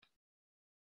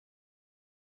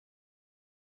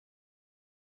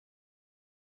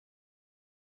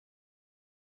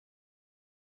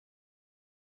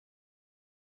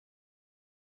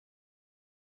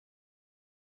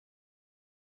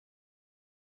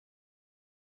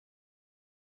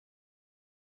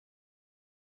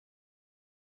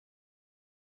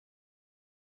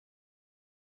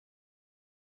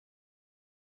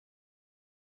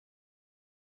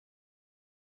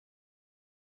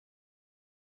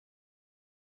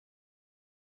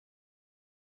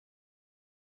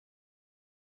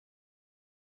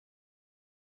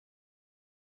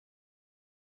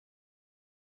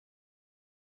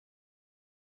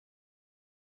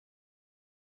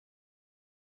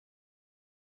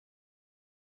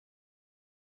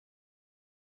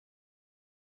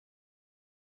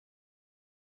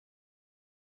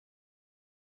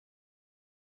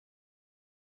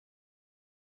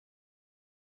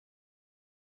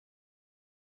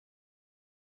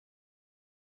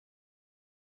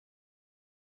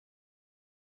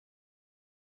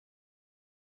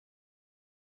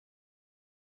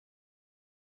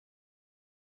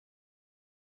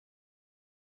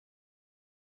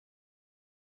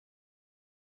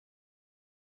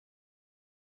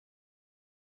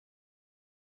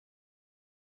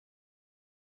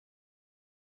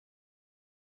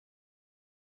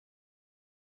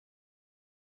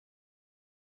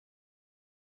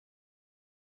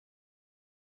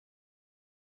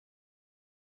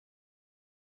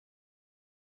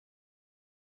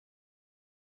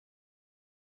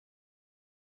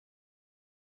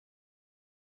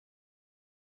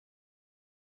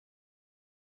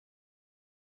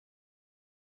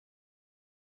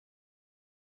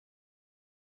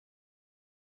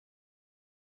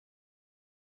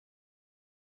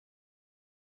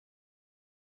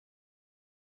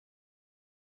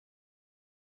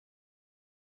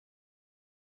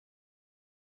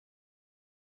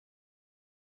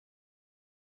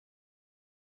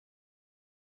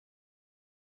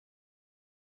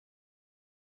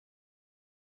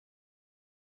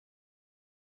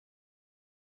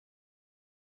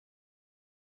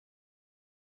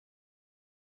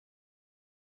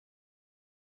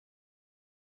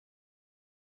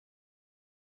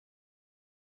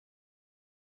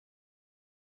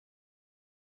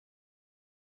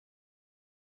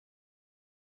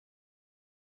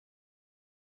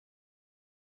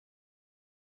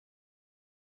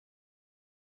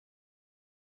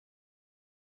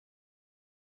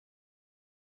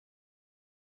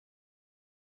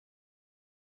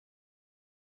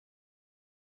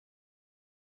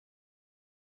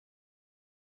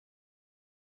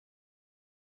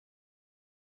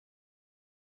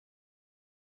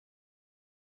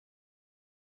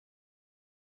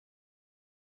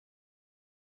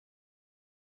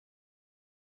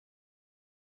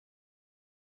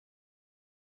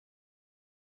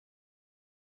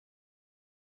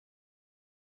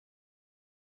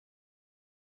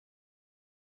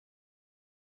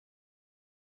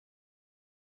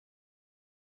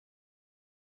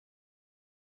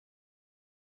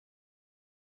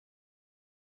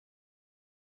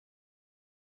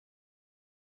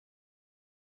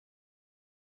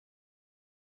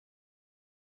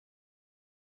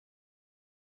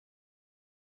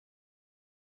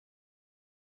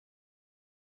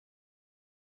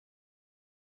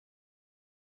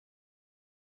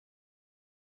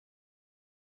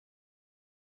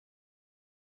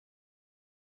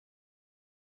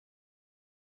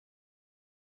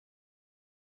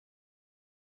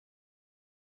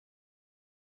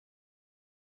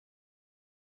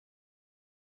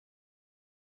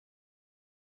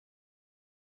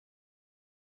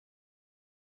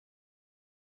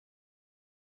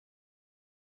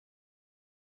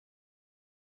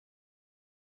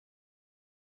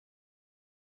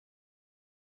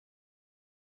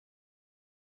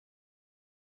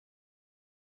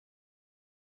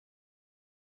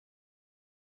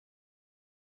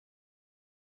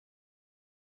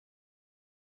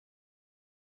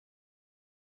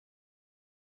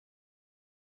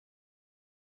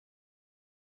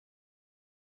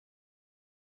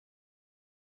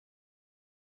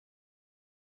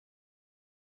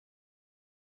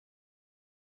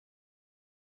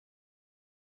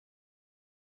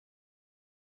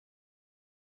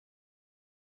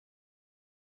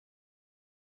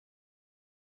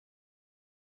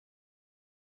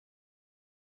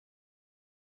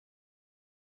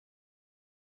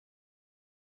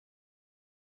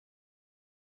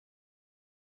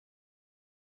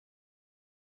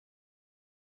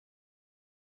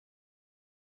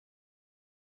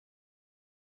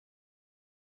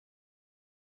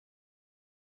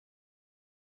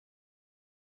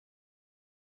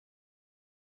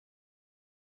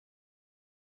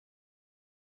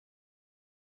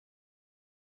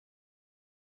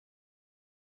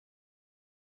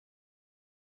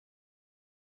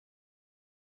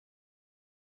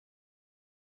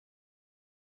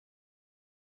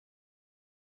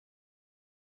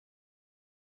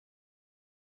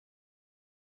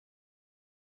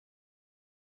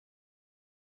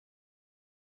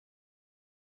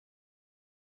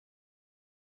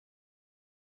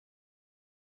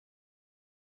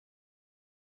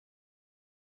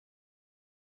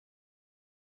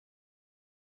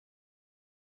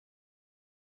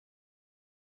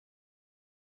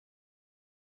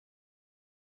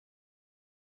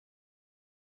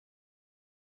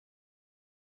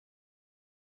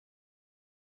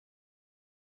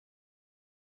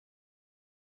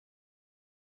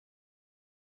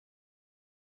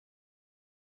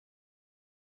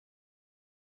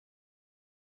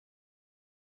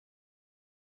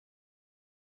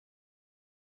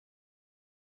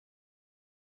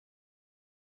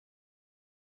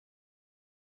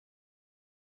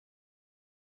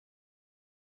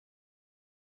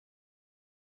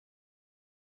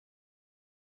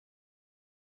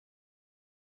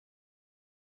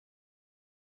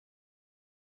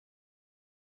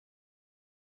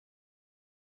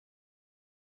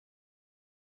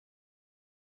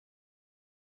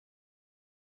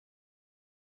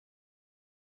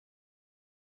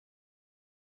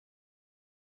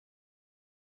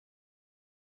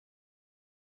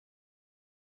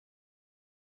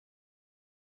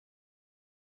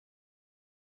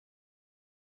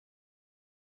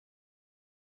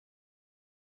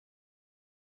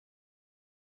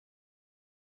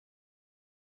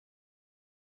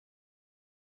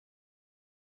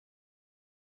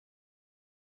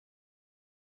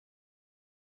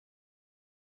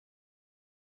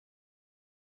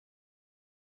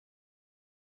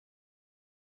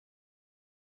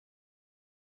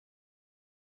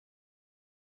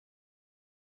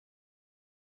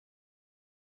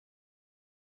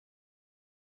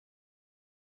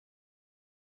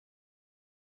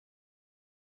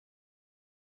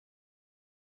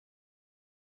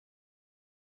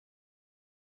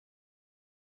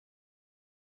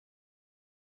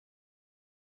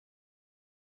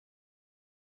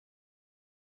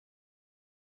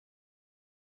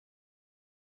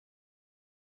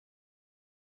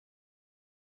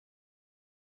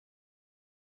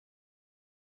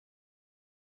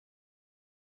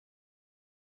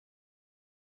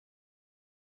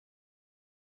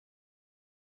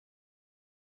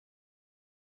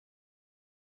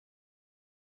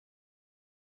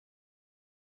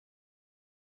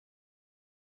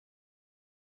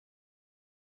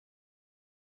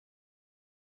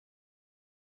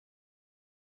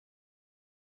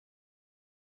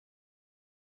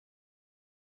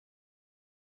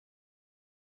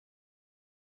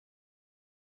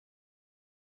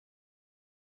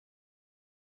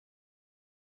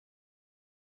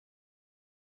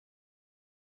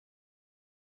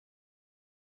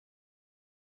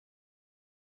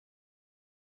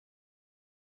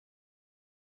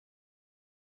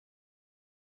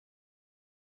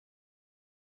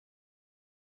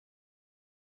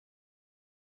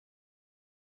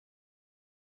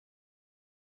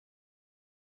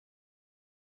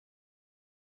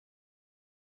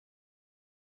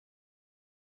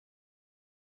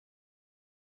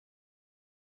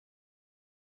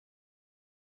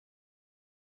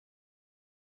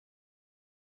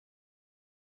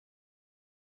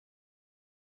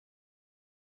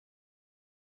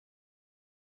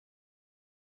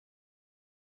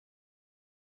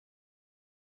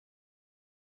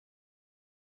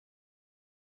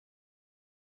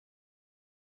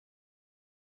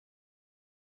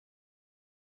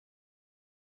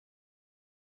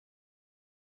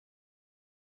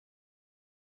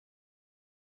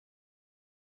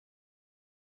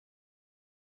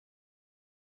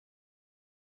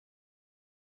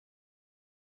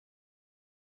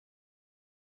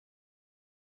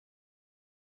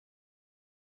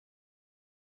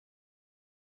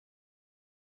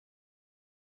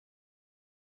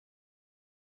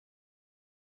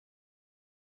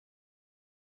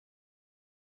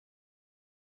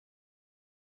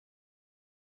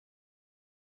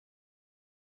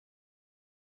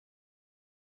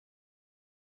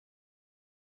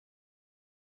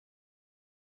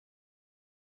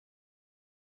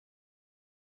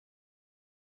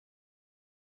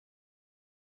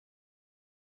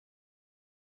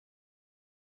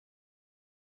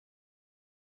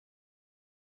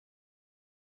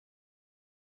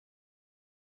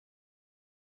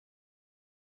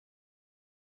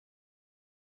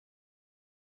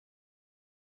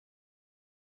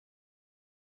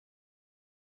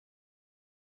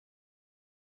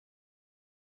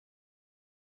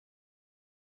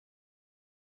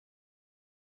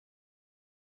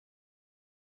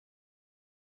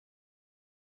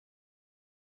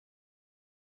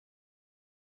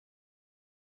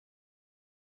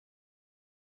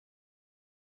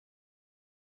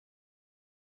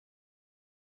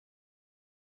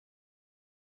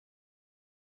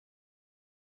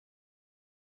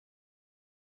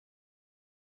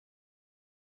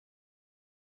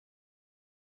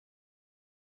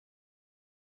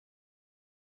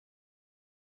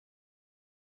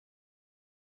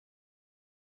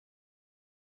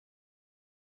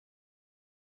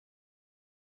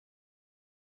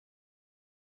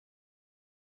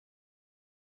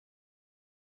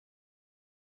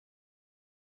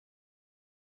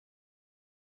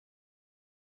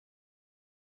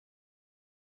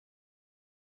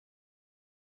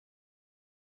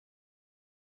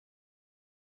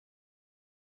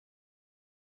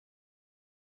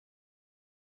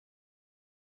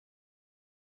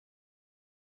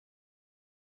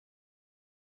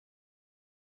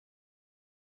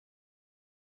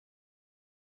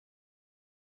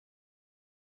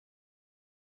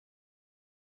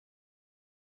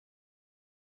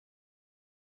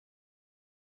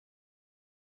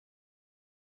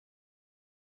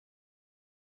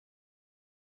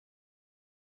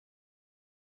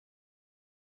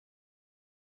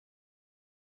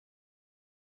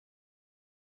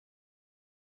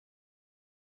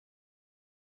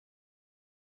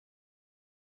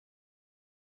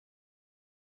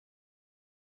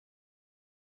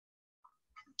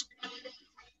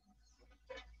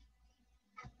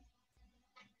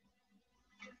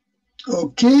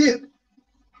 Okay.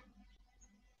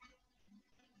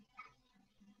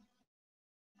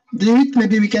 David,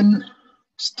 maybe we can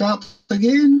start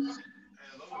again.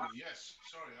 Hello, yes.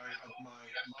 Sorry, I had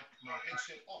my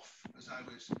headset off as I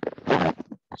was.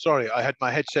 Sorry, I had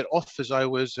my headset off as I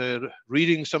was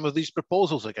reading some of these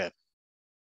proposals again.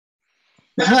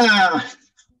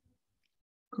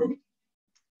 Cool.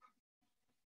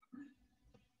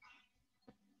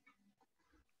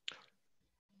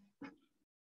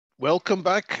 Welcome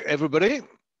back, everybody.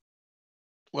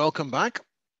 Welcome back.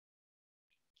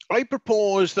 I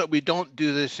propose that we don't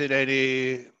do this in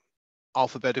any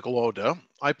alphabetical order.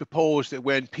 I propose that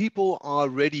when people are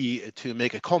ready to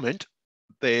make a comment,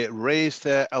 they raise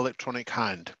their electronic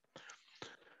hand.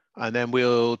 And then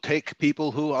we'll take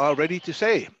people who are ready to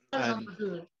say.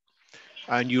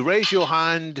 And you raise your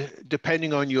hand,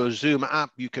 depending on your Zoom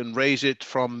app, you can raise it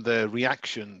from the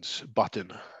reactions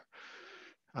button.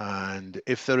 And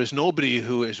if there is nobody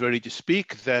who is ready to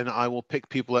speak, then I will pick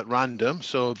people at random.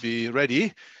 So be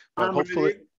ready. But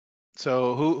hopefully,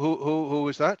 so who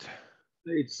is that?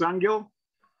 It's Angel.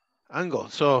 Angel.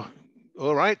 So,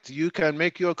 all right, you can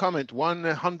make your comment.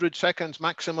 100 seconds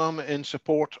maximum in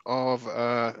support of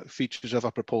features of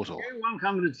a proposal. Okay,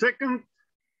 100 seconds.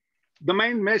 The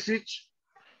main message,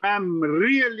 I'm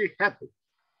really happy.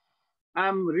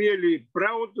 I'm really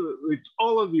proud with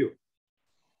all of you.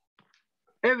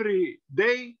 Every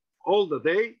day, all the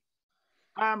day,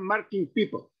 I'm marking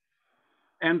people.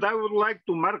 And I would like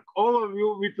to mark all of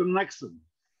you with an accent.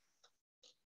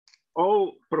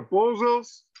 All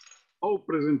proposals, all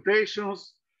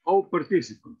presentations, all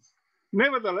participants.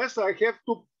 Nevertheless, I have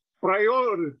to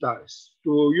prioritize,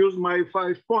 to use my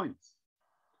 5 points.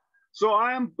 So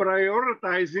I am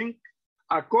prioritizing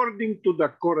according to the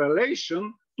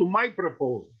correlation to my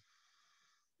proposal.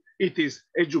 It is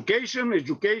education,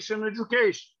 education,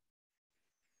 education.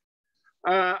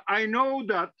 I know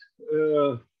that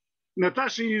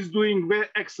Natasha is doing a very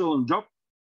excellent job.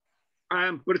 I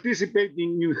am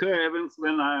participating in her events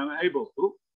when I am able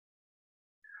to.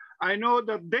 I know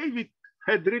that David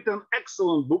had written an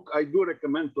excellent book. I do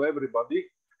recommend to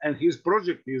everybody, and his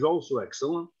project is also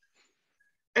excellent.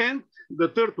 And the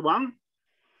third one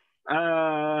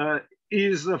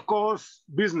is, of course,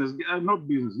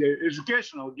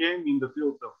 educational game in the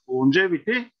field of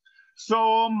longevity.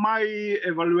 So my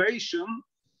evaluation,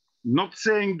 not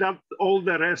saying that all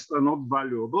the rest are not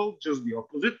valuable, just the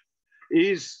opposite,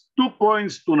 is 2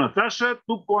 points to Natasha,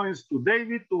 2 points to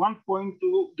David, 1 point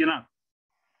to Gennady.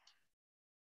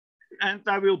 And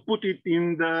I will put it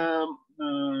in the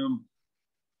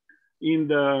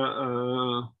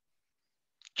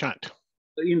chat.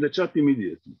 In the chat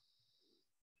immediately.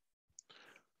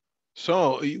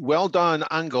 So well done,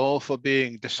 Angel, for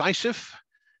being decisive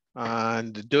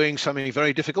and doing something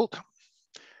very difficult.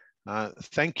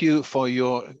 Thank you for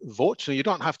your vote. So you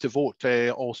don't have to vote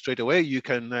all straight away. You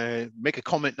can make a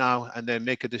comment now and then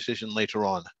make a decision later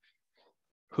on.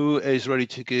 Who is ready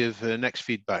to give next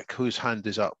feedback? Whose hand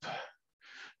is up?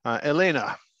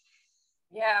 Elena.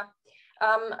 Yeah.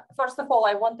 First of all,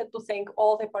 I wanted to thank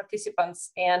all the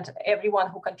participants and everyone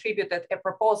who contributed a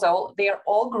proposal. They are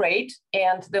all great.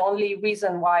 And the only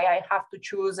reason why I have to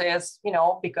choose is,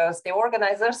 because the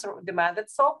organizers demanded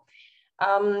so.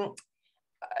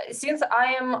 Since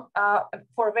I am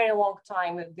for a very long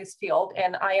time in this field,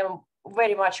 and I am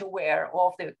very much aware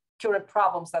of the current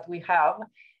problems that we have,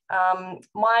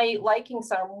 my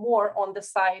likings are more on the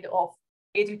side of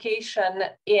education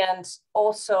and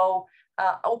also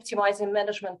optimizing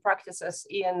management practices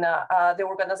in the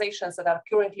organizations that are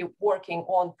currently working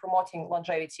on promoting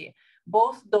longevity.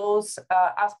 Both those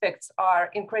aspects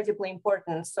are incredibly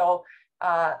important. So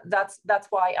that's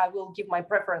why I will give my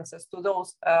preferences to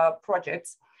those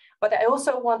projects. But I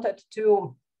also wanted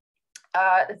to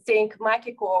thank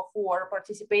Makiko for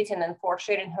participating and for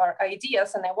sharing her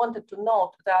ideas. And I wanted to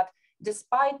note that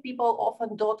despite people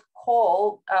often don't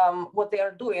call what they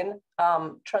are doing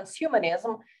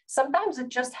transhumanism, sometimes it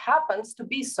just happens to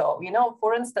be so.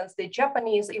 For instance, the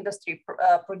Japanese industry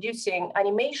producing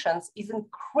animations is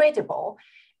incredible.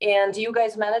 And you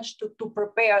guys managed to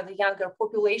prepare the younger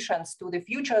populations to the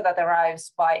future that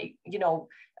arrives by,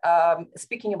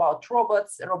 speaking about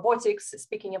robotics,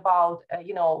 speaking about,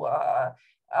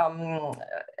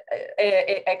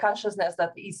 a consciousness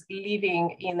that is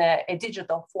living in a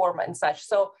digital form and such.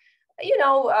 So,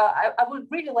 I would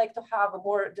really like to have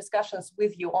more discussions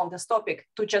with you on this topic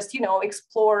to just,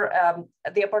 explore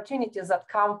the opportunities that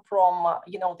come from,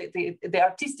 the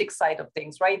artistic side of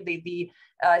things, right? The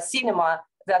cinema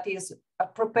that is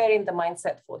preparing the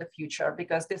mindset for the future,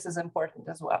 because this is important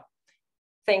as well.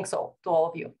 Thanks to all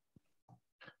of you.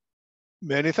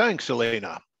 Many thanks,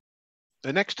 Elena.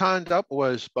 The next hand up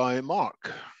was by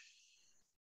Marc.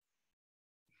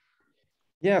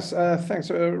 Yes, thanks.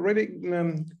 Really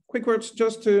quick words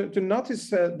just to notice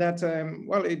that,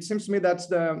 well, it seems to me that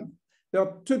there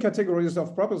are two categories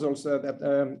of proposals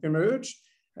that emerge.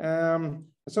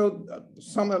 So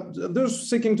some of those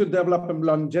seeking to develop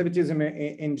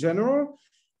longevitism in general,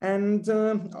 and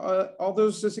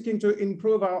others seeking to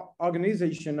improve our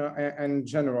organization in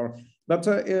general. But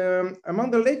among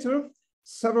the latter,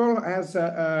 several, as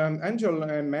Angel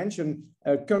mentioned,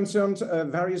 concerned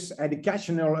various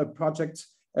educational projects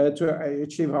to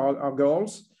achieve our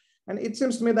goals. And it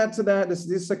seems to me that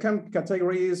this second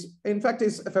category is, in fact,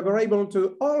 is favorable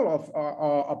to all of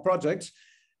our projects.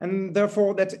 And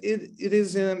therefore, that it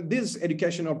is this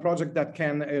educational project that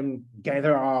can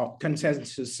gather our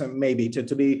consensus, maybe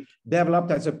to be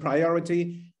developed as a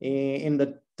priority in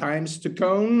the times to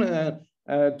come,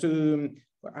 as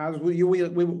we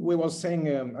were saying,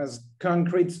 as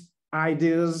concrete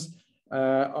ideas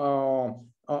or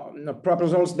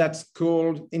proposals that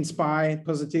could inspire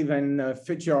positive and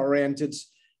future-oriented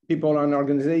people and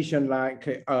organizations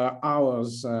like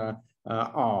ours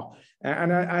are.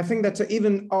 And I think that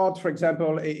even art, for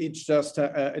example, it's just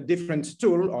a different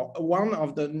tool, or one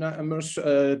of the numerous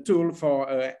tools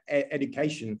for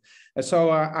education.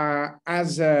 So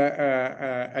as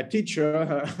a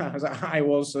teacher, as I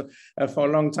was for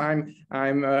a long time,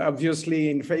 I'm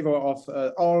obviously in favor of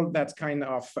all that kind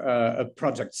of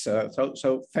projects.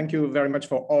 So thank you very much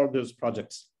for all those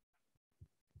projects.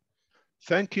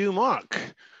 Thank you,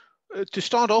 Marc. To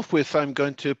start off with, I'm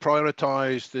going to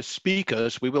prioritize the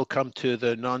speakers. We will come to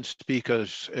the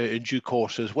non-speakers in due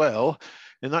course as well.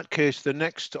 In that case, the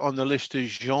next on the list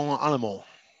is Jean Allemand.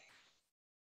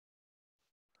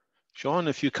 Jean,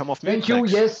 if you come off mute. Thank you.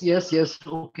 Thanks. Yes.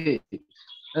 Okay.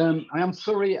 I am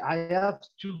sorry, I have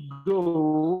to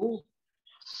go.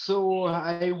 So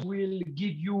I will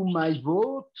give you my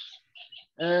vote.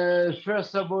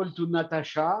 First of all, to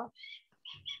Natasha.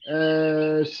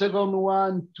 Second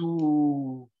one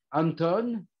to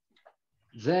Anton,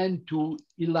 then to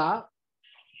Ilia.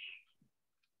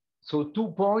 So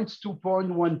 2 points, 2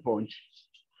 points, 1 point.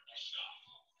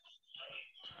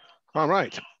 All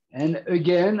right. And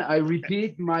again, I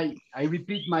repeat my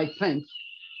thanks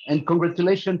and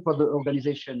congratulations for the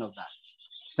organization of that.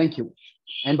 Thank you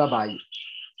and bye-bye.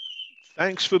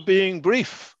 Thanks for being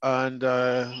brief, and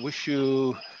wish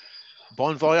you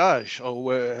bon voyage, or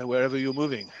wherever you're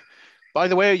moving. By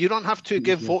the way, you don't have to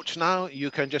give votes now.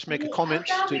 You can just make a comment.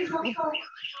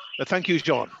 Thank you,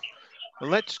 John.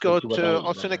 Let's go to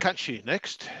Osinakachi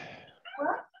next.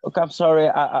 Okay, I'm sorry.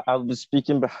 I'll be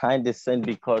speaking behind the scene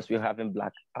because we're having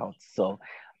blackouts. So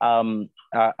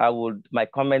my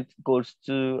comment goes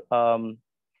to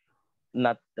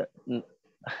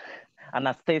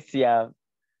Anastasia.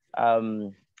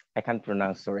 I can't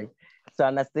pronounce, sorry. So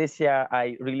Anastasia,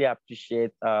 I really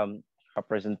appreciate her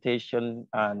presentation,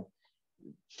 and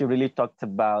she really talked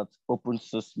about open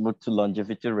source mode to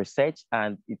longevity research,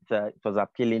 and it was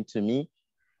appealing to me.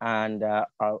 And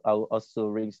I'll also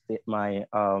reinstate my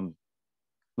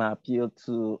my appeal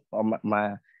to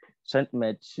my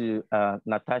sentiment to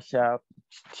Natasha.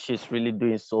 She's really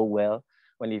doing so well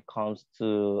when it comes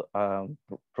to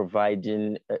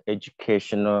providing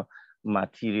educational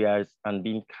materials and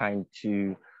being kind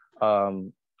to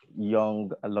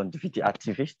young longevity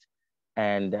activists.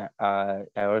 And I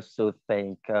also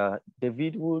thank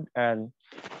David Wood and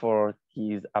for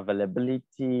his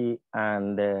availability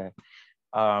and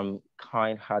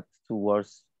kind heart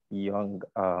towards young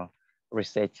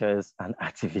researchers and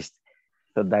activists.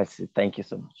 So that's it. Thank you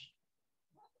so much.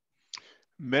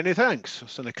 Many thanks,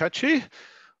 Osinakachi.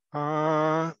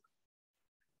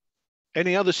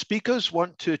 Any other speakers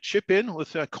want to chip in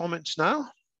with their comments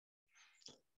now?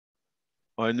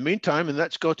 Well, in the meantime, and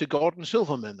let's go to Gordon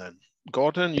Silverman then.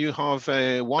 Gordon, you have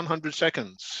 100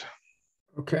 seconds.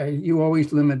 Okay, you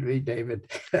always limit me,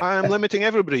 David. I am limiting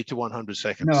everybody to 100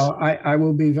 seconds. No, I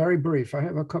will be very brief. I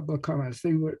have a couple of comments.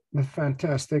 They were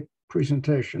fantastic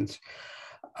presentations.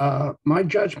 My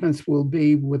judgments will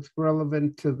be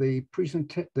relevant to the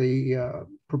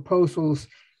proposals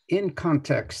in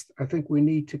context. I think we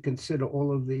need to consider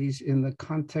all of these in the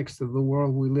context of the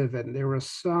world we live in. There are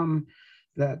some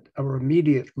that are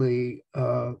immediately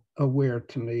aware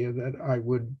to me that I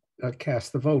would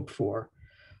cast the vote for.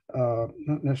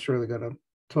 Not necessarily going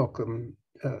to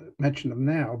mention them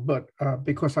now, but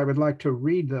because I would like to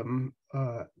read them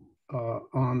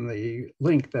on the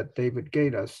link that David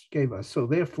gave us. So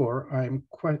therefore,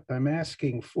 I'm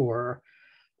asking for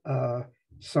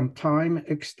some time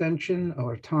extension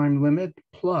or time limit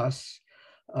plus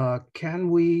Can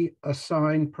we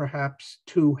assign perhaps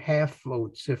 2 half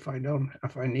votes if I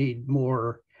need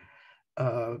more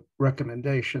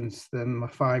recommendations than the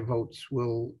 5 votes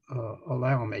will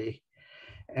allow me?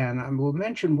 And I will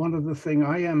mention one other thing.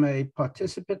 I am a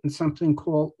participant in something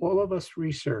called All of Us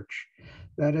Research.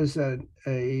 That is a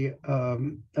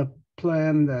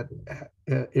plan that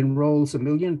enrolls 1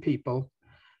 million people.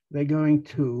 They're going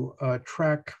to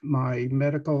track my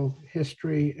medical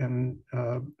history and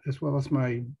as well as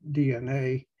my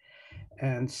DNA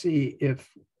and see if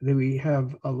we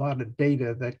have a lot of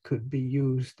data that could be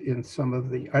used in some of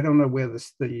the, I don't know where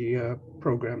the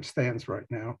program stands right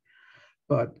now,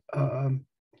 but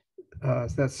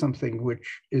that's something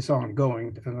which is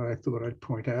ongoing, and I thought I'd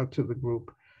point out to the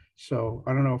group. So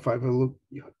I don't know if I've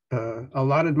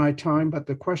allotted my time, but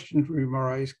the question for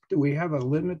Mara is, do we have a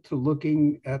limit to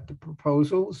looking at the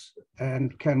proposals?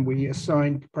 And can we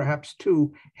assign perhaps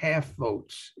 2 half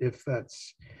votes if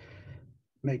that's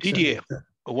makes sense? Didier,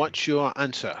 what's your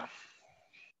answer?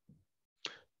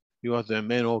 You are the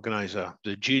main organizer,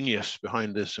 the genius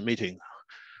behind this meeting.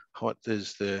 What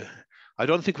is the... I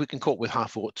don't think we can cope with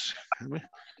half votes.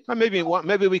 Maybe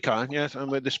we can, yes.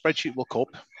 And the spreadsheet will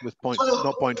cope with not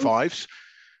 0.5s.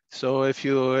 So if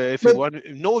you want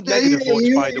no negative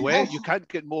votes, by the way, you can't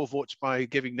get more votes by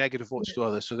giving negative votes to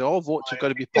others. So all votes have got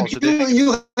to be positive.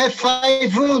 You have 5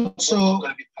 votes, so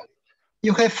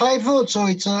you have 5 votes. So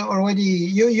it's already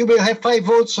you will have 5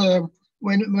 votes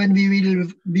when we will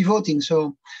be voting.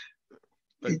 So.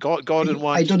 But Gordon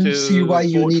wants I don't see why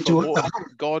you need to.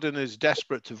 Gordon is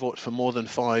desperate to vote for more than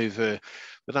 5,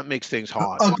 but that makes things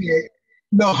hard. Okay,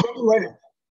 no, well,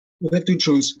 you have to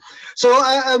choose. So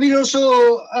I will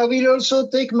also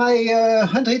take my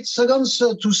 100 seconds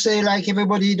to say, like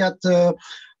everybody, that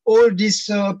all these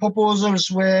proposals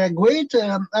were great.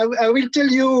 I will tell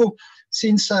you,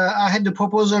 since I had the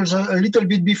proposals a little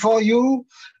bit before you,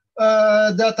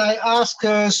 that I asked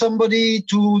somebody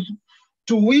to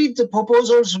read the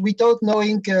proposals without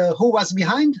knowing who was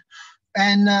behind.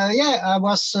 And yeah, I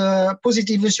was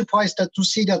positively surprised to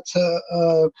see that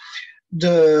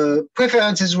the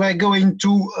preferences were going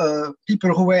to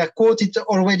people who were quoted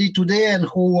already today and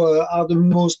who are the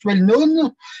most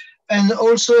well-known. And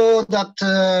also that,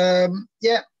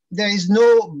 yeah, there is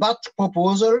no bad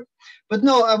proposal. But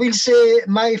no, I will say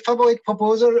my favorite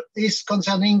proposal is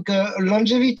concerning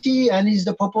longevity, and is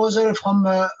the proposal from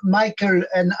Michael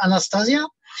and Anastasia,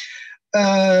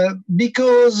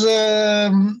 because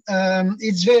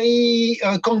it's very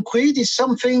concrete. It's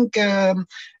something,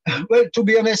 well, to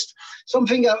be honest,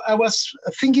 something I was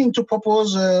thinking to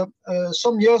propose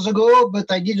some years ago,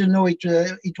 but I didn't know it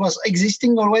was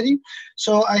existing already.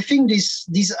 So I think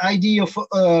this idea of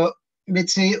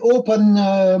let's say open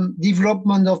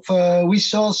development of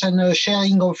resource and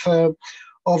sharing of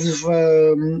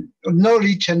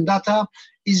knowledge and data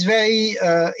is very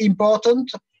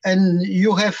important. And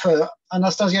you have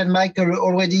Anastasia and Michael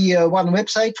already one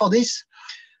website for this.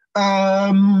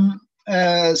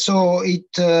 So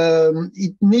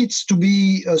it needs to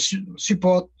be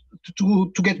support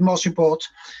to get more support,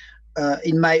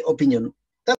 in my opinion.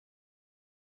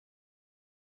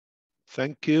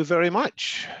 Thank you very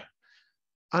much.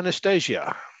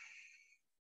 Anastasia.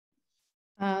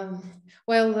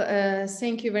 Well,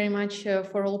 thank you very much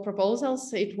for all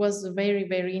proposals. It was very,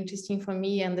 very interesting for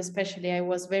me, and especially I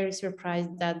was very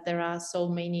surprised that there are so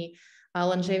many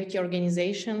longevity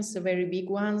organizations, very big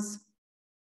ones.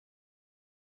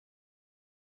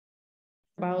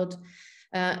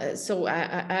 So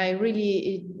I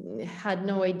really had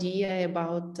no idea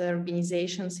about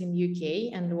organizations in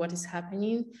UK and what is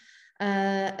happening.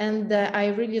 And I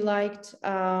really liked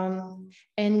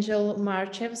Angel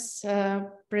Marchev's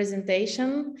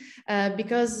presentation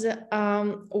because,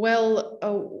 well,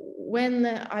 when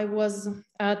I was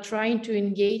trying to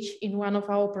engage in one of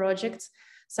our projects,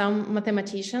 some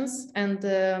mathematicians and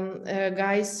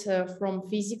guys from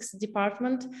physics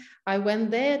department, I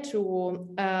went there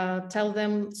to tell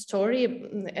them story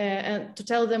and to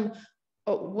tell them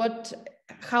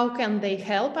how can they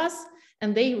help us.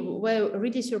 And they were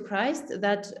really surprised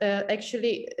that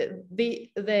actually the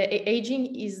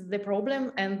aging is the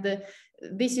problem, and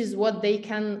this is what they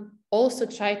can also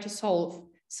try to solve.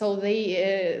 So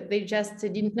they just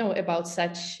didn't know about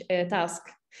such a task.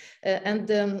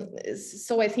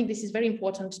 So I think this is very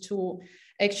important to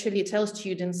actually tell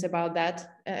students about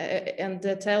that and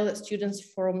tell students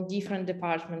from different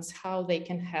departments how they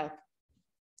can help.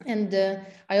 And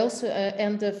I also,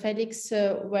 and Felix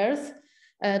Werth,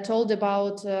 told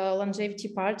about longevity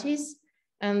parties.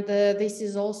 And this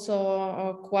is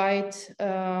also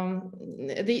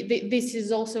this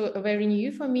is also very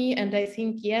new for me. And I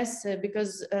think, yes,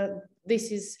 because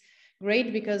this is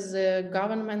great, because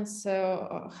governments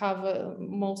have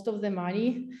most of the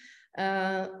money,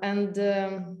 and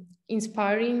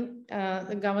inspiring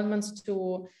the governments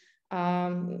to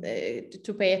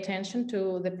pay attention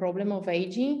to the problem of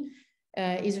aging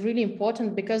is really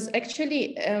important, because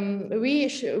actually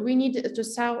we need to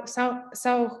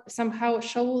somehow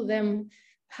show them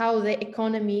how the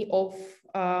economy of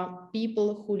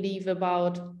people who live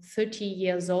about 30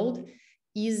 years old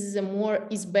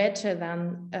is better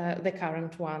than the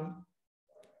current one.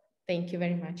 Thank you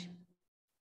very much.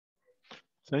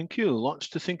 Thank you. Lots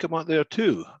to think about there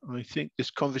too. I think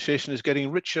this conversation is getting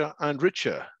richer and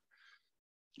richer.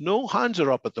 No hands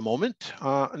are up at the moment.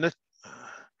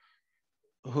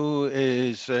 Who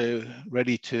is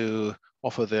ready to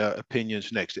offer their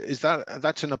opinions next?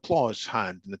 That's an applause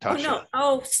hand, Natasha? Oh, no.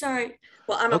 Oh, sorry.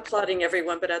 Well, I'm applauding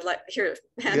everyone, but I'd like here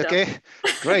hand okay.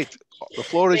 up. Great. The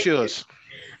floor is yours.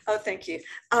 Oh, thank you.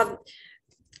 I'm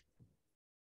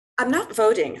not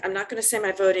voting. I'm not going to say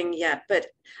my voting yet, but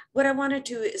what I want to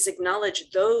do is acknowledge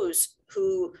those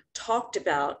who talked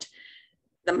about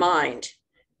the mind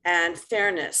and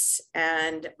fairness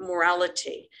and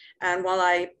morality. And while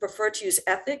I prefer to use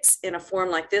ethics in a form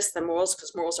like this than morals,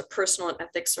 because morals are personal and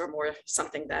ethics are more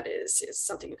something that is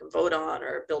something you can vote on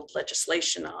or build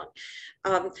legislation on,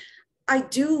 I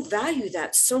do value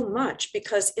that so much,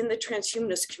 because in the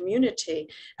transhumanist community,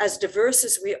 as diverse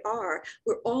as we are,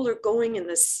 we're all going in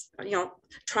this,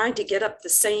 trying to get up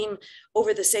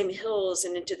over the same hills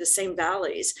and into the same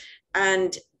valleys.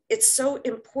 And it's so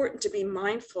important to be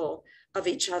mindful of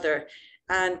each other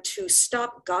and to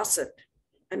stop gossip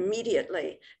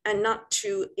immediately and not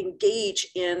to engage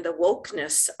in the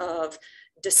wokeness of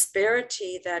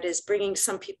disparity that is bringing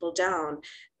some people down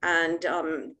and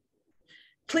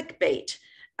clickbait.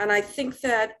 And I think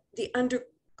that the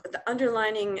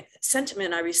underlining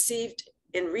sentiment I received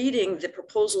in reading the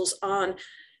proposals on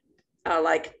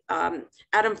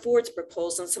Adam Ford's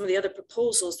proposal and some of the other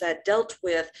proposals that dealt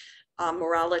with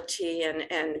morality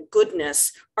and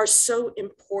goodness are so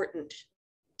important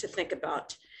to think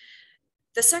about.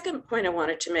 The second point I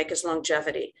wanted to make is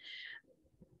longevity.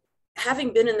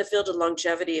 Having been in the field of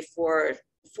longevity for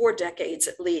 4 decades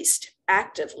at least,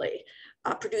 actively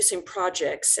producing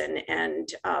projects and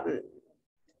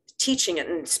teaching it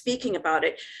and speaking about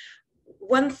it,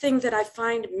 one thing that I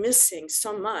find missing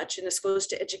so much, and this goes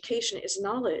to education, is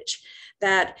knowledge.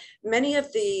 That many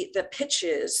of the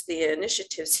pitches, the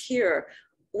initiatives here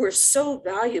were so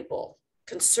valuable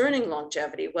concerning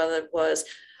longevity, whether it was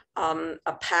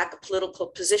a PAC, a political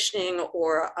positioning,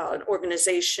 or an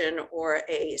organization, or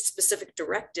a specific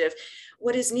directive.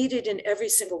 What is needed in every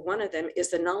single one of them is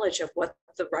the knowledge of what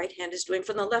the right hand is doing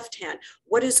from the left hand.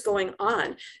 What is going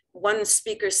on? One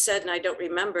speaker said, and I don't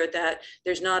remember, that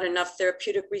there's not enough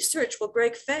therapeutic research. Well,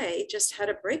 Greg Fay just had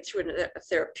a breakthrough in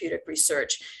therapeutic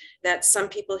research that some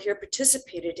people here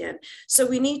participated in. So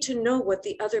we need to know what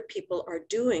the other people are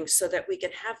doing so that we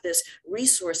can have this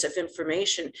resource of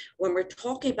information when we're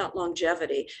talking about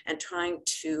longevity and trying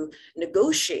to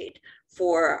negotiate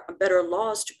for better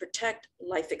laws to protect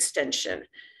life extension,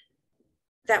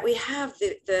 that we have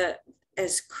the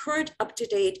as current,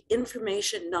 up-to-date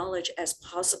information, knowledge as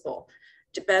possible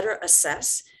to better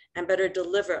assess and better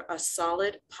deliver a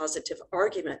solid, positive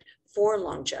argument for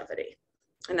longevity.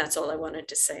 And that's all I wanted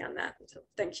to say on that. So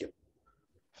thank you.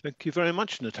 Thank you very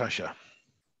much, Natasha.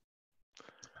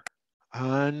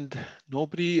 And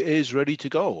nobody is ready to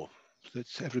go.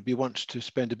 Everybody wants to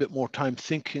spend a bit more time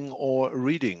thinking or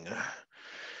reading.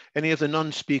 Any of the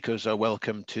non-speakers are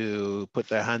welcome to put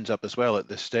their hands up as well at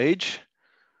this stage.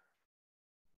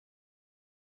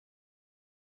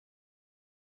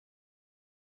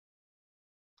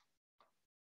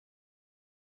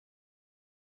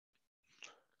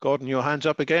 Gordon, your hand's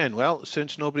up again. Well,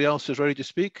 since nobody else is ready to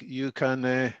speak, you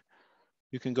can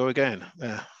go again.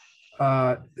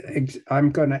 I'm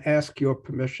going to ask your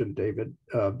permission, David,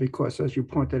 because as you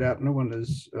pointed out, no one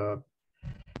has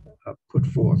put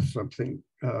forth something.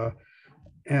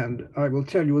 And I will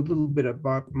tell you a little bit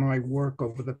about my work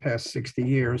over the past 60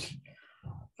 years.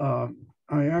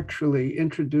 I actually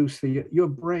introduced your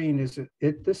brain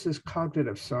this is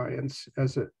cognitive science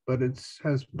but it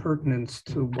has pertinence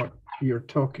to what you're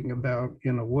talking about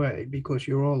in a way, because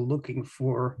you're all looking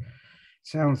for,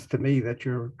 sounds to me that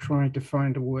you're trying to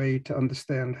find a way to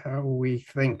understand how we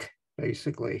think,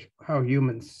 basically, how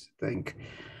humans think.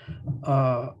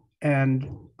 Back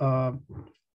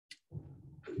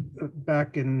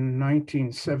in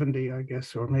 1970, I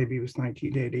guess, or maybe it was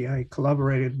 1980, I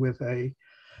collaborated with a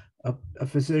a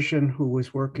physician who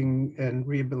was working in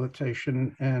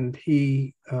rehabilitation, and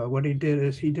he, what he did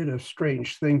is he did a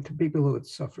strange thing to people who had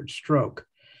suffered stroke.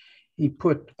 He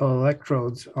put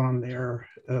electrodes on their,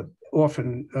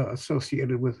 often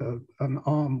associated with an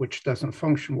arm which doesn't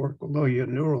function work, although your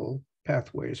neural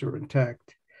pathways are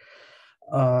intact.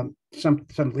 Some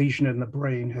lesion in the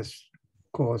brain has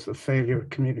caused a failure of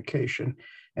communication,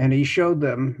 and he showed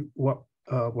them what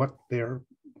their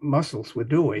muscles were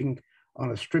doing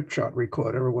on a strip chart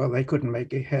recorder. Well, they couldn't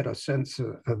make a head or sense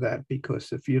of that,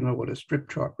 because if you know what a strip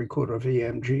chart recorder of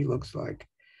EMG looks like,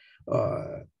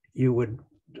 you would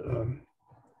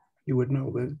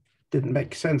know that it didn't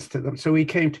make sense to them. So he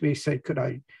came to me and said, could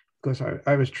I, because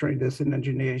I was trained as an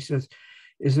engineer, he says,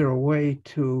 is there a way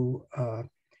to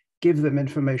give them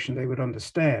information they would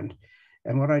understand?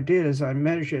 And what I did is I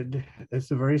measured,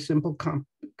 it's a very simple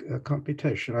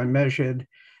computation. I measured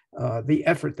the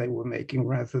effort they were making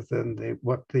rather than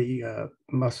what the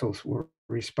muscles were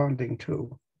responding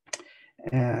to.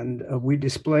 And we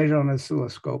displayed it on an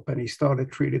oscilloscope, and he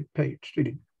started treated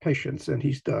patients, and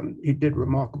he did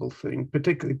remarkable thing,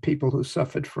 particularly people who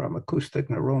suffered from acoustic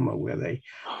neuroma, where they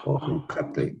often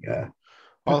cut the...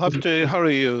 I'll have to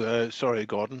hurry you, sorry,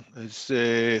 Gordon.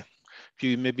 If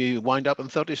you maybe wind up in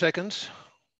 30 seconds.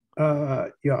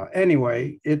 Yeah,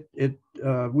 anyway,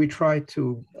 we try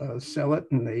to sell it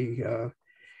in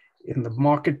the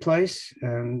marketplace,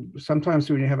 and sometimes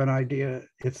when you have an idea,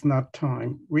 it's not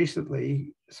time.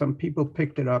 Recently, some people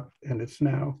picked it up, and it's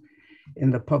now in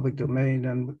the public domain,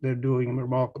 and they're doing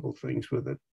remarkable things with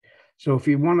it. So if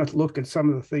you want to look at some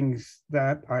of the things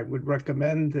that I would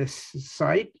recommend, this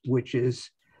site, which is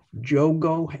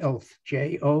Jogo Health,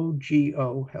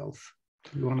 Jogo Health.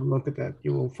 If you want to look at that,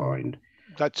 you will find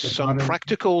that's some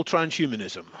practical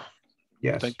transhumanism.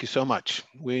 Yes. Thank you so much.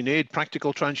 We need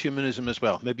practical transhumanism as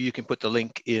well. Maybe you can put the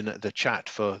link in the chat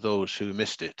for those who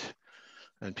missed it,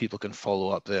 and people can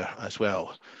follow up there as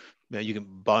well. Now, you can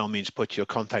by all means put your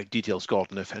contact details,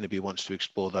 Gordon, if anybody wants to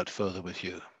explore that further with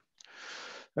you.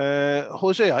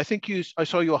 Jose, I think I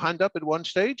saw your hand up at one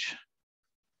stage.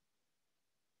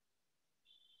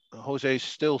 Jose's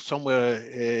still somewhere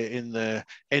in the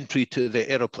entry to the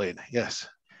aeroplane. Yes.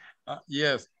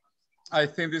 Yes, I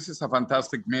think this is a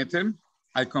fantastic meeting.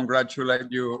 I congratulate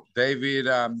you, David,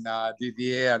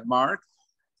 Didier, and Marc.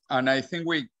 And I think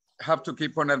we have to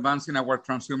keep on advancing our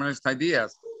transhumanist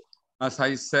ideas. As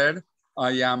I said,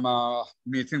 I am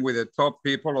meeting with the top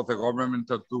people of the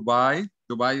government of Dubai.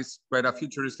 Dubai is quite a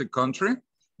futuristic country,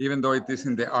 even though it is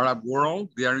in the Arab world.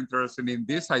 They are interested in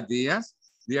these ideas.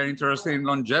 They are interested in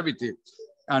longevity.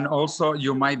 And also,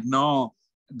 you might know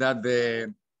that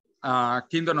the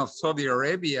Kingdom of Saudi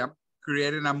Arabia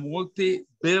created a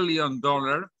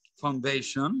multi-billion-dollar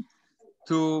foundation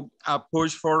to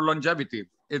push for longevity.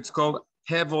 It's called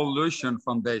Evolution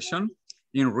Foundation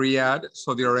in Riyadh,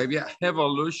 Saudi Arabia.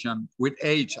 Evolution with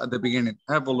H at the beginning,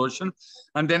 Evolution.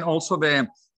 And then also the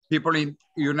people in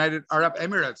United Arab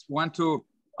Emirates want to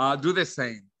do the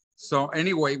same. So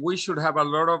anyway, we should have a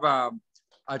lot of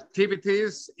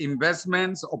activities,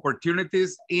 investments,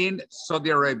 opportunities in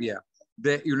Saudi Arabia,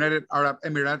 the United Arab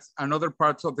Emirates, and other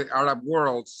parts of the Arab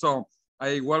world. So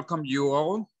I welcome you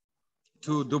all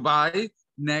to Dubai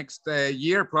next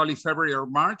year, probably February or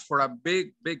March, for a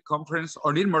big conference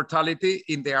on immortality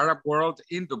in the Arab world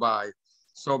in Dubai.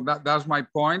 So that's my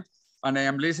point, and I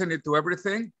am listening to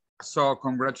everything. So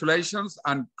congratulations,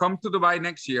 and come to Dubai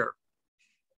next year.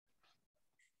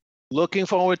 Looking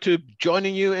forward to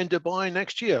joining you in Dubai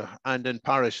next year and in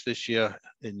Paris this year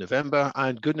in November,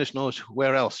 and goodness knows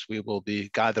where else we will be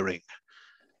gathering.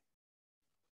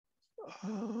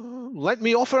 Let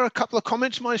me offer a couple of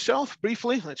comments myself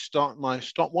briefly. Let's start my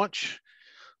stopwatch.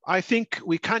 I think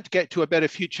we can't get to a better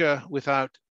future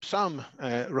without some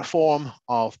reform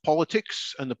of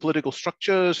politics and the political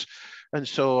structures. And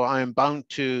so I am bound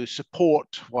to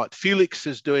support what Felix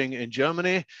is doing in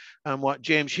Germany and what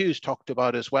James Hughes talked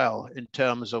about as well in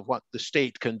terms of what the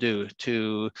state can do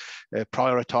to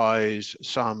prioritize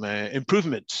some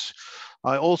improvements.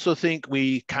 I also think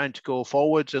we can't go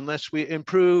forwards unless we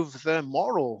improve the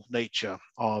moral nature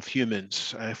of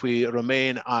humans. If we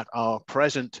remain at our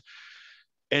present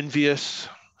envious,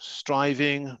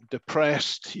 striving,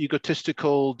 depressed,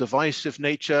 egotistical, divisive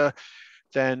nature,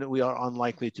 then we are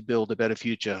unlikely to build a better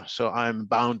future. So I'm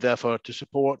bound, therefore, to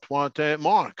support what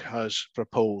Marc has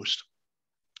proposed.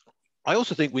 I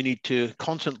also think we need to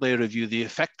constantly review the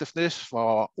effectiveness of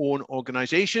our own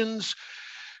organizations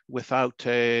without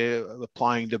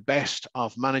applying the best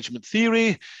of management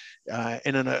theory.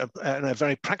 In a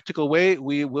very practical way,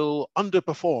 we will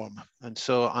underperform. And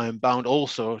so I'm bound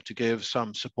also to give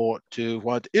some support to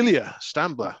what Ilia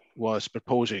Stambler was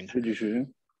proposing.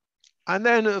 And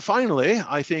then finally,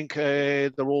 I think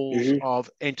the roles of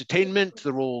entertainment,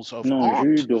 the roles of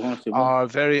art are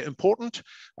very important.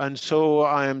 And so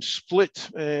I am split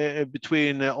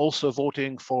between also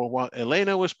voting for what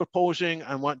Elena was proposing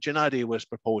and what Gennady was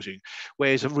proposing,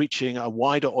 ways of reaching a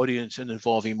wider audience and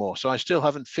involving more. So I still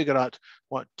haven't figured out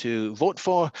what to vote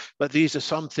for, but these are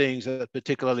some things that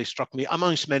particularly struck me,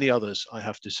 amongst many others, I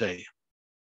have to say.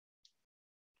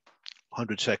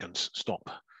 100 seconds, stop.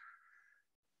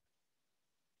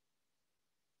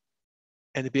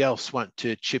 Anybody else want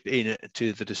to chip in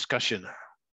to the discussion?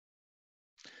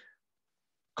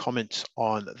 Comments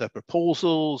on the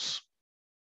proposals,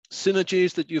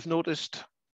 synergies that you've noticed,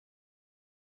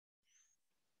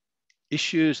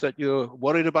 issues that you're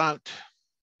worried about?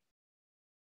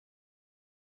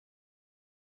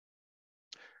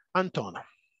 Anton.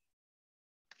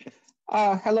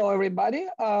 Hello, everybody.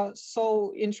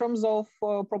 So in terms of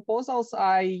proposals,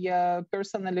 I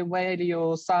personally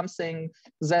value something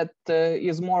that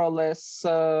is more or less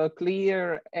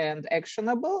clear and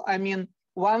actionable. I mean,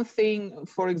 one thing,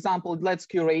 for example, let's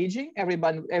cure aging.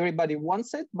 Everybody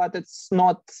wants it, but it's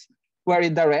not very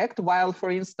direct. While,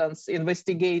 for instance,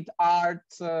 investigate art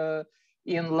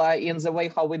in the way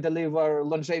how we deliver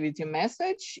longevity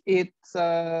message, it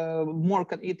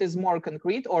is more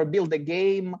concrete, or build a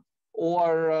game,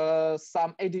 or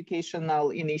some educational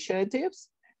initiatives.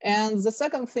 And the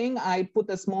second thing, I put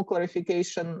a small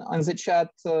clarification on the chat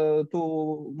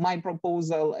to my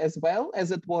proposal as well,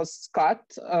 as it was cut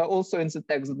also in the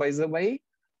text, by the way,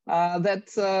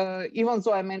 that even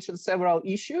though I mentioned several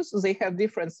issues, they have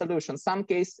different solutions. Some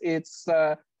case it's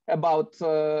about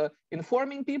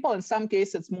informing people, in some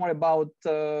case it's more about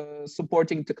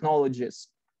supporting technologies.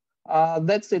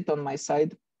 That's it on my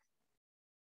side.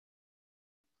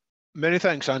 Many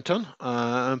thanks, Anton.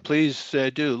 And please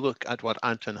do look at what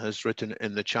Anton has written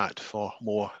in the chat for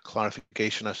more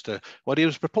clarification as to what he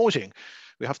was proposing.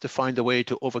 We have to find a way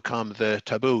to overcome the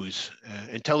taboos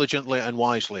intelligently and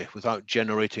wisely without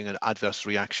generating an adverse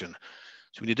reaction.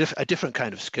 So we need a different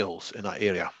kind of skills in that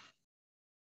area.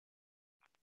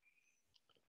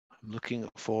 I'm looking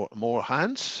for more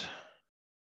hands.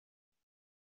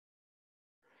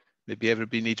 Maybe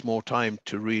everybody needs more time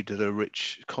to read the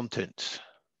rich content.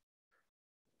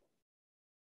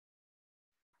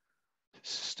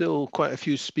 Still quite a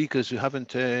few speakers who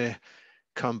haven't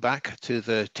come back to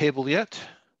the table yet.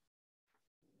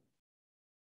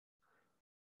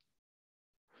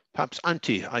 Perhaps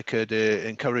Antti, I could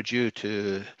encourage you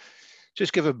to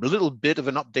just give a little bit of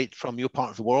an update from your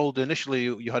part of the world. Initially,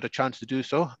 you had a chance to do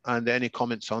so, and any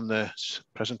comments on the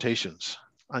presentations.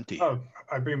 Antti. Oh,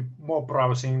 I've been more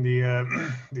browsing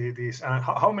these.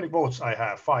 How many votes I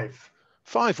have? 5.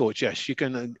 5 votes, yes. You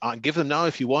can give them now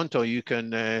if you want, or you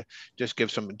can just give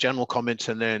some general comments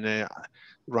and then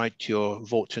write your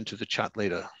votes into the chat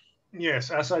later.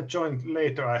 Yes, as I joined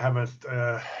later, I haven't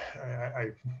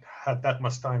I had that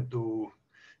much time to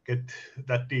get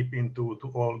that deep into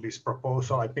all this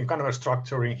proposal. I've been kind of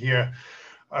structuring here.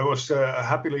 I was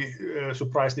happily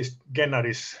surprised this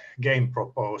Gennady's game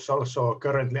proposal. So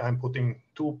currently I'm putting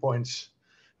 2 points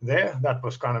there. That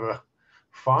was kind of a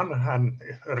fun and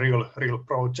a real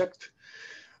project.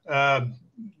 Then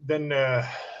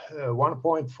 1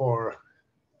 point for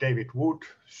David Wood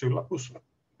syllabus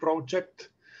project.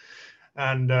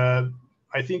 And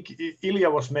I think Ilia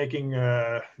was making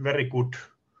very good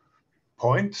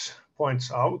points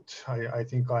out. I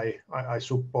think I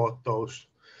support those.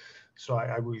 So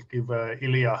I will give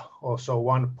Ilia also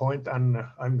 1 point, and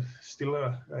I'm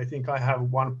still, I think I have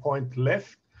 1 point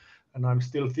left. And I'm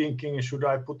still thinking, should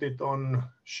I put it on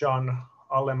Jean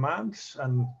Allemans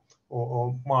and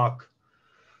or Marc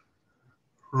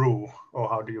Roux, or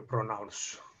how do you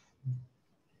pronounce?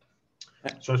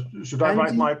 So should I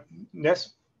write my,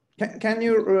 yes? Can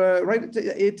you write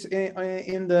it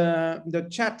in the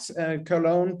chat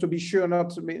column to be sure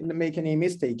not to make any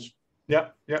mistake? Yeah,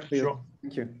 sure.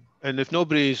 Thank you. And if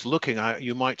nobody's looking at it,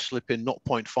 you might slip in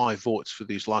 0.5 votes for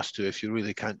these last 2 if you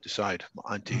really can't decide,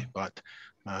 Antti, but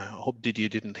I hope Didier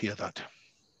didn't hear that.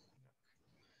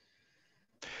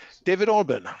 David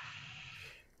Orban.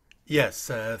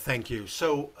 Yes, thank you.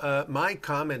 So my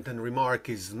comment and remark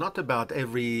is not about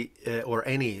every or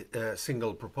any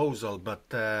single proposal, but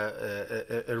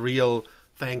a real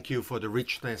thank you for the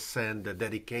richness and the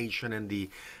dedication and the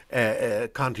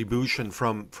contribution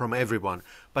from everyone.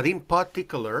 But in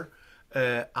particular,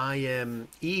 I am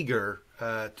eager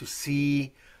to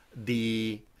see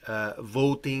the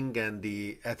voting and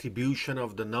the attribution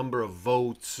of the number of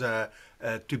votes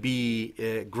to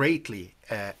be greatly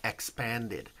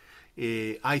expanded.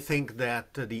 I think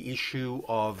that the issue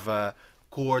of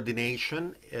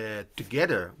coordination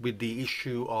together with the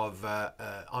issue of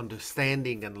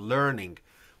understanding and learning,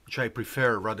 which I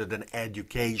prefer rather than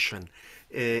education,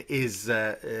 is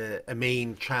a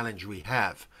main challenge we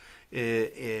have.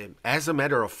 As a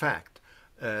matter of fact,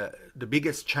 the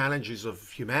biggest challenges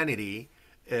of humanity,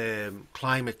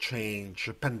 climate change,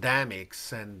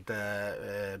 pandemics, and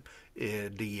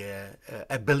the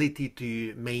ability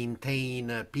to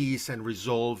maintain peace and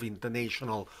resolve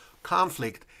international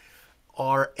conflict,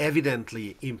 are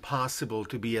evidently impossible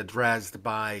to be addressed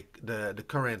by the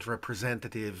current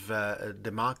representative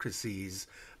democracies,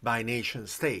 by nation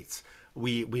states.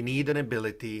 We need an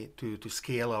ability to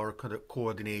scale our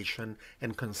coordination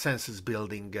and consensus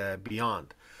building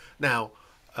beyond. Now,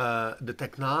 the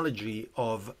technology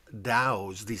of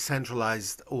DAOs,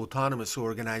 decentralized autonomous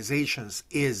organizations,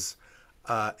 is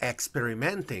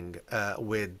experimenting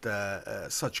with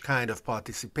such kind of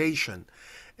participation.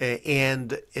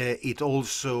 And it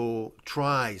also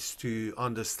tries to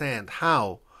understand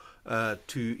how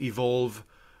to evolve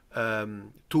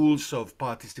tools of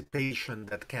participation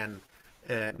that can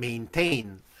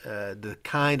maintain the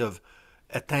kind of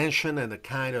attention and the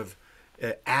kind of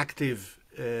active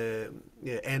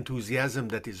enthusiasm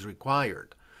that is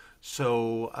required.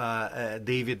 So,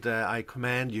 David, I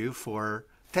commend you for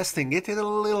testing it in a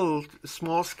little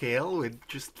small scale with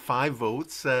just 5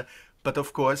 votes. But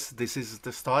of course, this is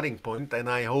the starting point, and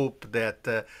I hope that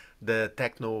the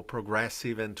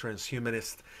techno-progressive and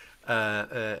transhumanist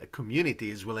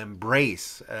communities will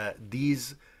embrace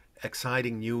these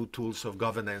exciting new tools of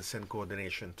governance and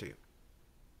coordination too.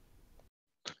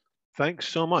 Thanks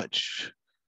so much.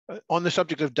 On the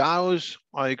subject of DAOs,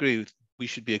 I agree. We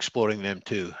should be exploring them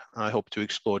too. I hope to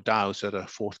explore DAOs at a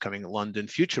forthcoming London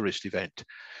Futurist event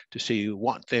to see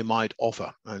what they might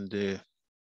offer. And the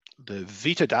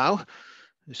Vita DAO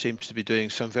seems to be doing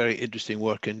some very interesting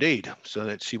work indeed. So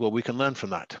let's see what we can learn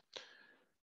from that.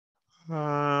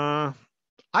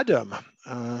 Adam,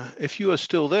 if you are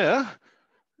still there,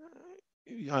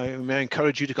 I may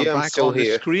encourage you to come back on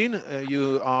the screen.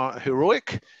 You are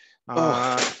heroic.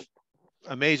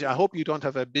 Amazing. I hope you don't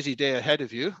have a busy day ahead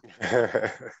of you.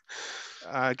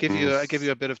 I give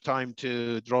you a bit of time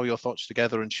to draw your thoughts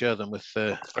together and share them with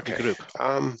the group.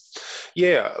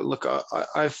 Yeah, look,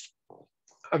 I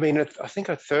think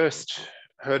I first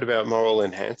heard about moral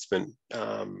enhancement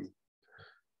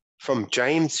from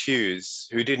James Hughes,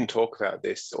 who didn't talk about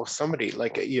this, or somebody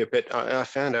like, yeah, but I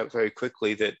found out very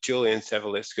quickly that Julian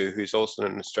Savulescu, who's also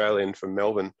an Australian from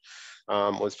Melbourne,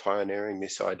 was pioneering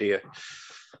this idea,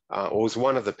 or was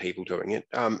one of the people doing it.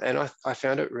 And I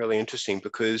found it really interesting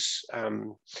because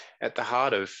at the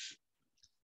heart of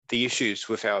the issues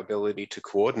with our ability to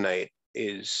coordinate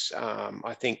is,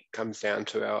 I think, comes down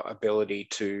to our ability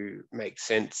to make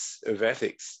sense of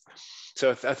ethics.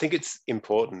 So I think it's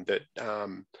important that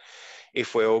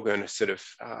if we're all going to sort of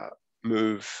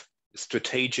move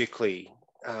strategically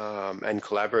and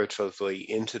collaboratively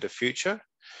into the future,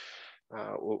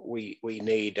 we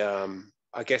need,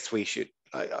 I guess we should,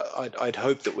 I'd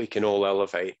hope that we can all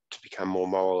elevate to become more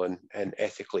moral and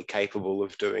ethically capable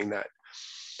of doing that.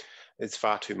 It's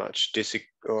far too much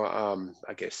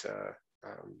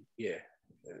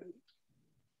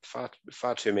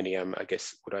far too many, I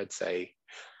guess, what I'd say,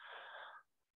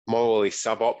 morally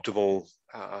suboptimal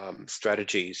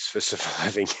strategies for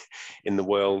surviving in the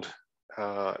world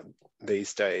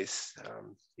these days.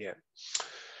 Yeah.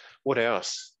 What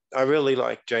else? I really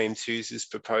like James Hughes's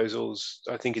proposals.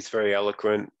 I think it's very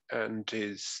eloquent and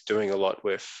is doing a lot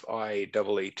with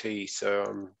IEET, so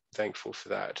I'm thankful for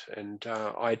that. And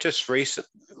I just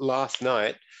last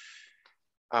night,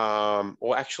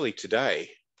 or actually today,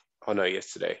 oh no,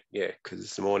 yesterday, yeah, because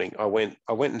it's the morning, I went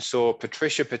and saw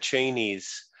Patricia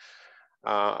Pacini's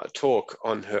talk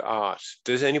on her art.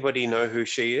 Does anybody know who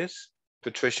she is?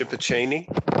 Patricia Pacini?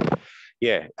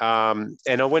 Yeah,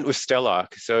 and I went with Stella.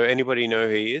 So anybody know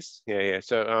who he is? Yeah.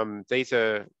 So these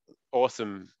are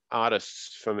awesome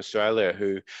artists from Australia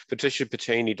who Patricia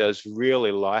Pacini does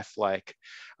really lifelike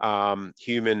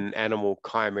human animal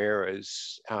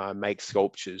chimeras, make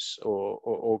sculptures or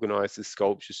organizes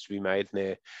sculptures to be made,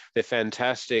 and they're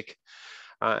fantastic.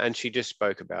 And she just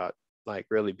spoke about, like,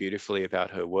 really beautifully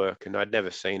about her work, and I'd never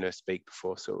seen her speak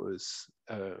before, so it was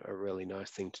a really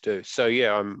nice thing to do. So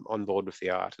yeah, I'm on board with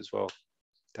the art as well.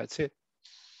 That's it.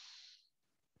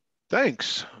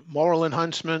 Thanks. Moral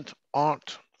enhancement,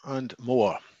 art, and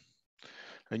more.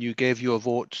 And you gave your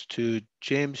votes to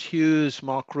James Hughes,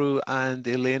 Marc Roux, and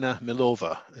Elena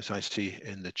Milova, as I see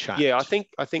in the chat. Yeah, I think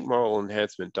moral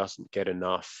enhancement doesn't get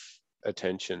enough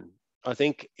attention. I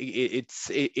think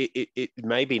it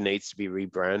maybe needs to be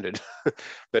rebranded,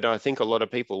 but I think a lot of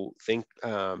people think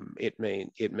it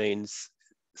means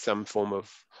some form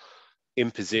of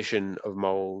imposition of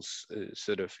morals,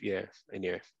 sort of, yeah. And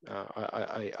yeah,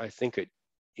 I think it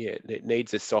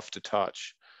needs a softer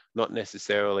touch, not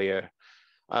necessarily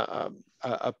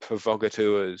a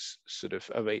provocateur's sort of,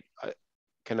 I mean,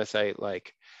 can I say,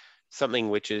 like, something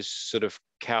which is sort of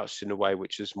couched in a way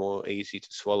which is more easy to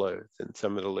swallow than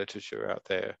some of the literature out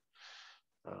there.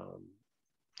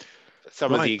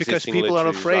 Some of the existing people are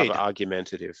literature is afraid. rather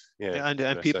argumentative. Yeah,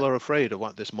 and people are afraid of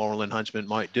what this moral enhancement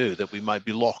might do, that we might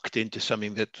be locked into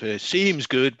something that seems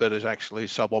good but is actually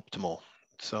suboptimal.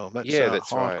 So that's a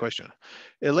hard question.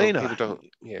 Elena. Well,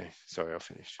 yeah, sorry, I'll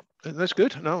finish. That's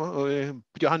good. No,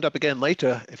 put your hand up again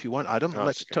later if you want, Adam.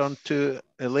 Let's turn to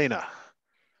Elena.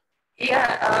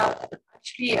 Yeah,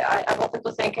 actually, I wanted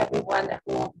to thank everyone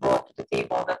who brought to the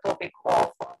table the topic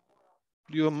of...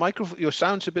 Your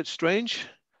sound's a bit strange.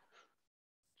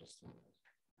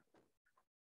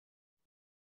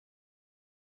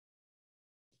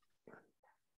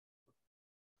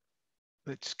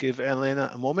 Let's give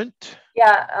Elena a moment.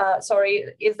 Yeah,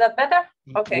 sorry, is that better?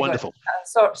 Okay, wonderful.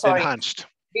 Good. Sorry. Enhanced.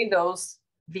 Windows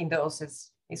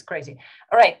is crazy.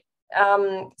 All right.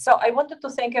 So I wanted to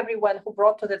thank everyone who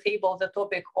brought to the table the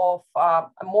topic of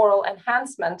moral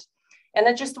enhancement, and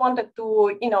I just wanted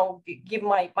to, give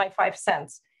my 5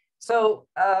 cents. So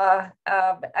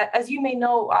as you may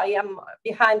know, I am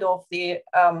behind of the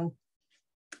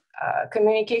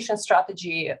communication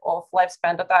strategy of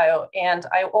Lifespan.io, and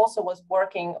I also was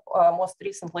working most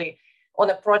recently on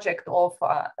a project of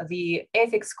the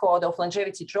ethics code of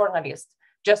longevity journalists,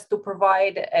 just to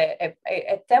provide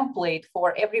a template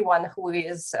for everyone who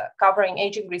is covering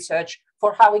aging research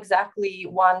for how exactly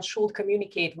one should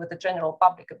communicate with the general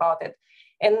public about it.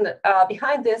 And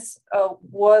behind this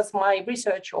was my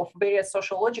research of various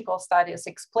sociological studies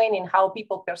explaining how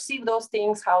people perceive those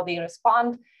things, how they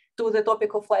respond to the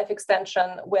topic of life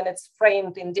extension when it's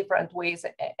framed in different ways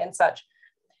and such.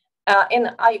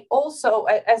 And I also,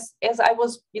 as I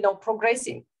was,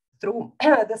 progressing through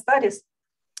the studies,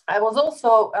 I was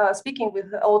also speaking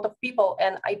with a lot of people,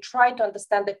 and I tried to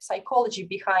understand the psychology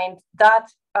behind that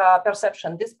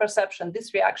perception, this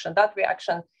reaction, that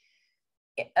reaction.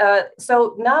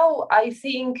 So now I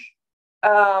think,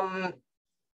 moral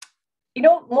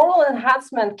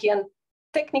enhancement can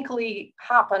technically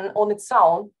happen on its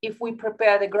own if we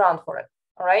prepare the ground for it,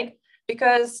 all right?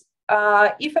 Because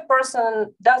if a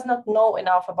person does not know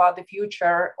enough about the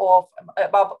future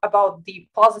about the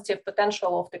positive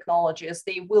potential of technologies,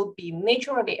 they will be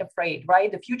naturally afraid, right?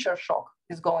 The future shock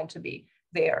is going to be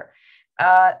there.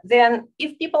 Then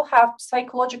if people have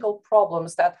psychological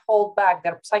problems that hold back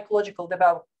their psychological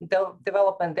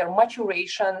development, their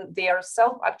maturation, their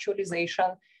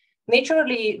self-actualization,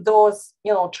 naturally those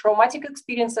traumatic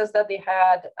experiences that they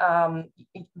had,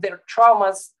 their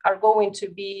traumas are going to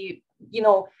be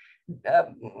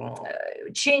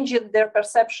changing their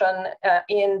perception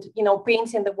and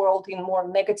painting the world in more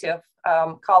negative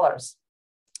colors.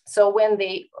 So when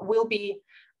they will be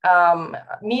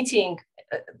meeting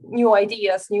new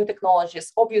ideas, new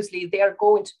technologies, obviously they are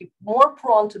going to be more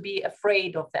prone to be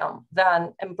afraid of them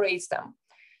than embrace them.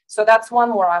 So that's one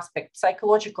more aspect,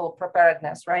 psychological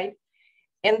preparedness, right?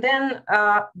 And then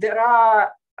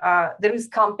there is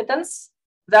competence.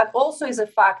 That also is a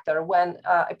factor when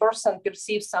a person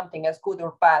perceives something as good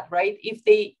or bad, right? If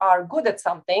they are good at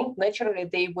something, naturally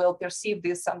they will perceive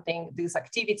this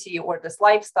activity or this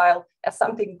lifestyle as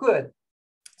something good.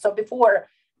 So before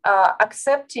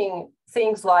accepting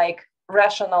things like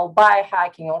rational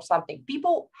biohacking or something,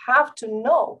 people have to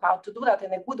know how to do that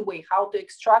in a good way, how to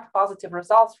extract positive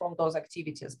results from those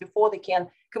activities before they can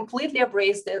completely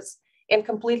embrace this and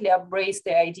completely embrace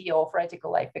the idea of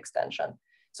radical life extension.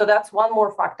 So that's one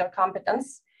more factor,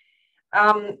 competence.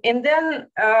 And then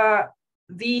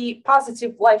the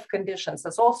positive life conditions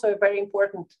is also a very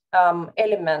important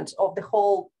element of the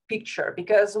whole picture,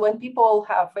 because when people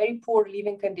have very poor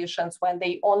living conditions, when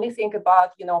they only think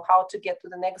about, how to get to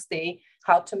the next day,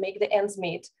 how to make the ends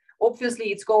meet,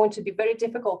 obviously it's going to be very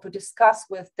difficult to discuss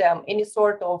with them any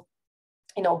sort of,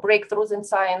 breakthroughs in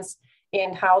science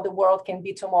in how the world can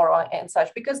be tomorrow and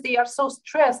such, because they are so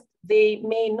stressed, they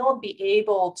may not be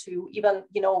able to even,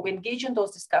 engage in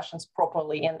those discussions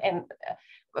properly and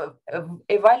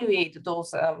evaluate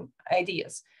those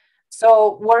ideas.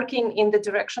 So working in the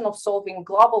direction of solving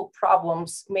global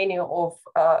problems, many of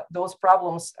those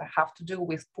problems have to do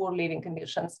with poor living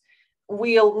conditions,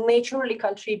 will naturally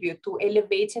contribute to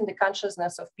elevating the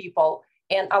consciousness of people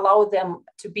and allow them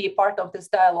to be a part of this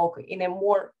dialogue in a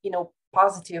more,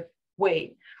 positive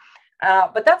way.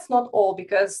 But that's not all,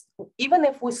 because even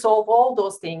if we solve all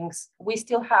those things, we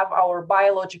still have our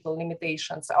biological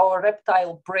limitations, our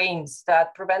reptile brains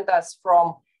that prevent us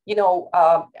from,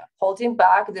 holding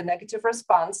back the negative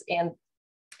response and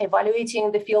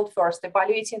evaluating the field first,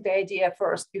 evaluating the idea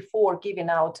first before giving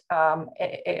out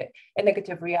a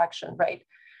negative reaction, right?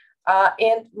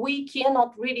 And we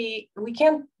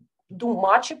can't do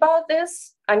much about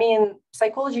this. I mean,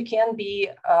 psychology can be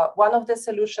one of the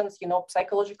solutions,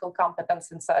 psychological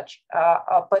competence and such,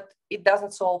 but it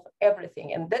doesn't solve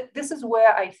everything. And this is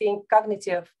where I think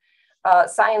cognitive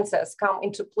sciences come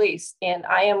into place. And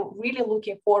I am really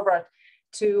looking forward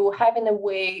to having a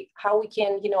way how we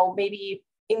can, maybe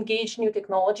engage new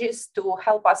technologies to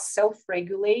help us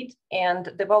self-regulate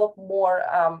and develop more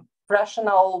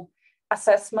rational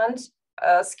assessment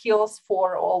skills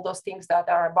for all those things that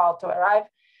are about to arrive.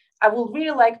 I would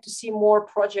really like to see more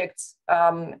projects,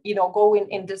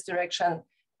 going in this direction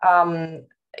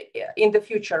in the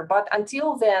future. But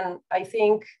until then, I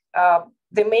think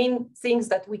the main things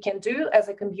that we can do as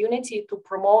a community to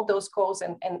promote those causes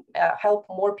and help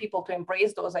more people to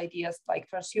embrace those ideas like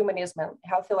transhumanism and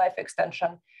healthy life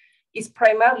extension is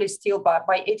primarily still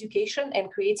by education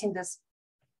and creating this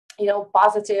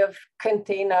positive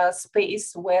container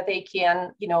space where they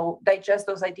can, digest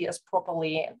those ideas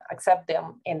properly and accept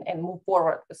them and move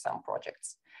forward with some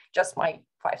projects. Just my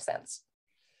 5 cents.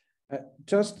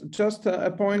 Just a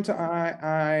point,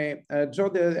 I draw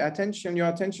your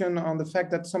attention on the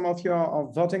fact that some of you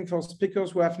are voting for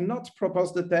speakers who have not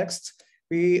proposed the text.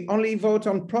 We only vote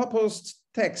on proposed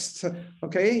text.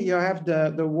 Okay, you have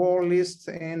the whole list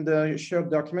in the shared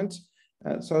document.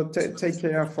 So take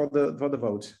care for the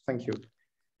vote. Thank you.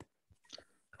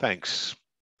 Thanks.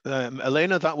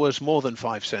 Elena, that was more than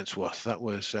 5 cents worth. That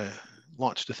was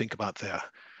lots to think about there.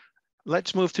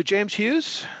 Let's move to James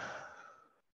Hughes.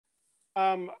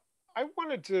 I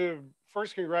wanted to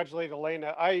first congratulate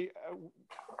Elena.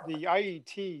 The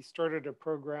IET started a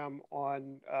program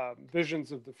on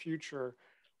visions of the future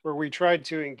where we tried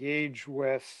to engage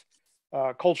with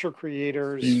culture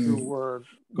creators who were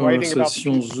writing about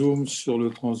Zoom sur le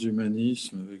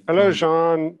transhumanisme. Hello,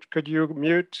 Jean. Could you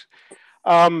mute?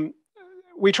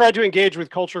 We tried to engage with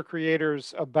culture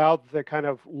creators about the kind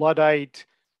of Luddite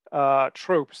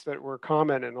tropes that were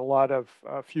common in a lot of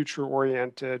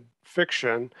future-oriented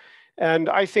fiction. And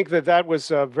I think that was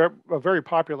a very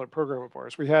popular program of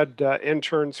ours. We had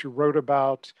interns who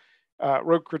wrote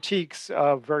critiques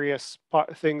of various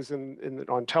things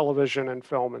on television and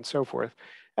film and so forth.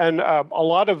 And a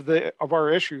lot of our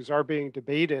issues are being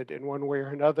debated in one way or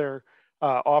another,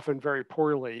 often very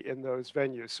poorly in those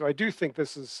venues. So I do think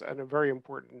this is a very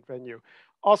important venue.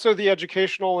 Also, the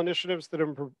educational initiatives that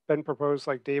have been proposed,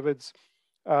 like David's,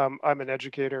 I'm an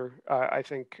educator. I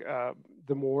think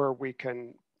the more we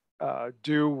can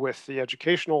do with the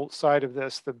educational side of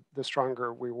this, the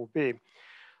stronger we will be.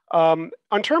 On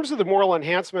terms of the moral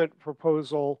enhancement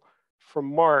proposal from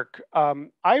Marc,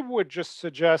 I would just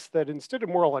suggest that instead of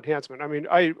moral enhancement, I mean,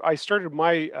 I started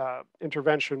my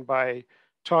intervention by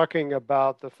talking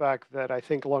about the fact that I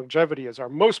think longevity is our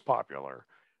most popular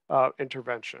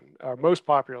intervention, our most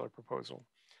popular proposal.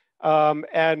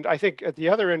 And I think at the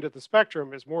other end of the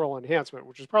spectrum is moral enhancement,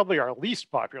 which is probably our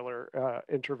least popular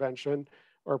intervention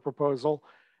or proposal.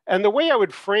 And the way I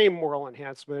would frame moral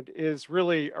enhancement is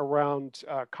really around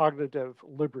cognitive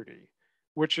liberty,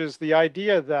 which is the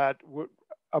idea that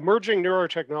emerging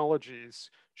neurotechnologies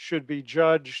should be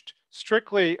judged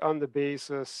strictly on the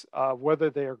basis of whether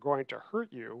they are going to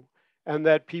hurt you, and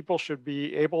that people should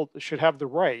have the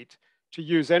right to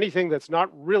use anything that's not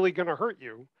really going to hurt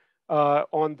you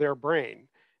on their brain.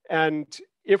 And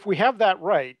if we have that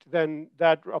right, then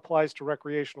that applies to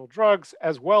recreational drugs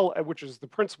as well, which is the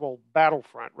principal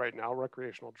battlefront right now,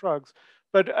 recreational drugs,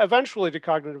 but eventually to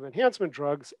cognitive enhancement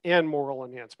drugs and moral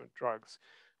enhancement drugs.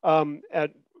 And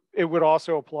it would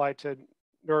also apply to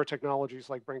neurotechnologies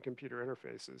like brain-computer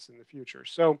interfaces in the future.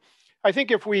 So I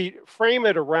think if we frame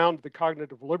it around the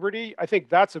cognitive liberty, I think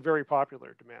that's a very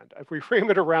popular demand. If we frame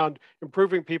it around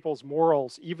improving people's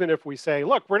morals, even if we say,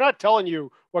 look, we're not telling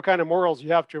you what kind of morals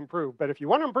you have to improve, but if you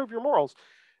want to improve your morals,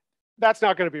 that's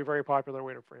not going to be a very popular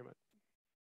way to frame it.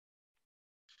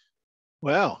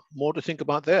 Well, more to think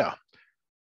about there.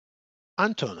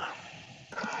 Anton.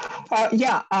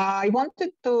 Yeah, I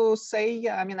wanted to say,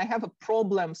 I mean, I have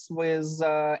problems with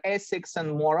ethics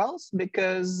and morals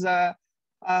because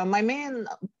my main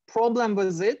problem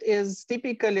with it is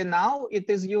typically now it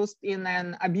is used in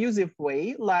an abusive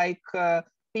way, like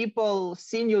people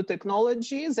see new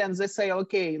technologies and they say,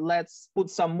 okay, let's put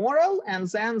some moral, and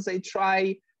then they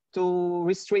try to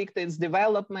restrict its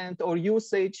development or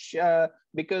usage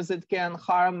because it can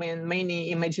harm in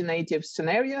many imaginative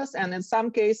scenarios. And in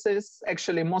some cases,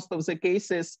 actually most of the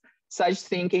cases, such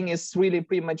thinking is really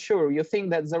premature. You think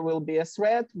that there will be a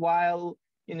threat while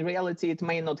in reality it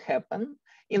may not happen.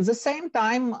 In the same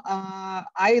time,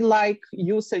 I like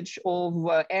usage of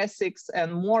ethics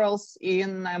and morals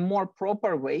in a more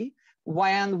proper way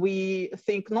when we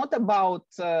think not about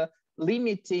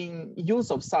limiting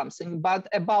use of something, but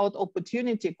about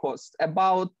opportunity cost,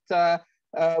 about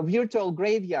virtual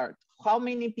graveyard. How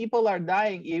many people are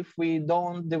dying if we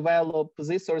don't develop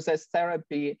this or that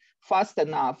therapy fast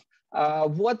enough?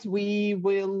 What we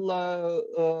will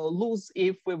lose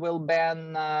if we will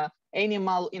ban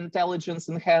animal intelligence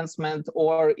enhancement,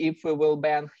 or if we will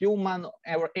ban human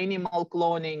or animal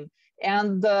cloning.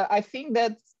 And I think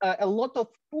that a lot of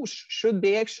push should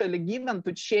be actually given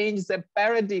to change the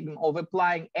paradigm of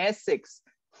applying ethics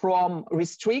from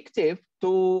restrictive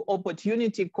to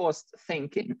opportunity cost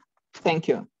thinking. Thank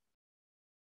you.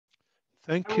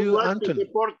 Thank I you, would like Anton. to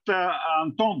support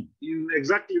Anton in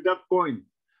exactly that point.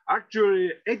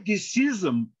 Actually,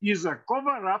 ethicism is a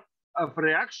cover-up of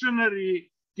reactionary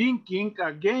thinking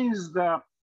against the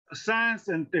science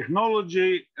and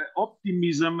technology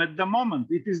optimism at the moment.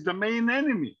 It is the main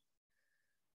enemy.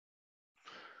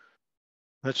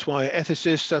 That's why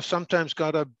ethicists have sometimes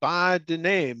got a bad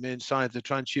name inside the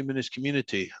transhumanist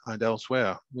community and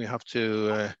elsewhere. We have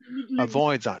to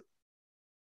avoid that.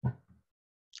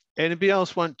 Anybody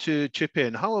else want to chip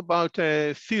in? How about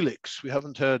Felix? We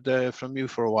haven't heard from you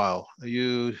for a while. Are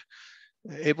you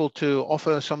able to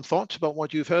offer some thoughts about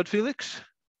what you've heard, Felix?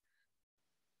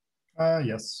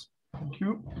 Yes, thank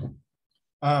you.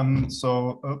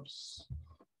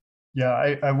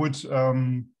 Yeah, I would,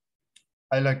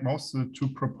 I like most of the two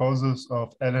proposals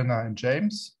of Elena and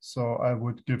James. So I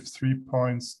would give 3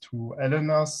 points to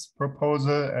Elena's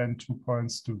proposal and 2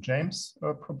 points to James'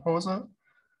 proposal.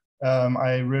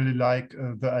 I really like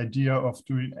the idea of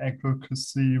doing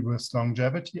advocacy with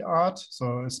longevity art.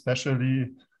 So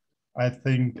especially, I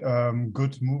think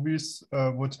good movies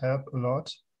would help a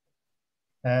lot.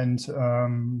 And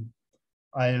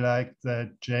I like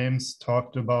that James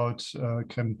talked about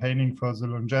campaigning for the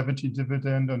longevity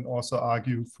dividend and also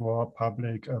argue for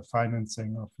public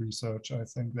financing of research. I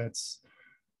think that's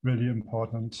really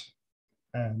important.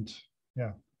 And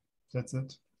yeah, that's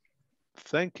it.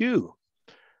 Thank you.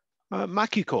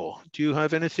 Makiko, do you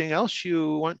have anything else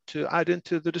you want to add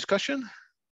into the discussion?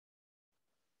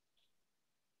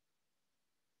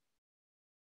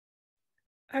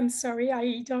 I'm sorry,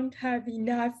 I don't have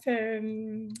enough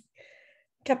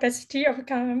capacity of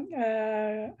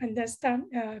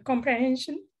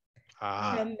comprehension.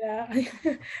 And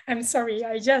I'm sorry,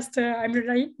 I'm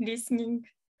really listening.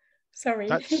 Sorry.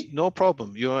 That's no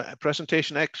problem. Your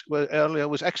presentation earlier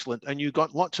was excellent, and you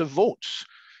got lots of votes,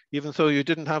 even though you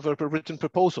didn't have a written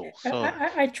proposal. So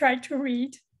I tried to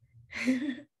read.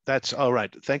 That's all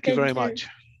right. Thank you very much.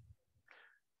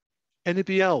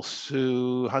 Anybody else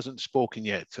who hasn't spoken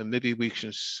yet? And maybe we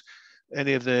can,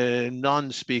 any of the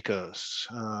non-speakers.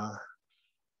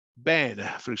 Ben,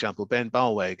 for example, Ben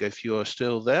Balweg, if you're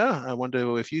still there, I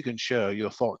wonder if you can share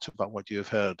your thoughts about what you've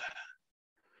heard.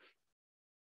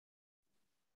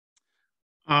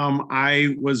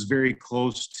 I was very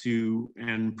close to,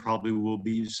 and probably will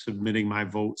be submitting my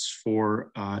votes for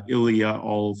Ilia,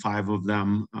 all 5 of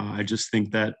them. I just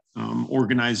think that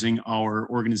organizing our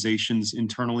organizations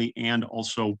internally and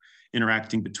also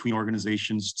interacting between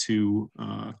organizations to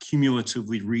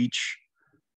cumulatively reach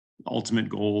the ultimate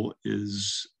goal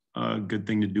is a good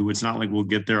thing to do. It's not like we'll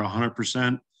get there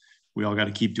 100%. We all got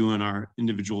to keep doing our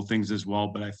individual things as well,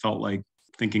 but I felt like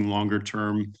thinking longer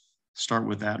term, start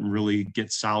with that and really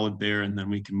get solid there, and then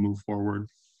we can move forward.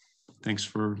 Thanks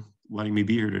for letting me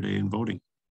be here today and voting.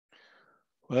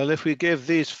 Well, if we give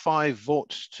these 5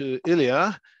 votes to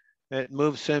Ilia, it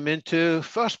moves him into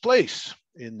first place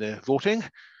in the voting.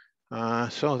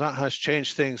 So that has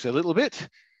changed things a little bit.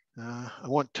 I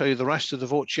won't tell you the rest of the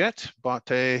votes yet, but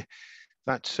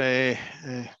that's an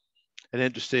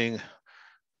interesting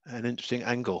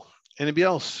angle. Anybody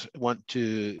else want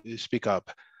to speak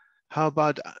up? How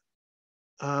about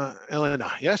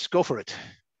Elena? Yes, go for it.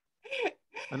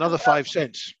 Another 5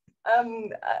 cents.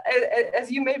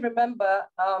 As you may remember,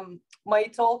 my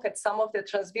talk at some of the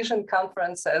Transvision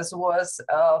conferences was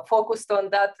focused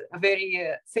on that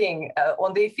very thing,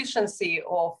 on the efficiency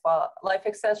of life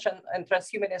extension and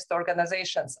transhumanist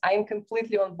organizations. I am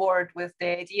completely on board with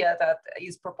the idea that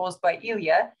is proposed by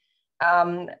Ilia.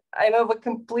 I'm of a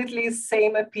completely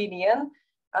same opinion.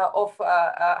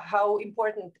 how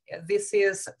important this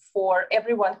is for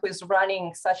everyone who is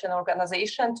running such an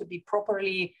organization to be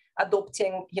properly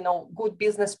adopting, good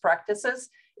business practices.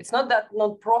 It's not that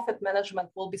non-profit management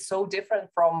will be so different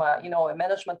from, a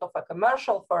management of a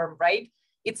commercial firm, right?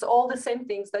 It's all the same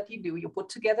things that you do. You put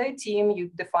together a team,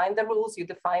 you define the rules, you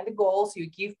define the goals, you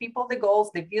give people the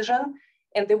goals, the vision,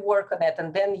 and they work on it.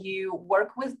 And then you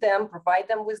work with them, provide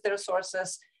them with the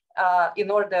resources in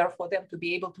order for them to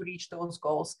be able to reach those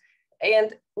goals.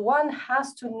 And one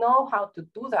has to know how to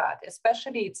do that,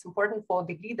 especially it's important for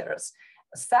the leaders.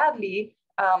 Sadly,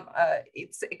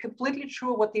 it's completely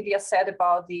true what Ilia said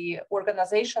about the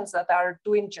organizations that are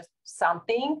doing just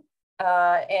something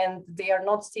and they are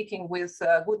not sticking with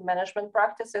good management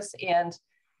practices. And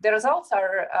the results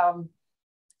are,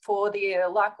 for the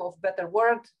lack of better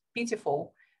word,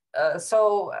 pitiful.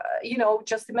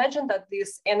 Just imagine that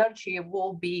this energy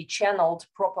will be channeled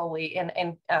properly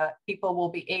and people will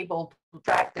be able to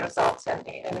track the results and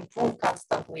improve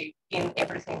constantly in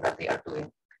everything that they are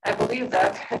doing. I believe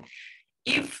that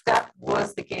if that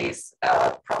was the case,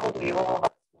 probably all of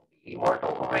us will be immortal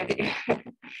already.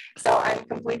 So I'm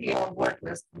completely on board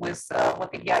with what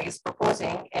Ilia is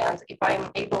proposing. And if I'm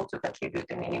able to contribute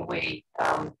in any way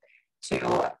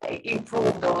to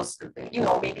improve those,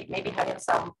 maybe having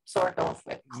some sort of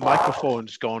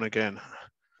microphone's gone again.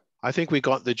 I think we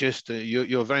got the gist.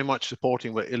 You're very much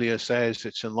supporting what Ilia says.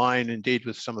 It's in line indeed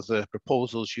with some of the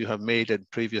proposals you have made in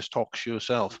previous talks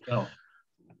yourself. Oh.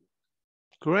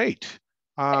 Great.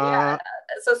 Yeah,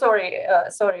 so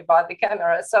sorry about the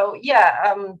camera. So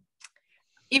yeah,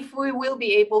 if we will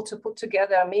be able to put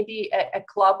together maybe a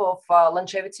club of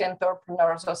longevity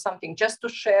entrepreneurs or something, just to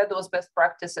share those best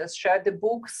practices, share the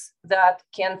books that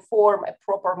can form a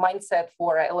proper mindset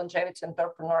for a longevity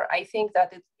entrepreneur, I think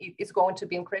that it is going to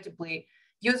be incredibly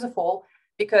useful,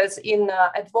 because in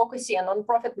advocacy and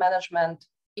nonprofit management,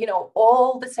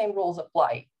 all the same rules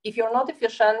apply. If you're not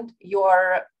efficient,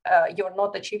 you're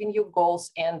not achieving your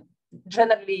goals, and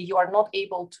generally you are not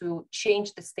able to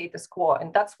change the status quo.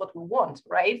 And that's what we want,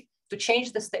 right? To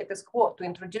change the status quo, to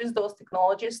introduce those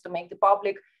technologies, to make the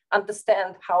public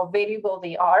understand how valuable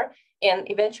they are, and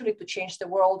eventually to change the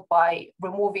world by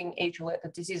removing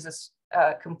age-related diseases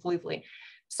completely.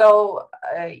 So,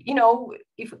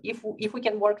 if we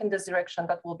can work in this direction,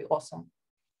 that will be awesome.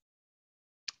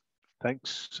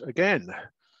 Thanks again.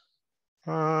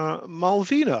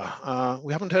 Malvina,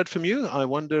 we haven't heard from you. I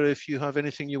wonder if you have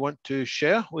anything you want to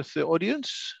share with the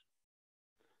audience?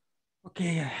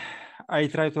 Okay, I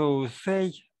try to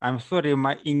say, I'm sorry,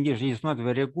 my English is not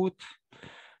very good.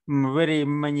 Very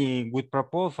many good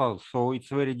proposals, so it's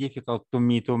very difficult to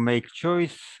me to make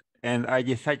choice. And I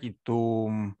decided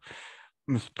to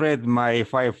spread my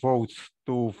 5 votes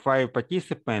to 5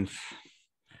 participants.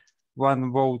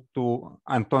 1 vote to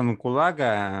Anton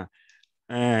Kulaga.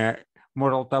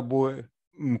 Moral taboo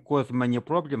cause many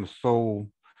problems, so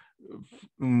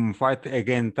fight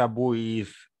against taboo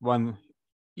is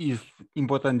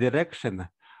important direction.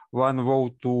 1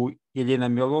 vote to Elena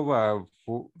Milova.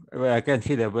 I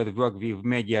consider that work with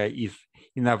media is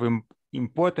enough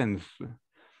importance.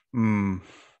 1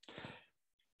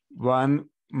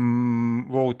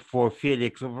 vote for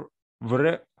Felix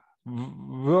Werth.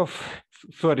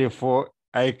 Sorry for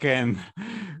I can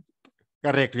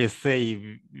correctly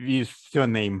say this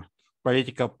surname.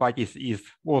 Political parties is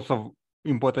also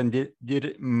important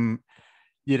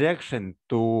direction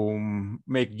to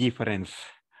make difference.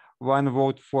 1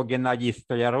 vote for Gennady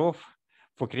Stolyarov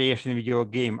for creation video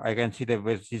game. I consider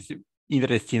this is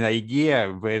interesting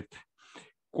idea that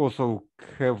also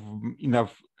have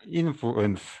enough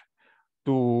influence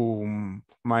to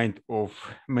mind of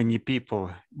many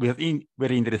people with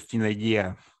very interesting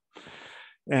idea.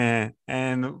 And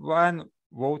 1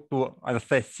 vote to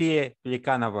Anastasia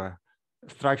Pelikanova.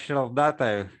 Structural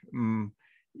data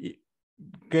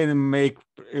can make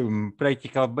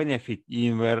practical benefit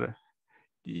in where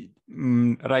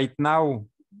right now,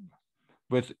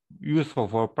 but useful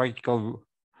for practical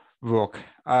work.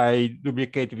 I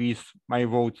duplicate with my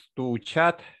votes to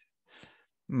chat.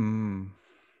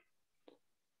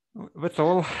 That's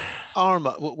all.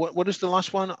 Armand, what is the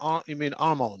last one? You mean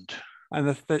Armand?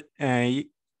 Anastasia.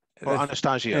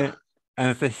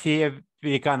 Anastasia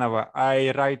Pelikanova.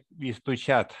 I write with to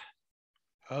chat.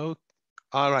 Oh,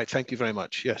 all right. Thank you very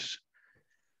much. Yes.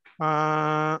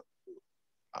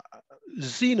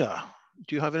 Zina,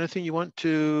 do you have anything you want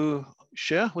to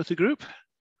share with the group?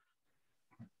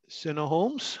 Zina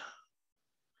Holmes?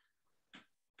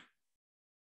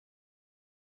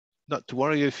 Not to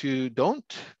worry if you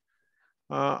don't.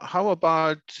 How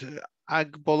about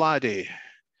Agbolade?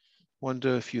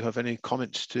 Wonder if you have any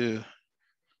comments to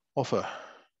offer?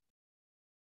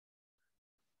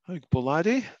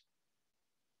 Boladi?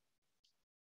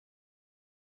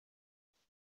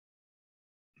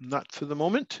 Not for the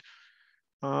moment.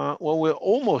 Well, we're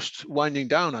almost winding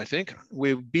down, I think.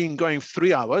 We've been going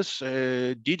 3 hours.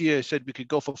 Didier said we could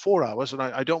go for 4 hours, and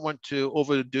I don't want to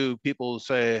overdo people's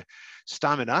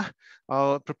stamina.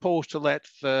 I'll propose to let's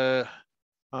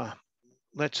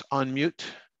unmute.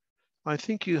 I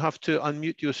think you have to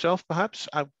unmute yourself, perhaps,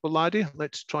 Boladi.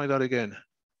 Let's try that again.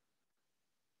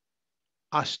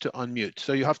 Ask to unmute.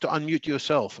 So you have to unmute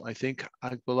yourself, I think,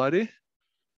 Boladi.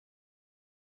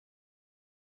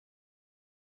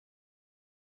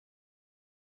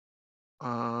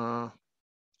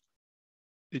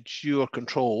 It's your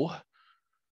control.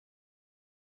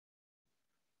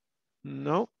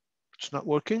 No, it's not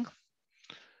working.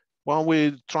 While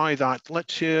we try that,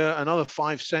 let's hear another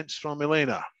 5 cents from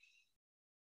Elena.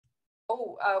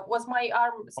 Oh, was my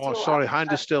arm still Oh, sorry, up?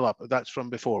 hand is still up. That's from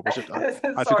before, was it?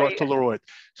 I forgot to lower it.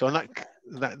 So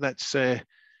let's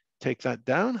take that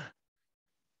down.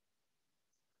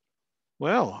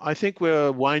 Well, I think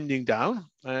we're winding down.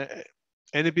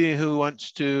 Anybody who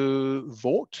wants to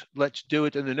vote, let's do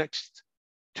it in the next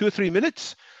 2 or 3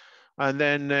 minutes. And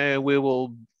then we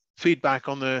will feedback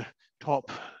on the top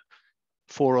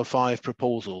 4 or 5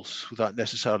 proposals without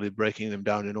necessarily breaking them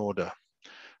down in order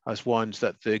as ones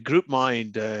that the group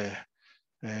mind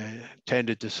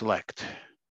tended to select.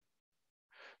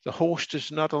 The host is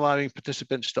not allowing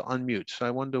participants to unmute, so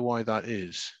I wonder why that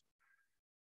is.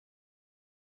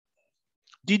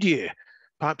 Didier,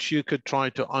 perhaps you could try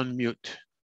to unmute.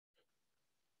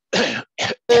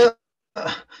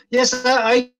 Yes,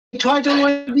 I tried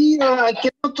already. I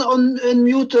cannot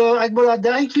unmute Agbola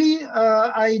directly.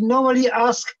 I normally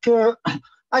ask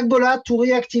Agbola to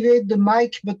reactivate the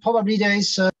mic, but probably there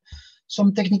is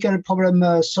some technical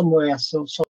problem somewhere. So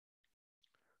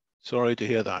sorry to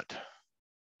hear that.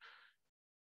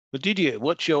 But Didier,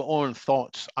 what's your own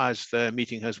thoughts as the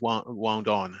meeting has wound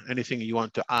on? Anything you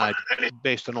want to add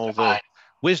based on all the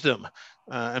wisdom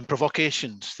and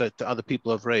provocations that other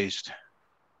people have raised?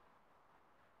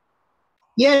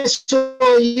 Yes, so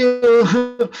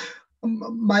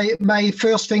my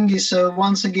first thing is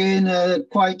once again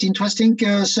quite interesting.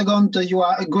 Second, you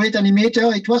are a great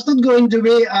animator. It was not going the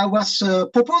way I was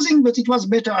proposing, but it was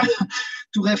better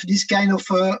to have this kind of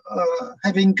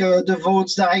having the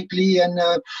votes directly. And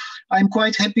I'm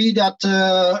quite happy that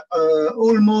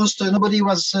almost nobody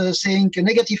was saying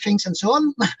negative things and so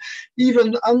on.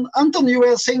 Even Anton, you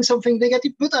were saying something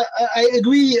negative, but I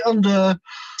agree on the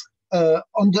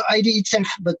idea itself.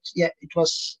 But yeah, it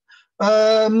was.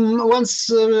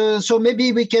 So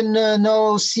maybe we can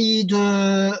now see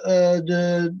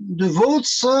the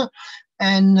votes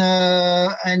and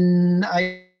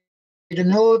I don't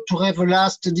know, to have a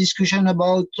last discussion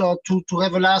about to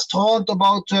have a last round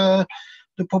about the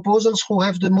proposals who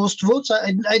have the most votes.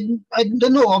 I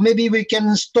don't know, or maybe we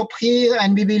can stop here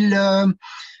and we will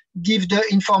give the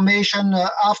information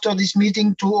after this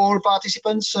meeting to all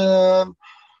participants. I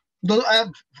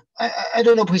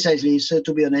don't know precisely, so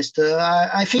to be honest.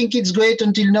 I think it's great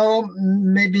until now,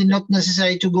 maybe not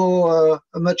necessary to go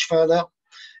much further.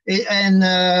 And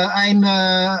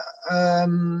I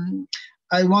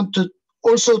want to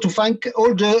also to thank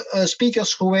all the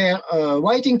speakers who were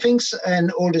writing things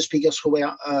and all the speakers who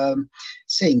were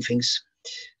saying things.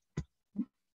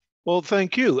 Well,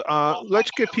 thank you.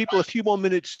 Let's give people a few more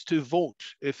minutes to vote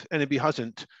if anybody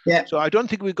hasn't. Yeah. So I don't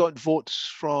think we got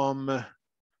votes from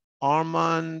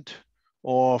Armand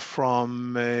or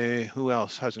from who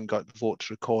else hasn't got votes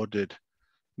recorded?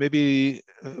 Maybe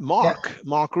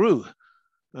Marc Roux,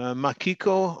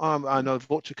 Makiko. I know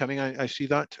votes are coming. I see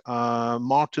that.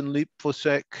 Martin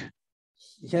Lipovšek.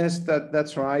 Yes,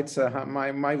 that's right.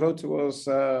 My vote was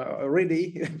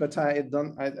ready, but I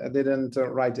didn't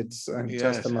write it.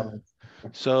 Just a moment.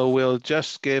 So we'll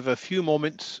just give a few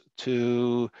moments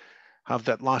to have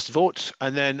that last vote,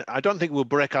 and then I don't think we'll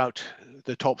break out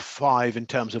the top 5 in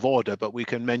terms of order, but we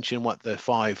can mention what the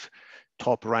 5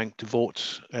 top ranked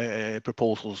votes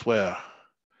proposals were,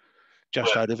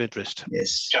 just out of interest.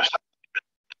 Yes.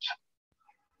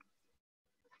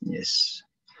 Yes.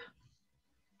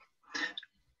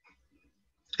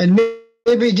 And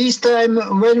maybe this time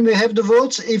when we have the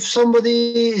votes, if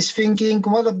somebody is thinking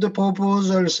one of the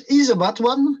proposals is a bad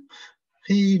one,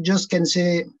 he just can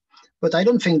say, but I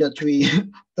don't think that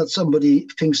that somebody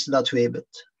thinks that way, but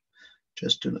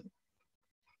just to know.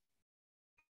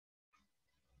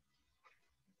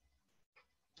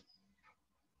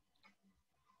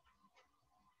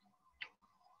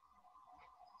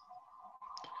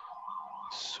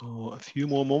 So a few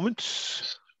more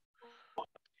moments.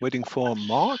 Waiting for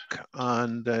Mark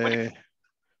and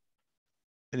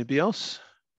anybody else?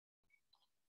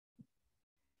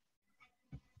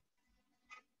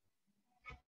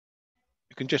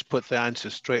 You can just put the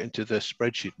answers straight into the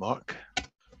spreadsheet, Mark.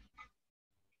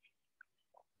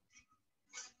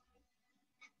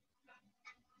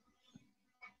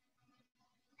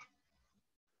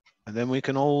 And then we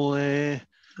can all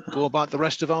go about the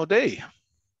rest of our day.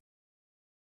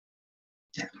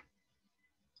 Yeah.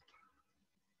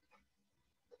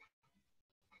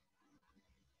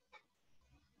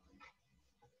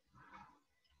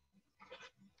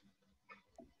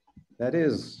 That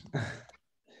is.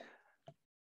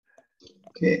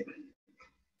 Okay.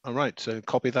 All right, so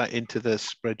copy that into the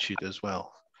spreadsheet as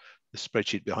well. The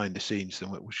spreadsheet behind the scenes in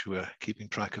which we're keeping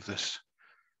track of this.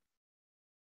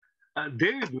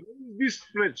 David, what is this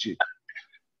spreadsheet?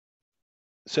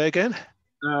 Say again?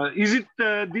 Is it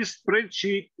this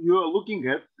spreadsheet you are looking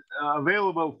at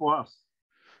available for us?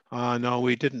 No,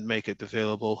 we didn't make it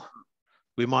available.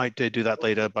 We might do that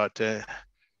later, but I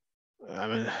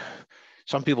mean,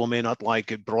 some people may not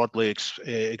like it broadly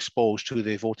exposed who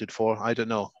they voted for. I don't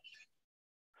know.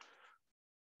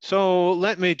 So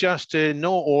let me just, in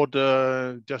no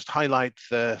order, just highlight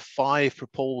the 5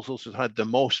 proposals that had the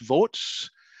most votes.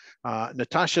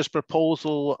 Natasha's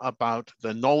proposal about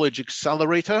the knowledge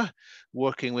accelerator,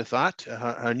 working with that,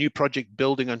 her new project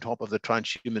building on top of the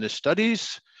transhumanist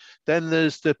studies. Then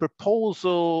there's the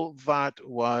proposal that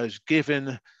was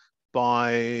given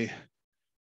by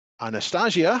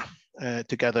Anastasia,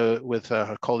 together with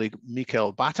her colleague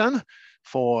Mikhail Batin,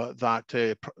 for that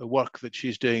work that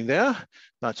she's doing there.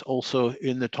 That's also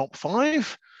in the top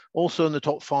 5. Also in the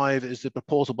top 5 is the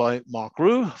proposal by Marc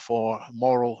Roux for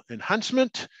moral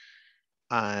enhancement,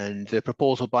 and the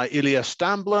proposal by Ilia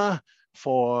Stambler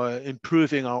for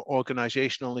improving our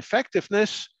organizational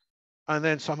effectiveness. And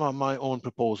then some of my own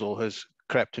proposal has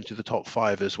crept into the top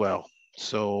 5 as well.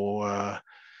 So,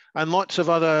 and lots of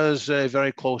others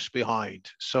very close behind.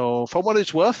 So for what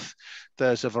it's worth,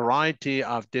 there's a variety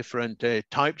of different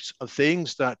types of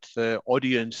things that the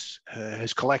audience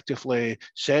has collectively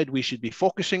said we should be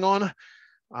focusing on.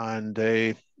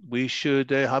 And we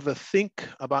should have a think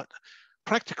about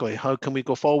practically how can we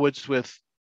go forwards with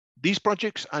these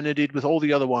projects and indeed with all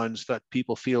the other ones that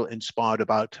people feel inspired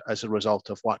about as a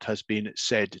result of what has been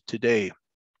said today.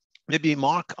 Maybe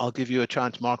Marc, I'll give you a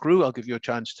chance, Marc Roux, I'll give you a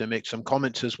chance to make some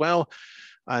comments as well,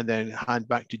 and then hand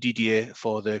back to Didier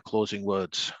for the closing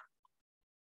words.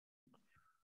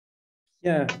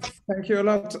 Yeah, thank you a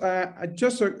lot.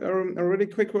 Just a really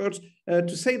quick word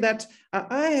to say that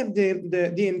I have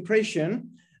the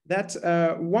impression that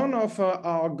one of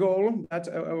our goals that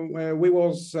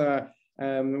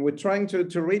we're trying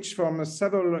to reach from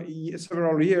several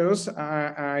years.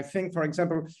 I think, for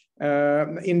example,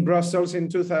 in Brussels in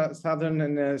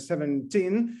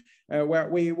 2017, where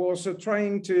we were also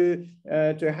trying to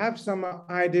have some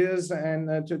ideas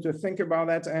and to think about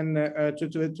that and to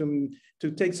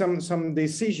take some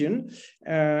decision.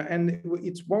 And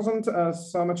it wasn't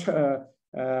so much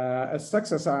a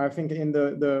success, I think, in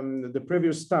the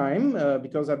previous time,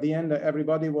 because at the end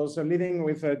everybody was living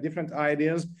with different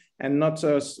ideas and not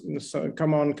a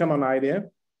common idea.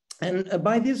 And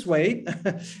by this way,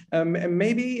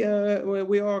 maybe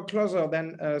we are closer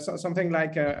than something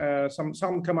like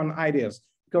some common ideas,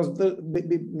 because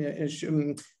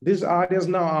these ideas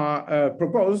now are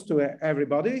proposed to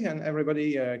everybody, and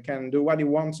everybody can do what he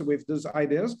wants with these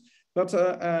ideas. But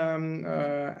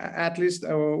at least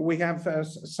we have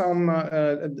some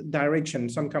direction,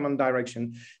 some common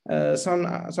direction.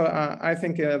 So I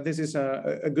think this is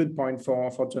a good point for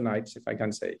tonight, if I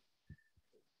can say.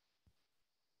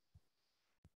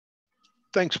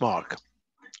 Thanks, Marc.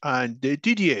 And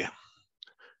Didier.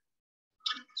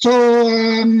 So,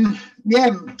 yeah,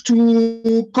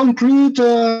 to conclude,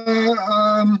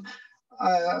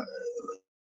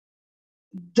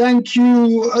 thank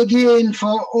you again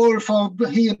for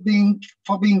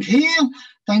being here.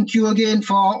 Thank you again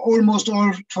for almost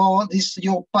all for this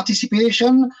your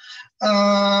participation.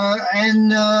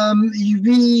 And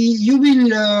you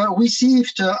will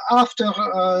receive after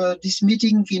this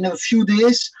meeting in a few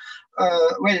days.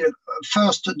 Well,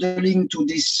 first the link to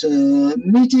this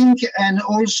meeting and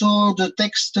also the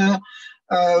text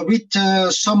with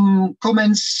some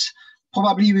comments.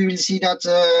 Probably we will see that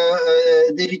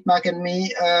David, Marc, and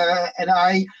me and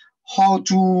I, how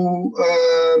to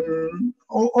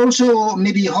also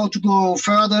maybe how to go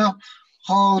further,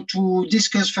 how to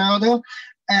discuss further.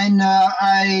 And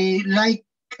I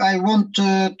want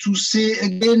to say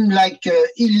again, like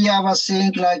Ilia was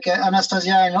saying, like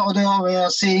Anastasia and others were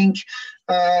saying,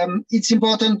 it's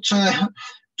important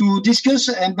discuss,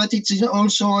 but it's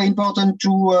also important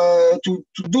to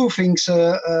do things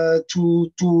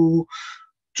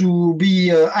to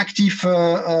be active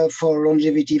for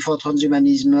longevity, for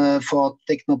transhumanism, for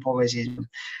technoprogressism.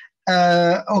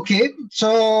 Okay,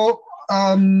 so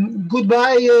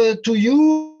goodbye to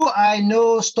you. I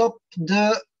now stop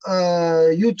the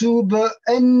YouTube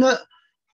and